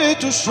niña de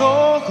tus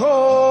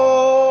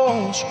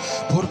ojos,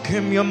 porque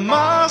me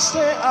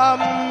amaste a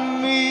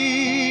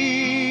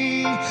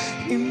mí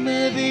y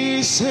me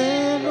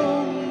dice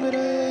nombre.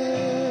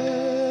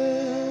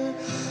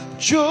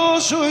 Yo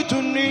soy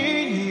tu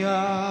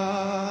niña,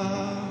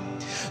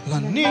 la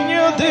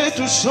niña de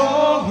tus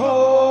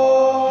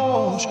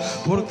ojos,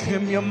 porque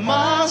me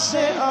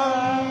amaste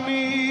a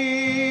mí.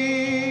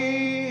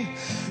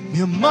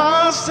 Me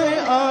amaste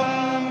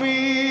a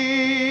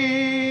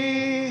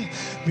mí,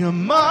 me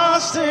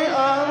amaste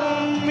a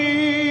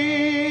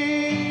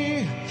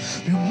mí,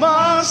 me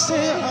amaste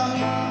a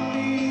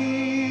mí,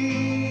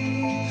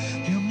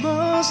 me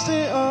amaste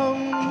a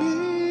mí.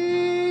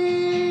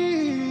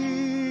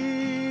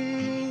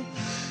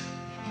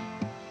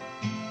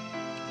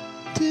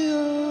 Te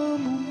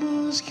amo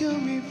más que a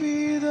mi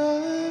vida,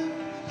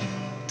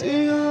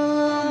 te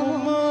amo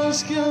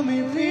más que a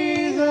mi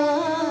vida.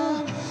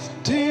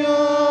 Te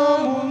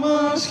amo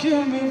más que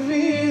a mi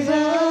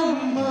vida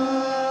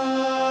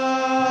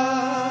más.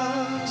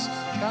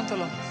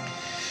 Cántalo.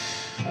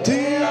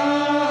 Te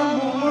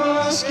amo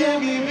más que a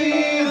mi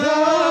vida.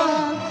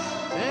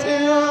 Te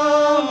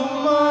amo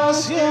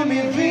más que a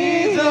mi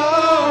vida.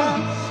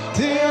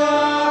 Te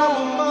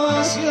amo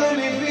más que a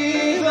mi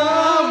vida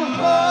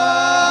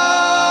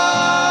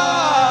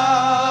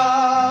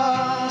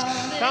más.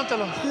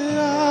 Cántalo. Te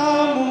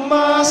amo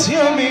más que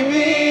a mi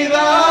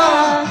vida.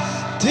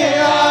 Te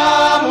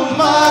amo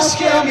más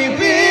que a mi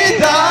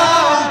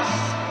vida,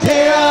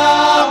 te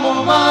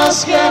amo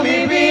más que a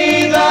mi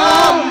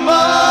vida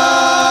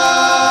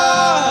más.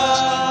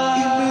 Y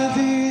me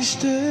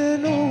diste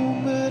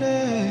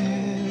nombre,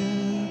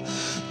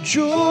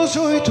 yo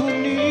soy tu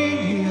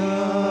niña,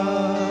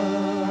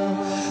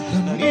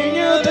 la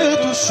niña de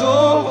tus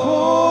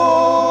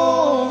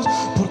ojos,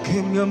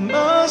 porque me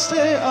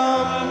amaste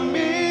a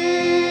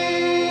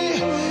mí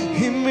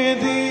y me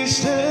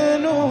diste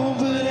nombre.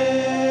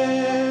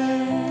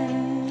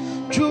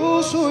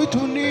 Yo soy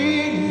tu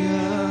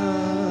niña,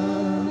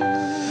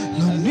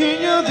 la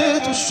niña de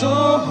tus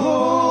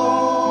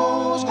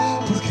ojos,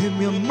 porque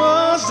me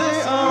amaste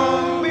a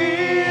mí,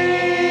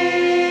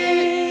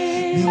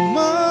 me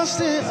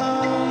amaste a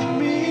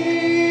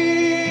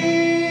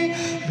mí,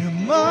 me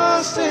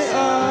amaste a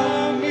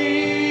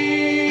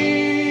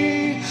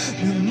mí,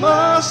 me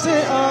amaste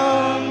a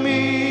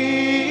mí,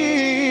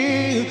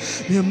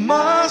 me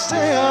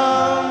amaste a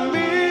mí.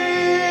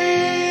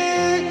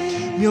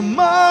 Me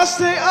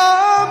amaste a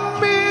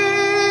mí,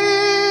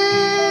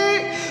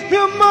 me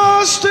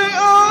amaste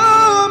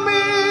a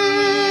mí,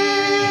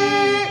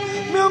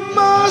 me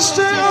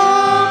amaste a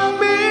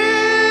mí.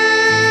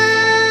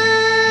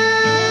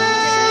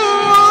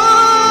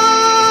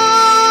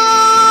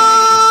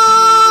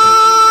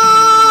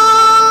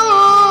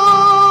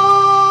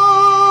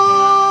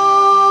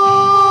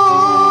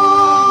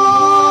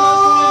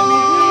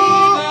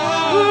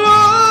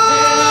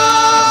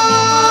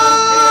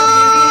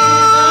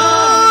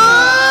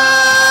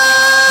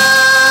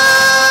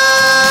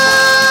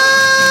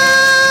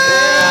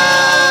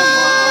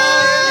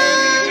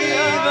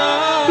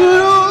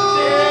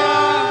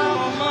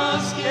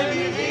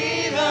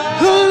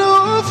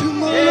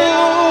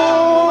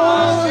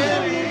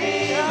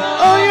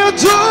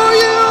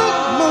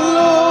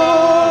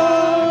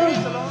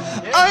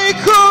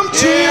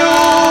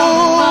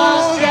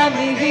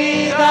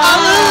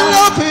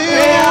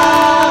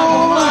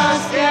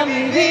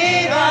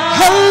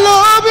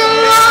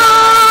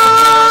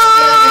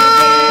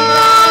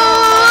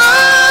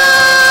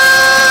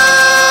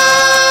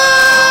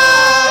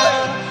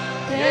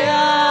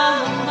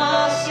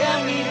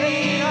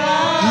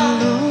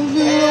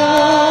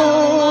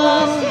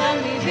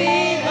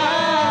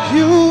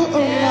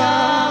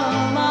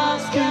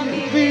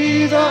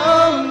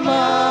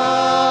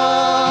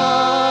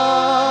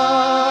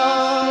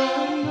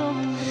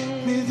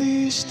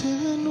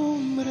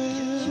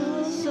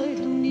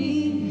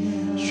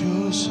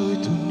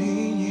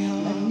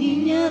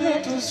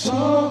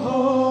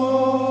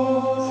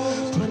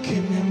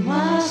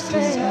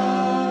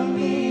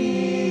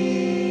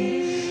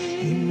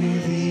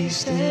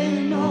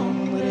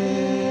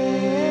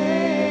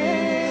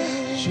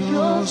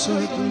 Yo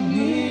soy tu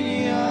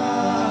niña,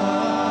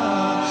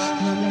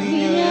 la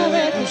niña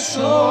de tus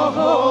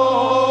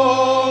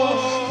ojos,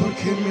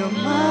 porque me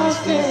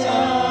amaste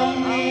a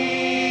mí.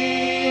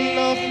 You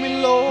love me,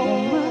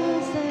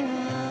 Lord.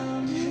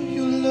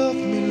 You love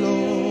me,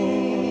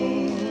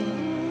 Lord.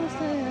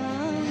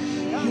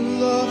 You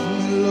love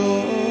me,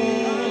 Lord.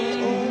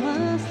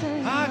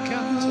 I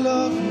can't You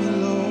love me,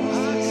 Lord.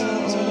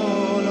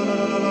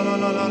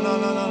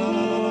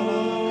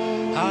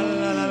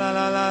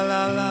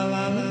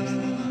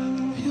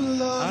 You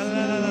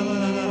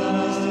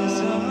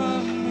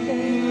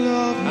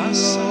love me,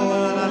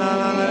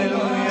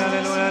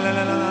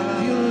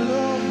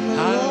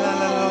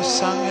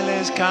 Los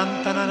ángeles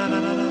cantan.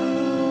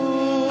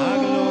 A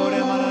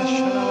gloria,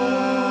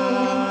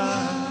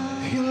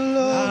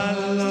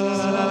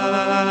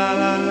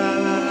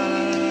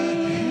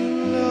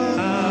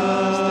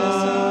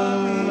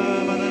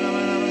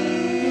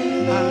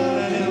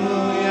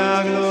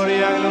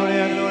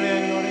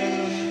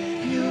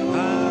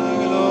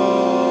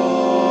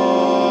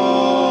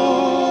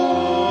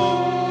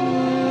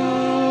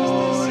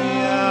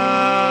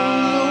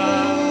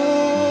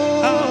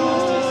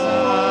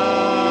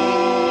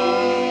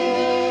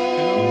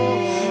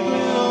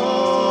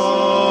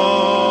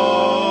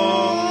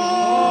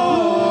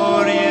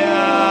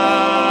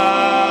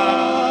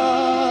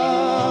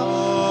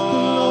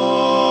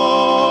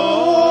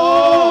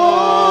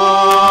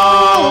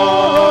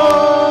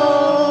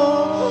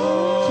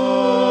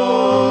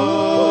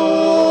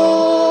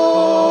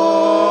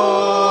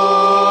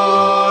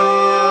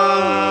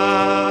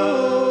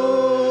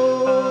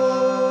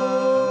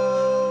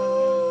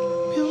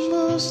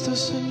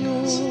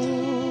 Señor,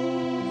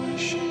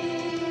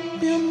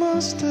 me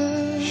amaste,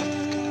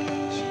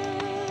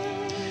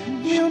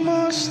 me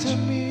amaste a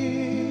mí.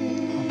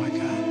 Oh my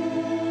God.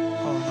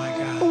 Oh my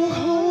God. Oh,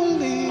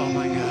 holy Oh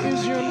my God.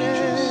 is your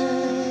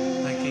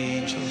name. Like the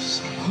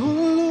angels. Oh,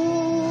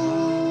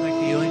 Lord. Like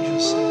the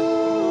angels said.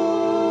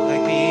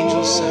 Like the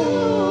angels said.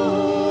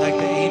 Like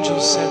the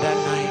angels said that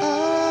night.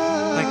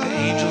 Like the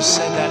angels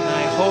said that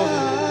night.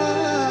 Joven,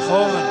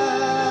 joven,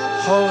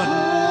 joven,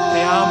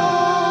 te amo.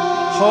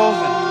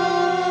 Joven.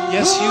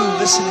 Yes, you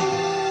listening.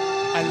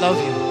 I love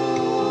you.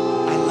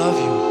 I love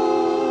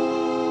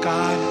you.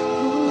 God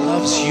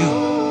loves you.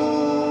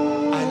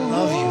 I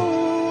love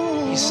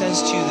you. He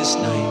says to you this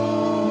night,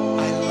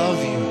 I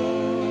love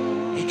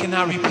you. He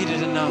cannot repeat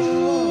it enough.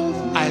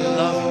 I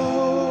love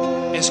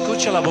you.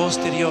 Escucha la voz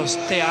de Dios.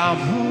 Te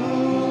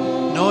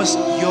amo. No es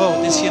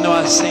yo diciendo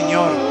al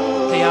Señor,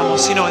 te amo,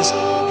 sino es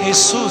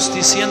Jesús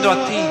diciendo a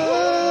ti,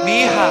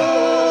 mi hija,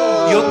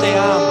 yo te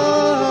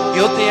amo.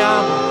 Yo te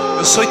amo.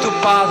 Yo soy tu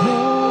Padre.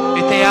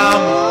 Y te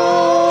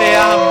amo. Te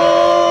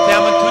amo. Te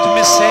amo en tu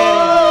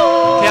miseria.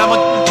 Te amo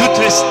en tu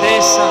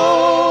tristeza.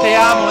 Te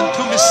amo en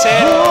tu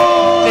miseria.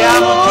 Te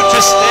amo en tu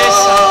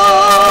tristeza.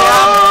 Te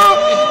amo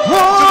en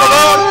tu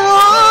dolor.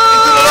 En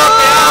tu dolor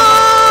te amo.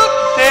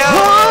 Te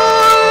amo.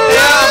 Te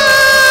amo.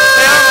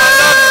 Te amo.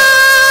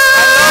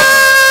 I love you. I love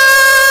you.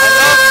 I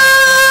love you.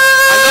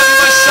 I love you,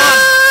 my son.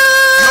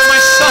 You're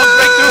my son.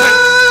 Break through it.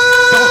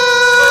 Don't.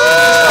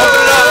 Just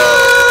open it up.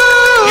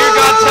 Hear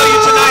God tell you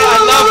tonight, I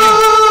love you.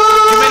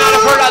 You may not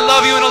have heard I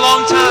love you in a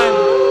long time,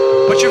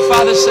 but your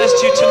Father says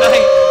to you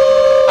tonight,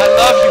 I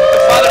love you.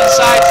 The Father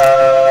decides,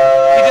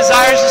 He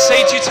desires to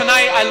say to you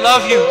tonight, I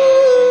love you.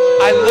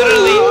 I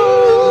literally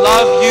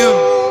love you.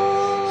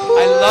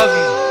 I love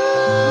you.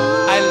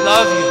 I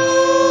love you.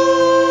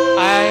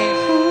 I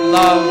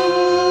love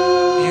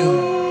you.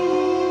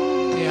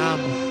 Te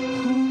amo.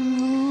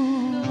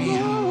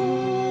 Mía.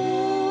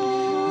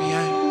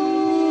 Mía.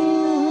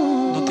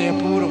 No te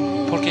apuro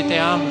porque te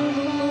amo.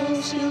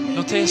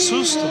 No te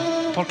asusto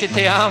porque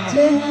te amo.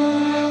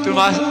 Tú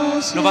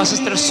no vas a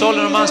estar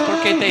solo nomás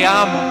porque te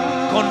amo.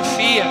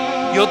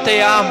 Confía. Yo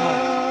te amo.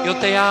 Yo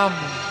te amo.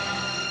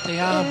 Te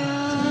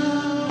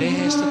amo.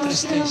 Deja esta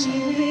tristeza.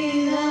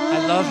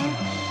 I love you.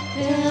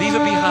 Leave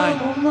it behind.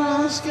 I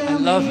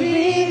love you.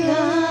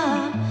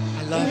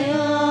 I love you.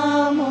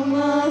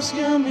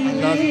 I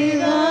love you.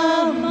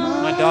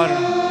 My daughter.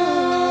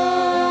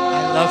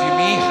 I love you,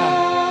 mi hija.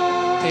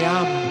 Te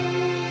amo.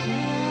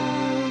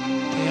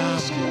 Te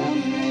amo.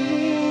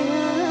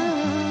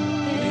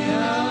 Te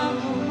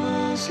amo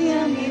más que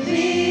a mi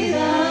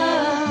vida.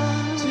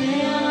 Te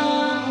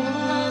amo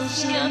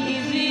más que a mi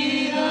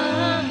vida.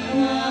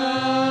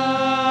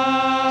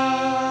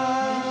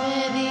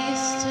 Me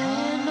diste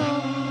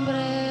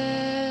nombre.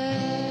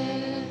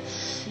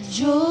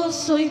 Yo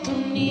soy tu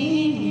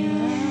niña,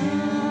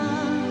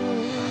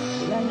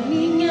 la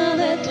niña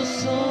de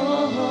tus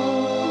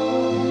ojos,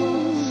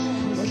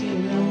 porque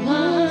me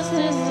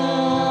amaste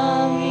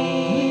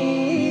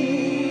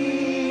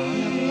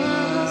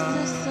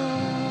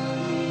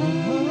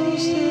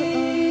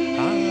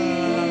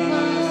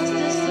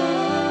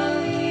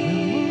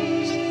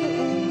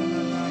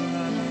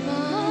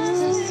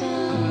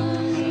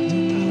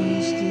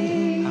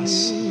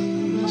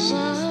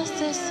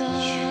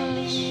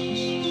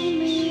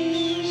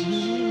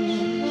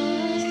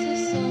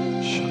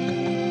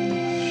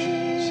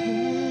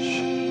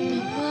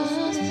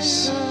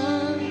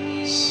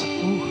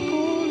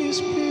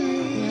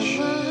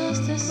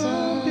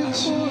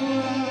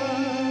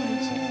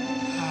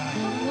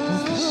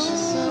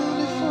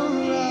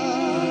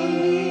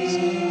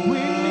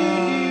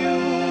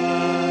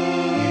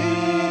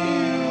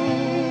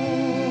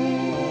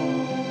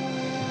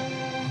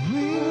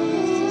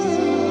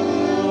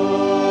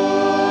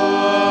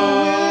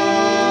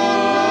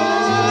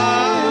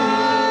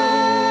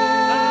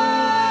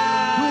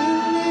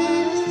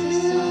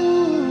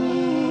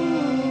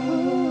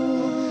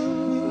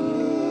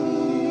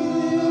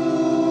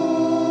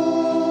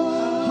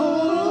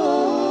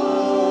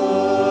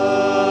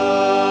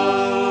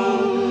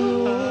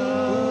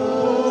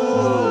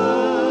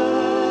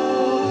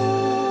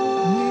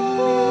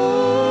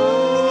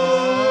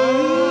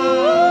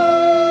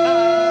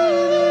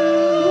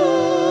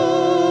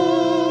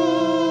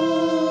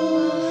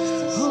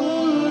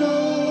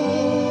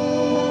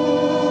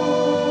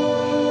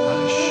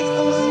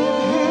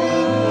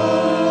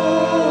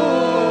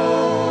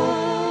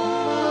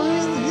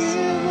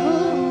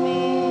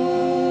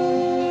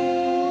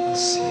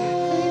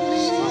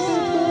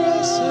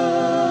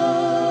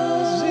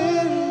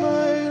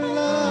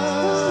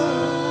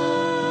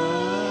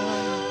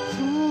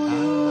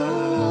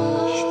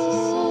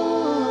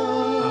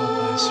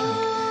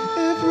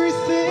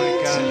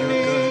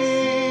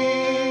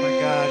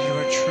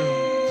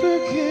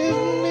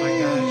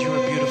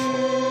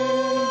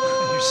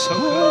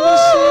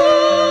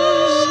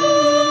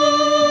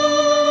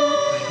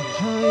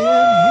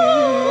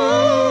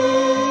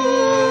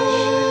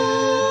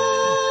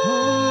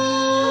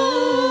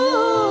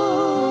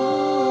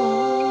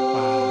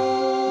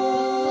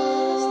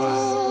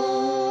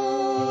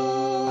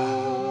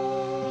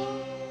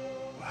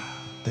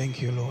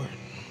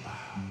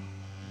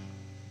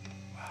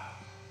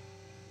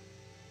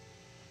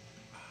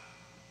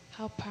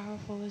How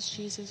powerful is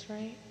Jesus,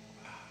 right?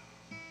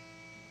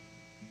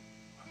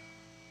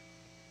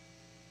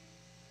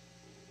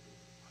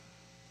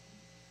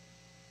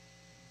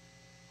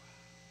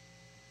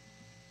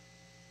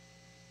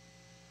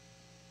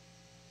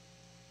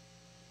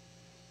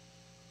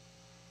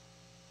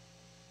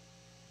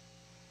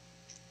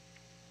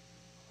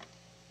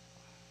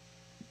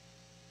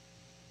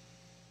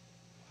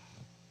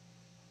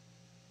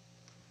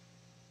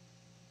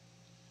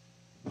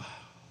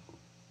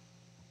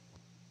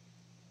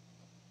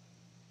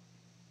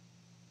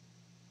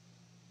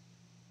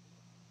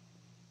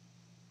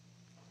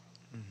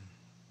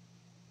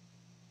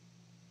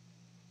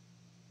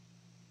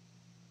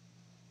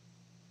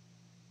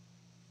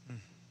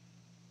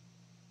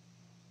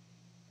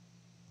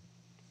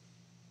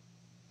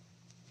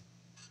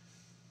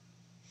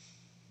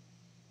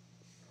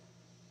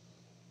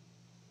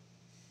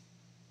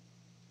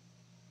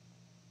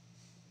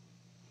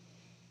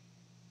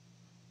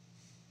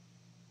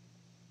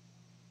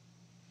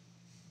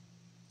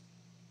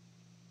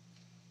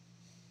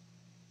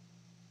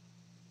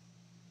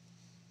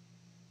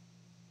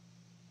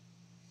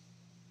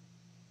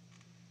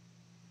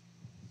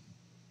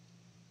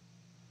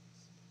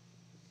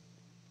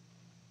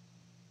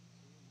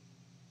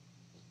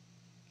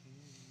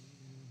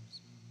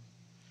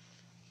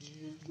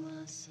 Give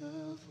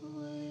myself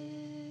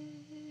away.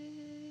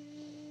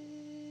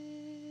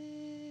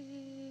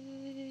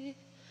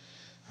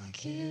 I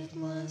give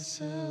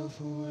myself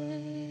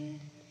away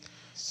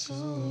so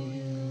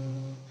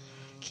you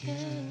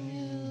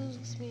can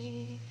use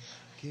me.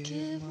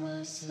 Give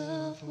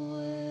myself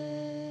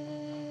away.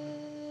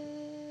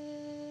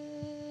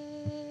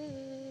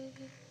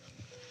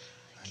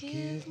 I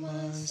give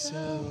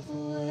myself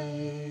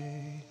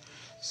away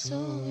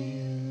so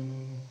you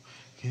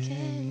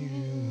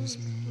can use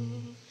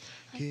me.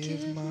 I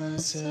give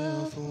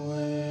myself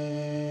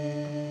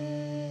away.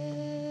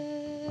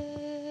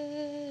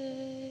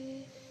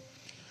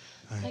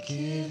 I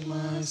give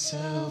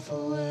myself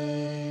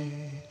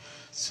away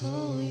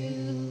so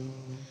you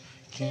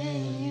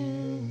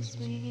can use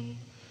me.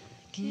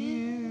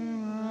 Here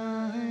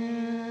I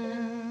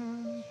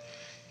am,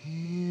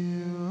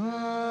 here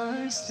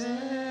I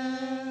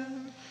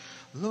stand,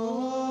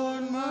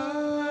 Lord, my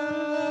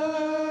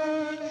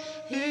life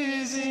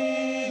is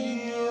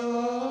in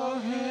your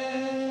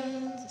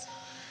hands.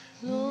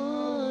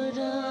 Lord,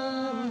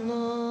 I'm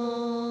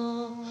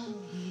longing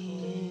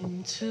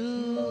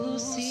to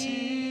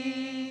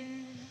see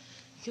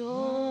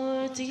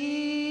your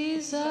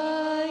desires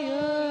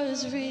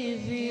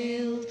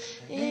revealed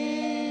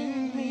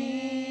in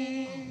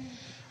me.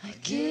 I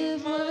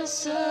give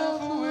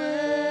myself away.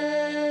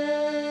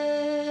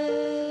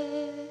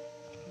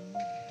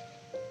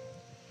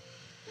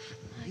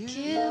 I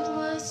give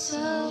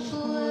myself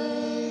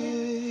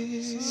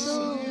away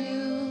so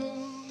you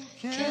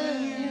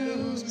can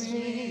use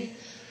me.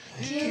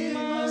 I give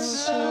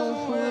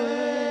myself away.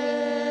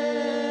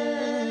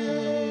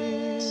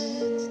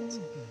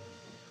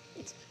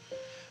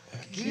 I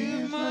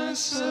give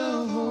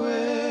myself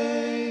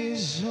away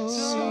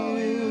so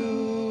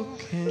you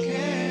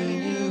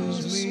can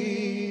use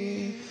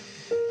me.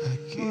 I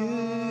give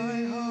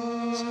my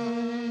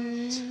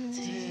heart,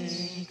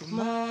 take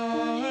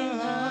my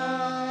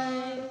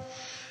life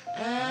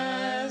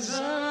as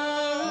a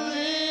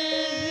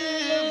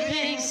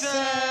living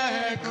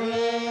sacrifice.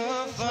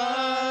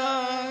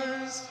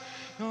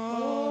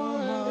 All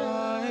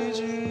my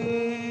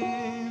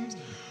dreams,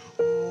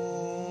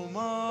 all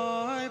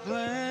my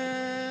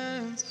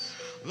plans,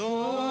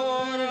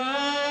 Lord,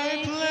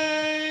 I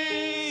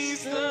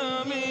place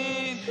them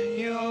in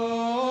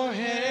your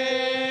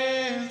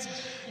hands.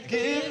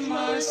 Give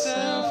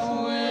myself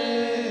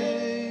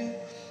away.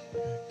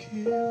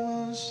 Give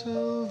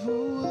myself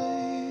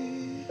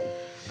away.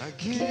 I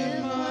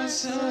give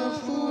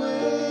myself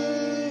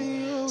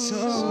away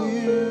so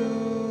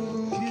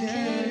you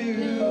can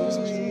use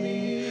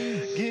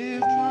me.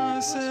 Give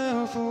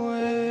myself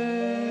away.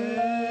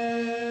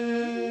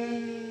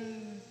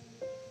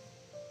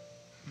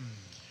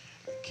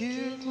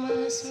 Give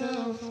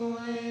myself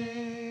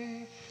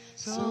away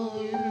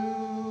so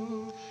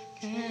you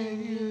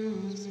can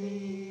use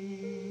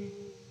me.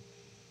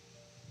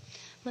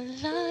 My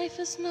life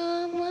is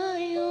not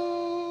my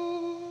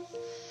own.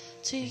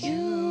 To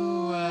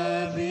you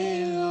I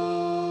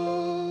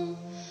belong.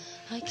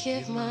 I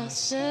give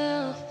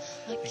myself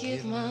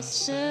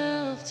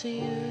to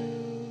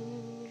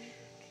you.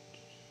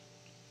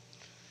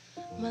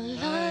 My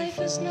life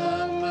is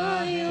not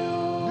my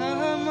own.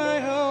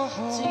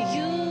 To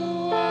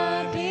you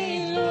I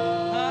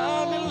belong.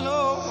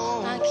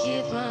 I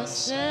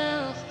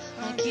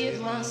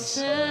give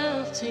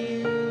myself to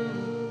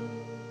you.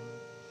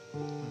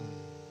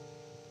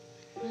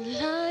 My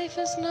life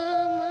is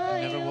not my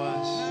It never own.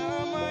 was.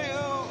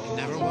 It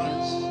never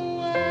was. To you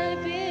I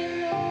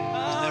belong.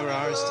 It was never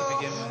ours to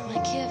begin with.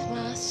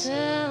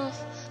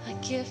 I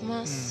give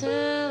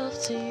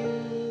myself to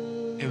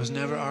you. It was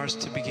never ours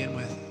to begin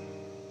with.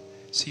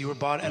 So you were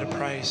bought at a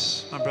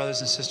price, my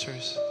brothers and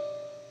sisters.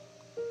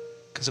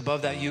 Because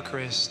above that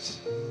Eucharist,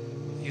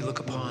 you look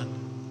upon.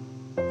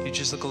 You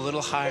just look a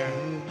little higher.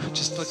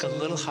 Just look a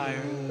little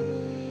higher.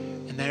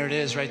 And there it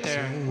is right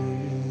there.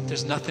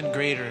 There's nothing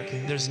greater.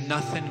 There's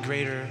nothing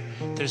greater.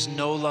 There's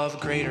no love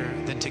greater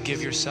than to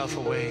give yourself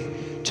away,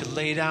 to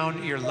lay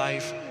down your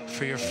life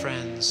for your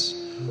friends.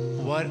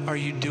 What are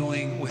you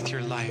doing with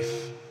your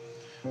life?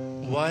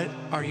 What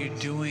are you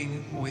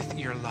doing with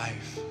your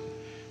life?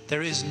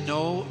 There is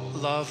no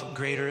love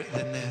greater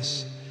than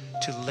this,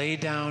 to lay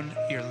down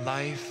your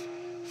life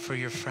for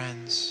your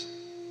friends.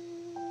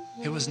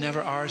 It was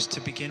never ours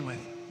to begin with.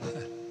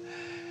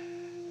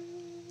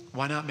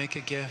 Why not make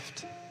a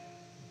gift?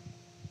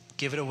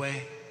 Give it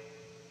away.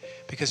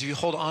 Because if you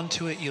hold on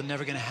to it, you're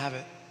never going to have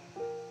it.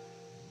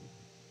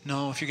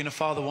 No, if you're going to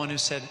follow the one who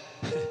said,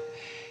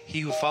 he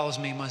who follows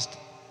me must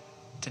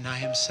deny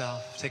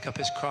himself, take up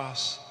his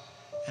cross,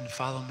 and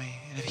follow me.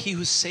 And if he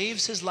who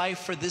saves his life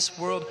for this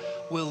world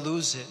will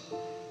lose it.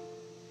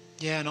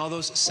 Yeah, and all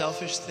those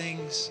selfish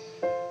things,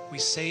 we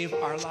save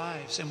our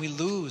lives and we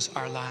lose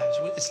our lives.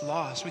 It's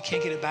lost. We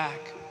can't get it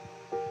back.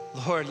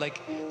 Lord, like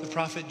the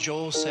prophet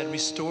Joel said,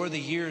 restore the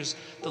years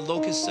the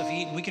locusts have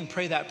eaten. We can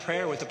pray that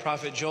prayer with the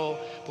prophet Joel,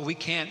 but we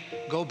can't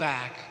go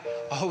back.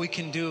 All we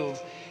can do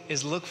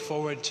is look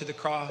forward to the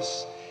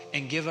cross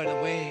and give it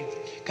away.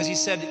 Because he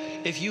said,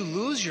 if you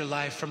lose your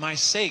life for my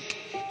sake,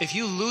 if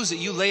you lose it,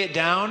 you lay it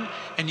down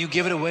and you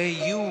give it away,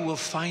 you will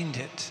find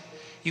it.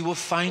 You will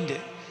find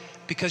it.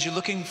 Because you're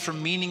looking for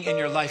meaning in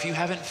your life. You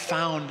haven't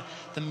found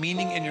the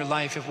meaning in your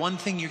life. If one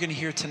thing you're going to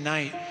hear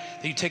tonight,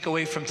 that you take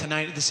away from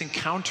tonight, this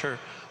encounter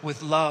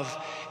with love,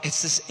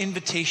 it's this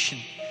invitation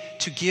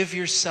to give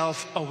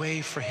yourself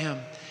away for him.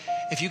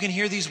 If you can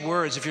hear these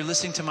words, if you're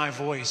listening to my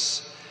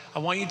voice, I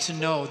want you to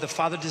know the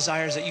Father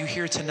desires that you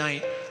hear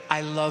tonight,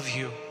 I love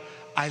you.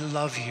 I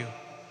love you.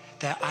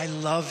 That I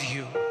love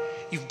you.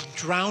 You've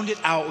drowned it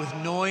out with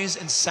noise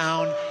and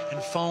sound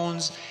and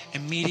phones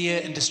and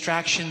media and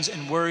distractions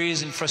and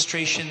worries and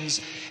frustrations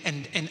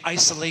and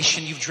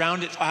isolation. You've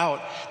drowned it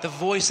out. The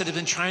voice that had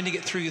been trying to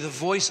get through you, the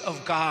voice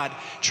of God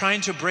trying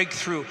to break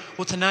through.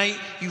 Well, tonight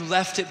you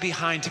left it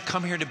behind to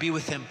come here to be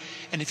with him.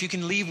 And if you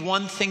can leave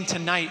one thing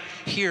tonight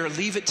here,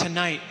 leave it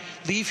tonight.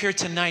 Leave here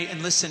tonight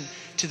and listen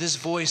to this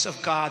voice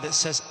of God that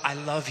says, I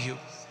love you.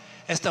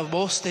 Esta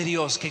voz de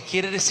Dios que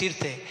quiere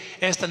decirte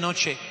esta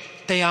noche,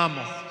 te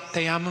amo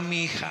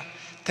mi hija,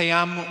 te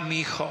amo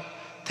mi hijo,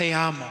 te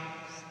amo,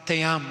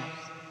 te amo,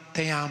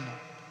 te amo.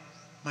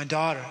 My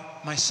daughter,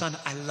 my son,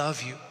 I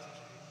love you.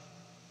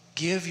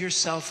 Give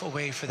yourself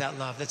away for that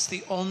love. That's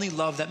the only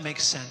love that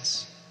makes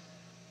sense.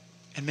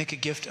 And make a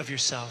gift of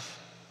yourself.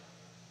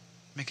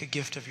 Make a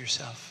gift of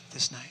yourself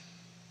this night.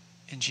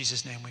 In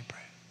Jesus' name we pray.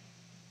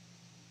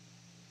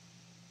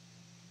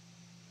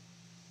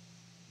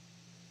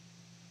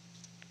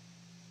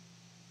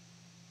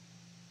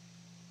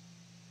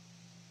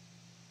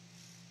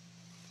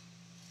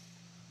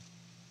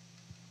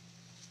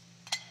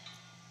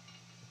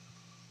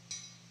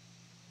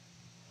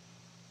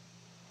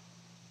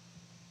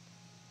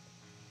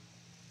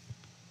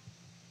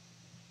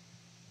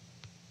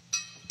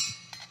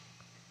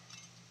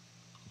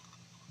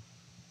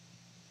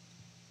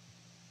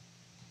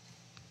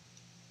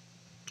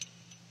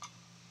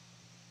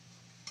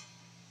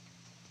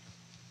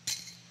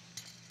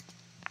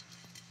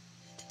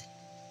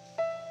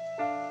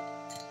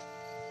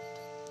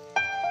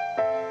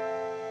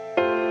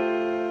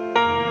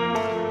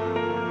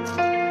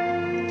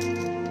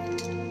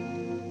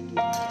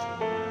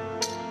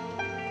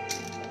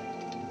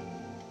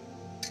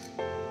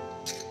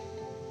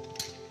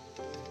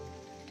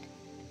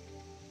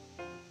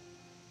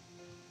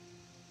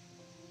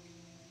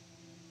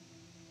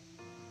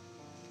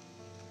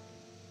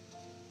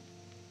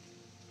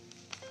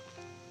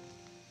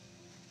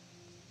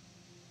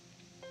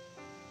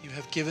 You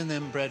have given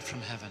them bread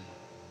from heaven,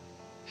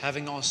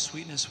 having all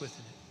sweetness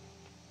within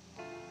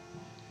it.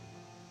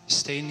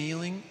 Stay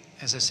kneeling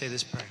as I say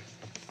this prayer.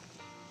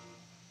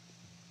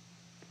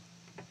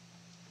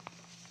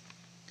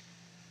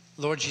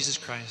 Lord Jesus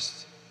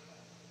Christ,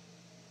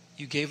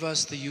 you gave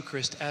us the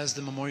Eucharist as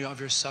the memorial of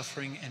your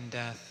suffering and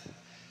death.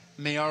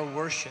 May our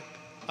worship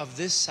of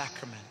this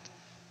sacrament,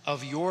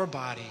 of your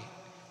body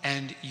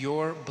and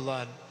your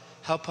blood,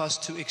 help us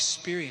to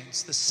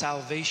experience the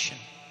salvation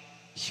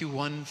you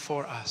won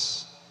for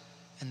us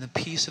and the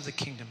peace of the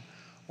kingdom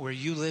where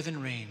you live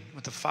and reign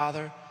with the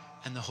Father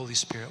and the Holy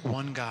Spirit,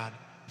 one God,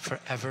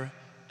 forever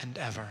and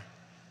ever.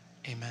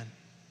 Amen.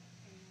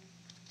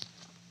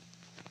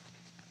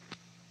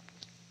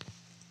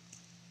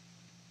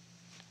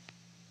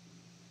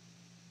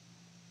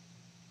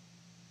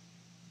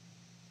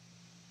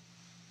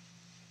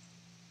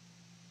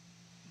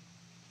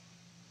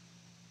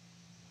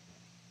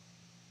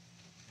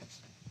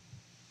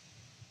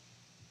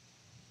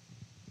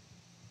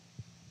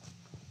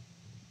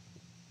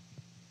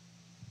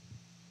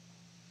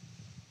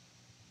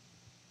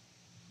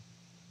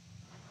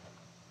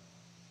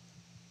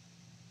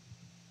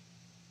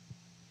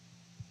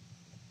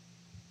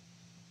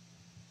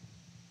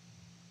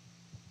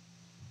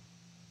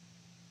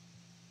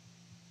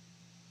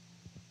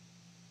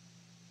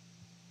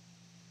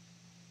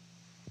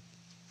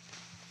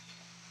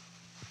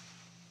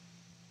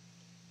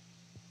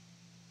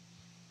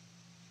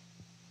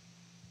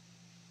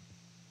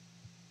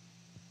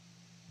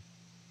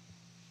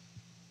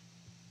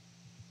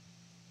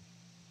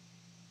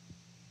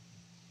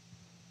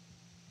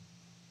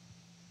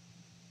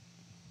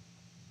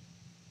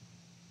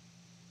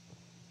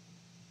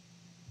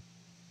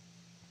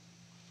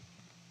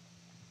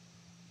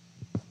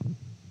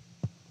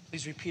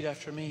 Please repeat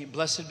after me.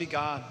 Blessed be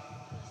God.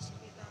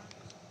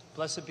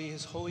 Blessed be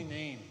his holy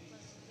name.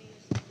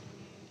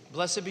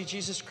 Blessed be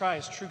Jesus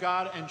Christ, true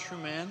God and true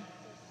man.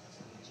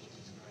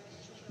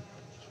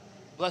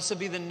 Blessed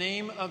be the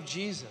name of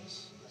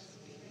Jesus.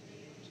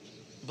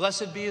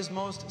 Blessed be his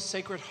most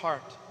sacred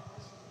heart.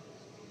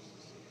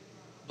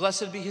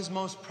 Blessed be his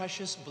most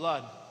precious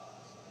blood.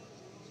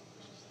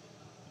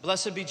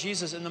 Blessed be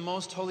Jesus in the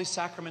most holy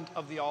sacrament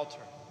of the altar.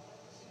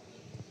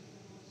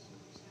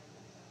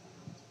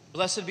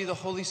 Blessed be the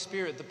Holy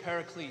Spirit, the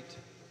Paraclete.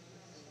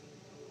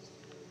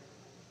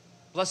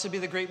 Blessed be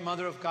the great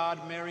Mother of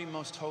God, Mary,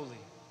 most holy.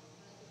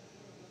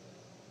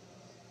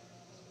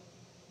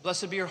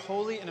 Blessed be her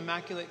holy and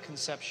immaculate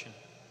conception.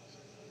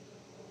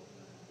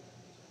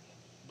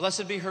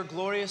 Blessed be her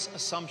glorious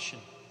assumption.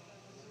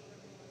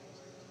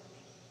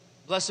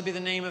 Blessed be the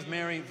name of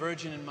Mary,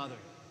 Virgin and Mother.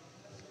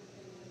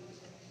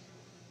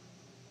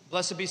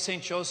 Blessed be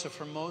Saint Joseph,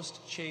 her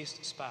most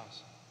chaste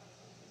spouse.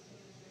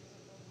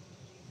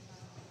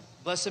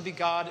 Blessed be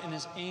God in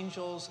his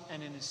angels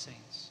and in his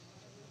saints.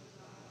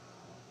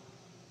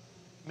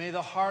 May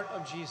the heart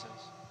of Jesus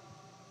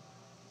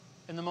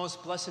in the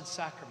most blessed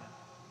sacrament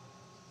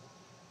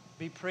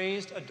be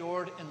praised,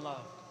 adored, and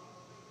loved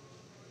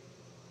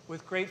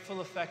with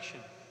grateful affection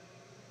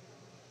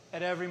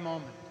at every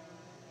moment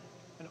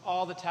in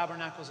all the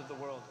tabernacles of the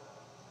world,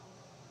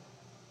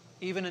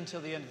 even until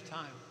the end of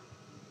time.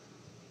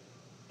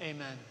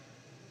 Amen.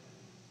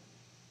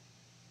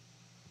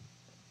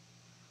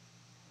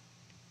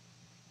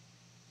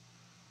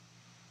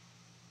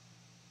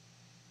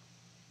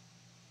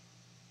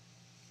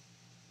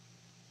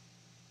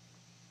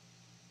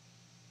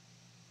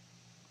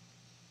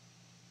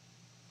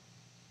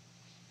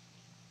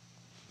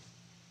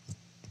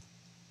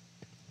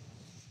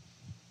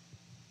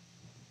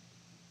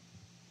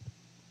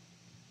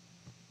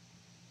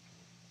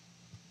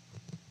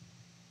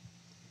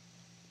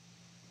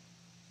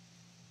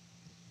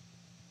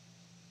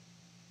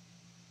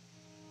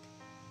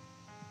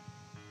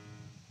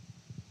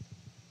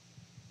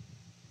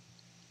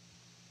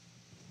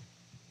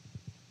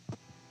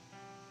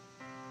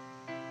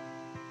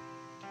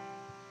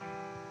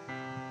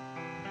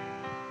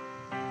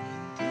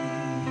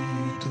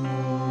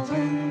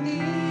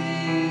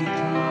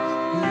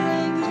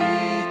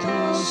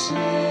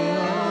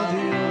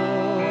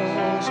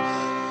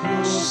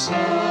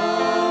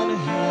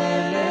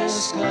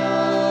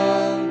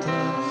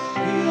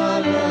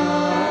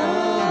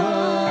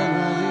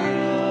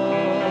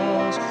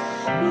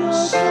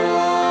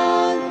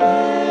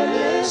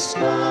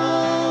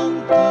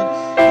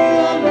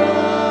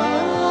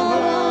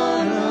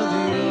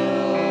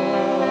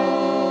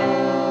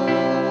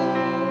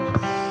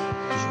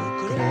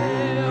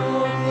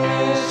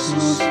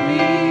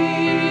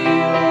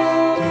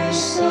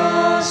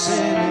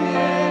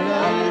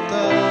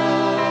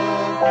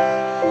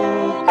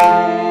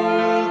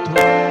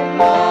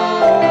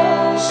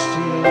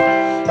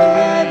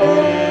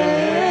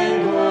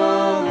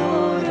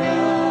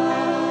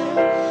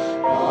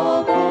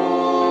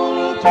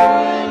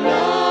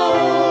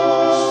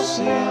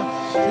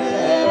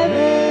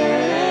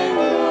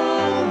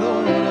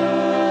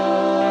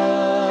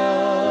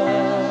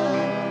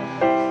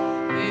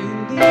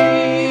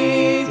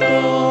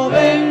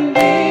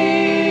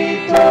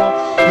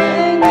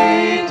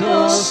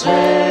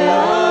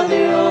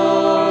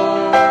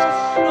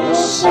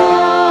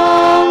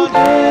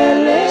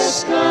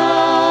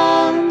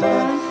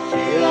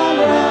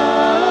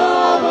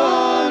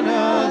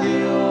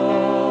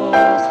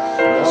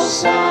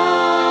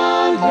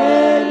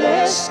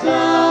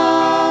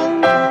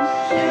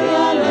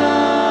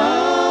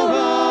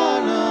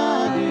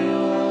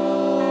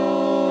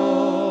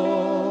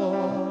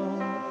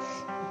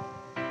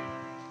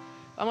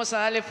 Vamos a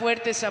darle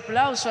fuertes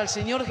aplausos al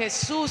Señor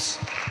Jesús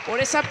por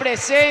esa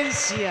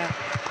presencia.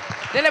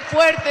 Dele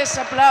fuertes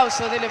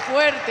aplausos, dele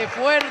fuerte,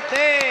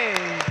 fuerte.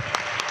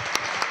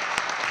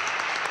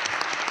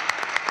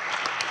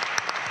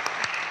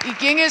 ¿Y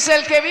quién es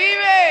el que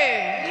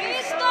vive?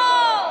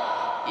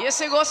 ¡Cristo! Y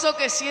ese gozo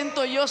que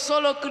siento yo,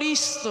 solo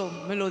Cristo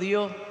me lo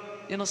dio.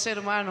 Yo no sé,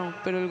 hermano,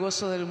 pero el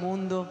gozo del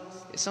mundo,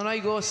 eso no hay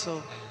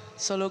gozo.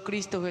 Solo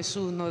Cristo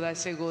Jesús nos da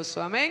ese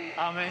gozo. Amén.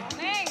 Amén.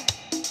 Amén.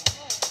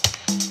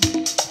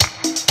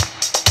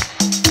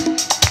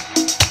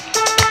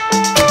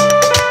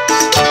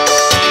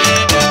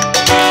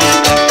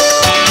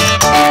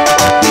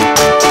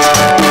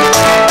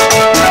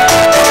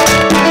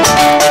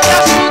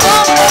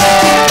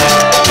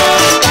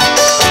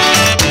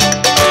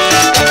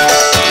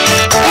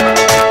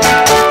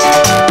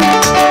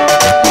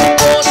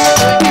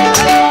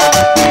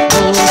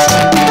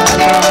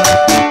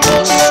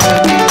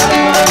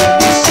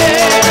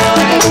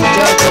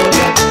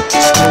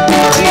 Como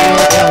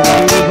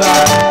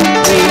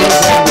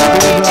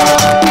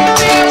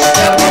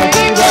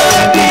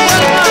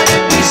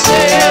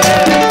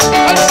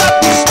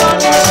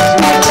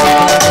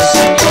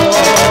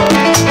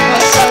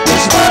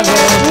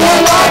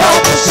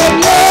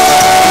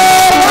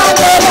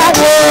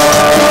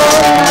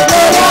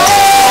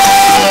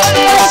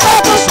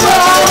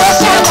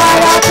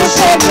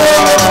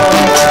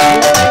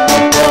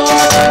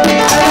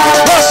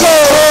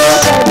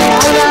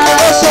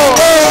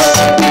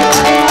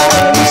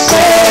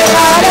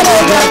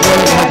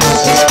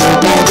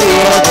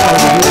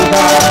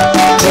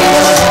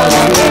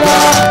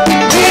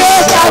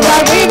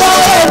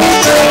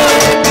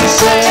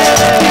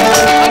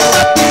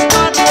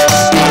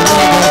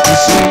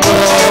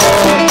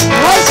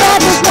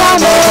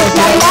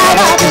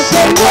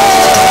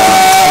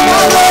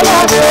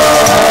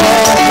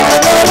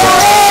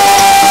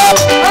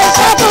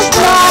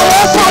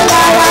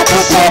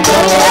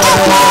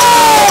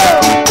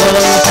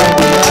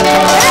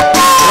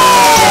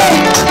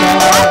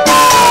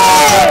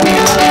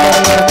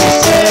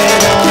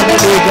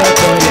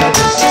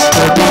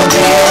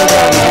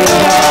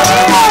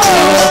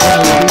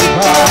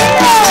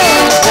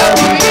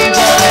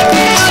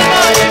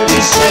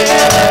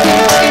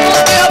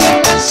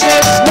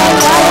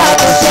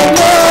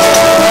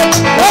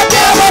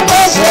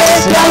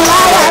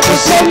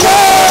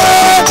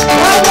Señor,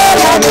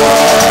 adóralo.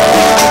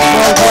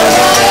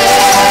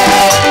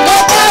 No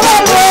te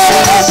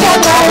avergüences y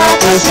alaba a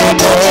tu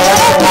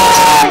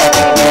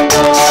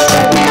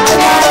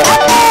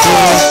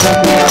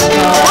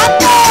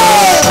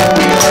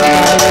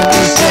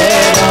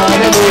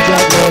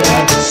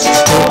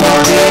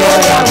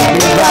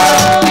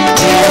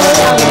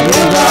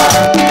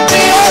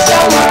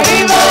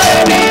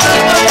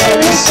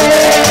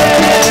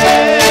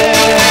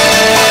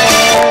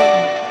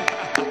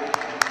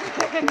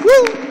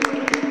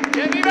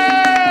 ¡Que vive!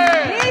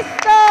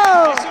 ¡Cristo!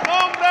 ¡En su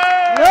nombre!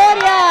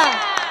 ¡Gloria!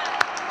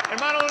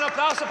 Hermano, un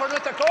aplauso por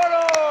nuestro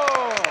coro.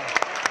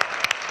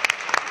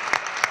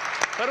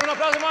 Pero un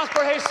aplauso más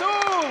por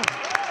Jesús.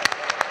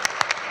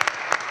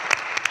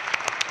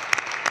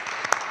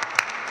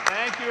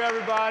 Thank you,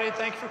 everybody.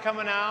 Thank you for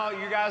coming out.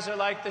 You guys are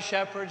like the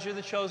shepherds. You're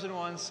the chosen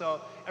ones.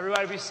 So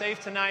everybody be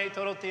safe tonight.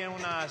 Todos tienen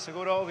un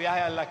seguro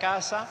viaje a la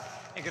casa.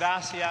 Y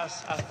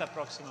gracias. Hasta la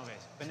próxima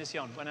vez.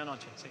 Bendición. Buenas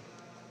noches. Sí.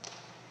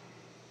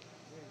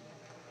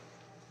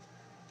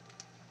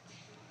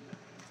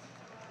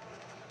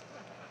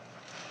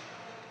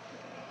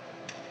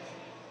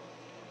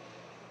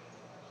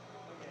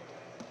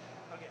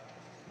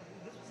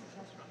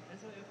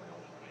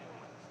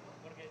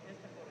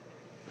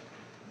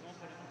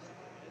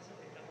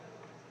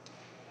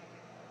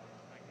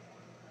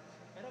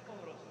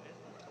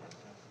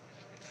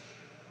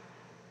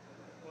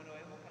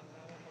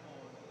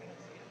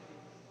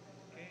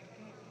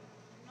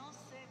 No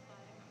sé,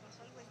 padre, me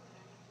pasó algo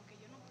extraño, porque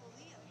yo no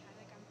podía dejar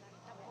de cantar,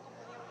 tampoco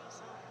podía abrir los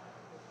ojos.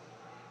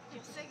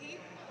 Yo seguí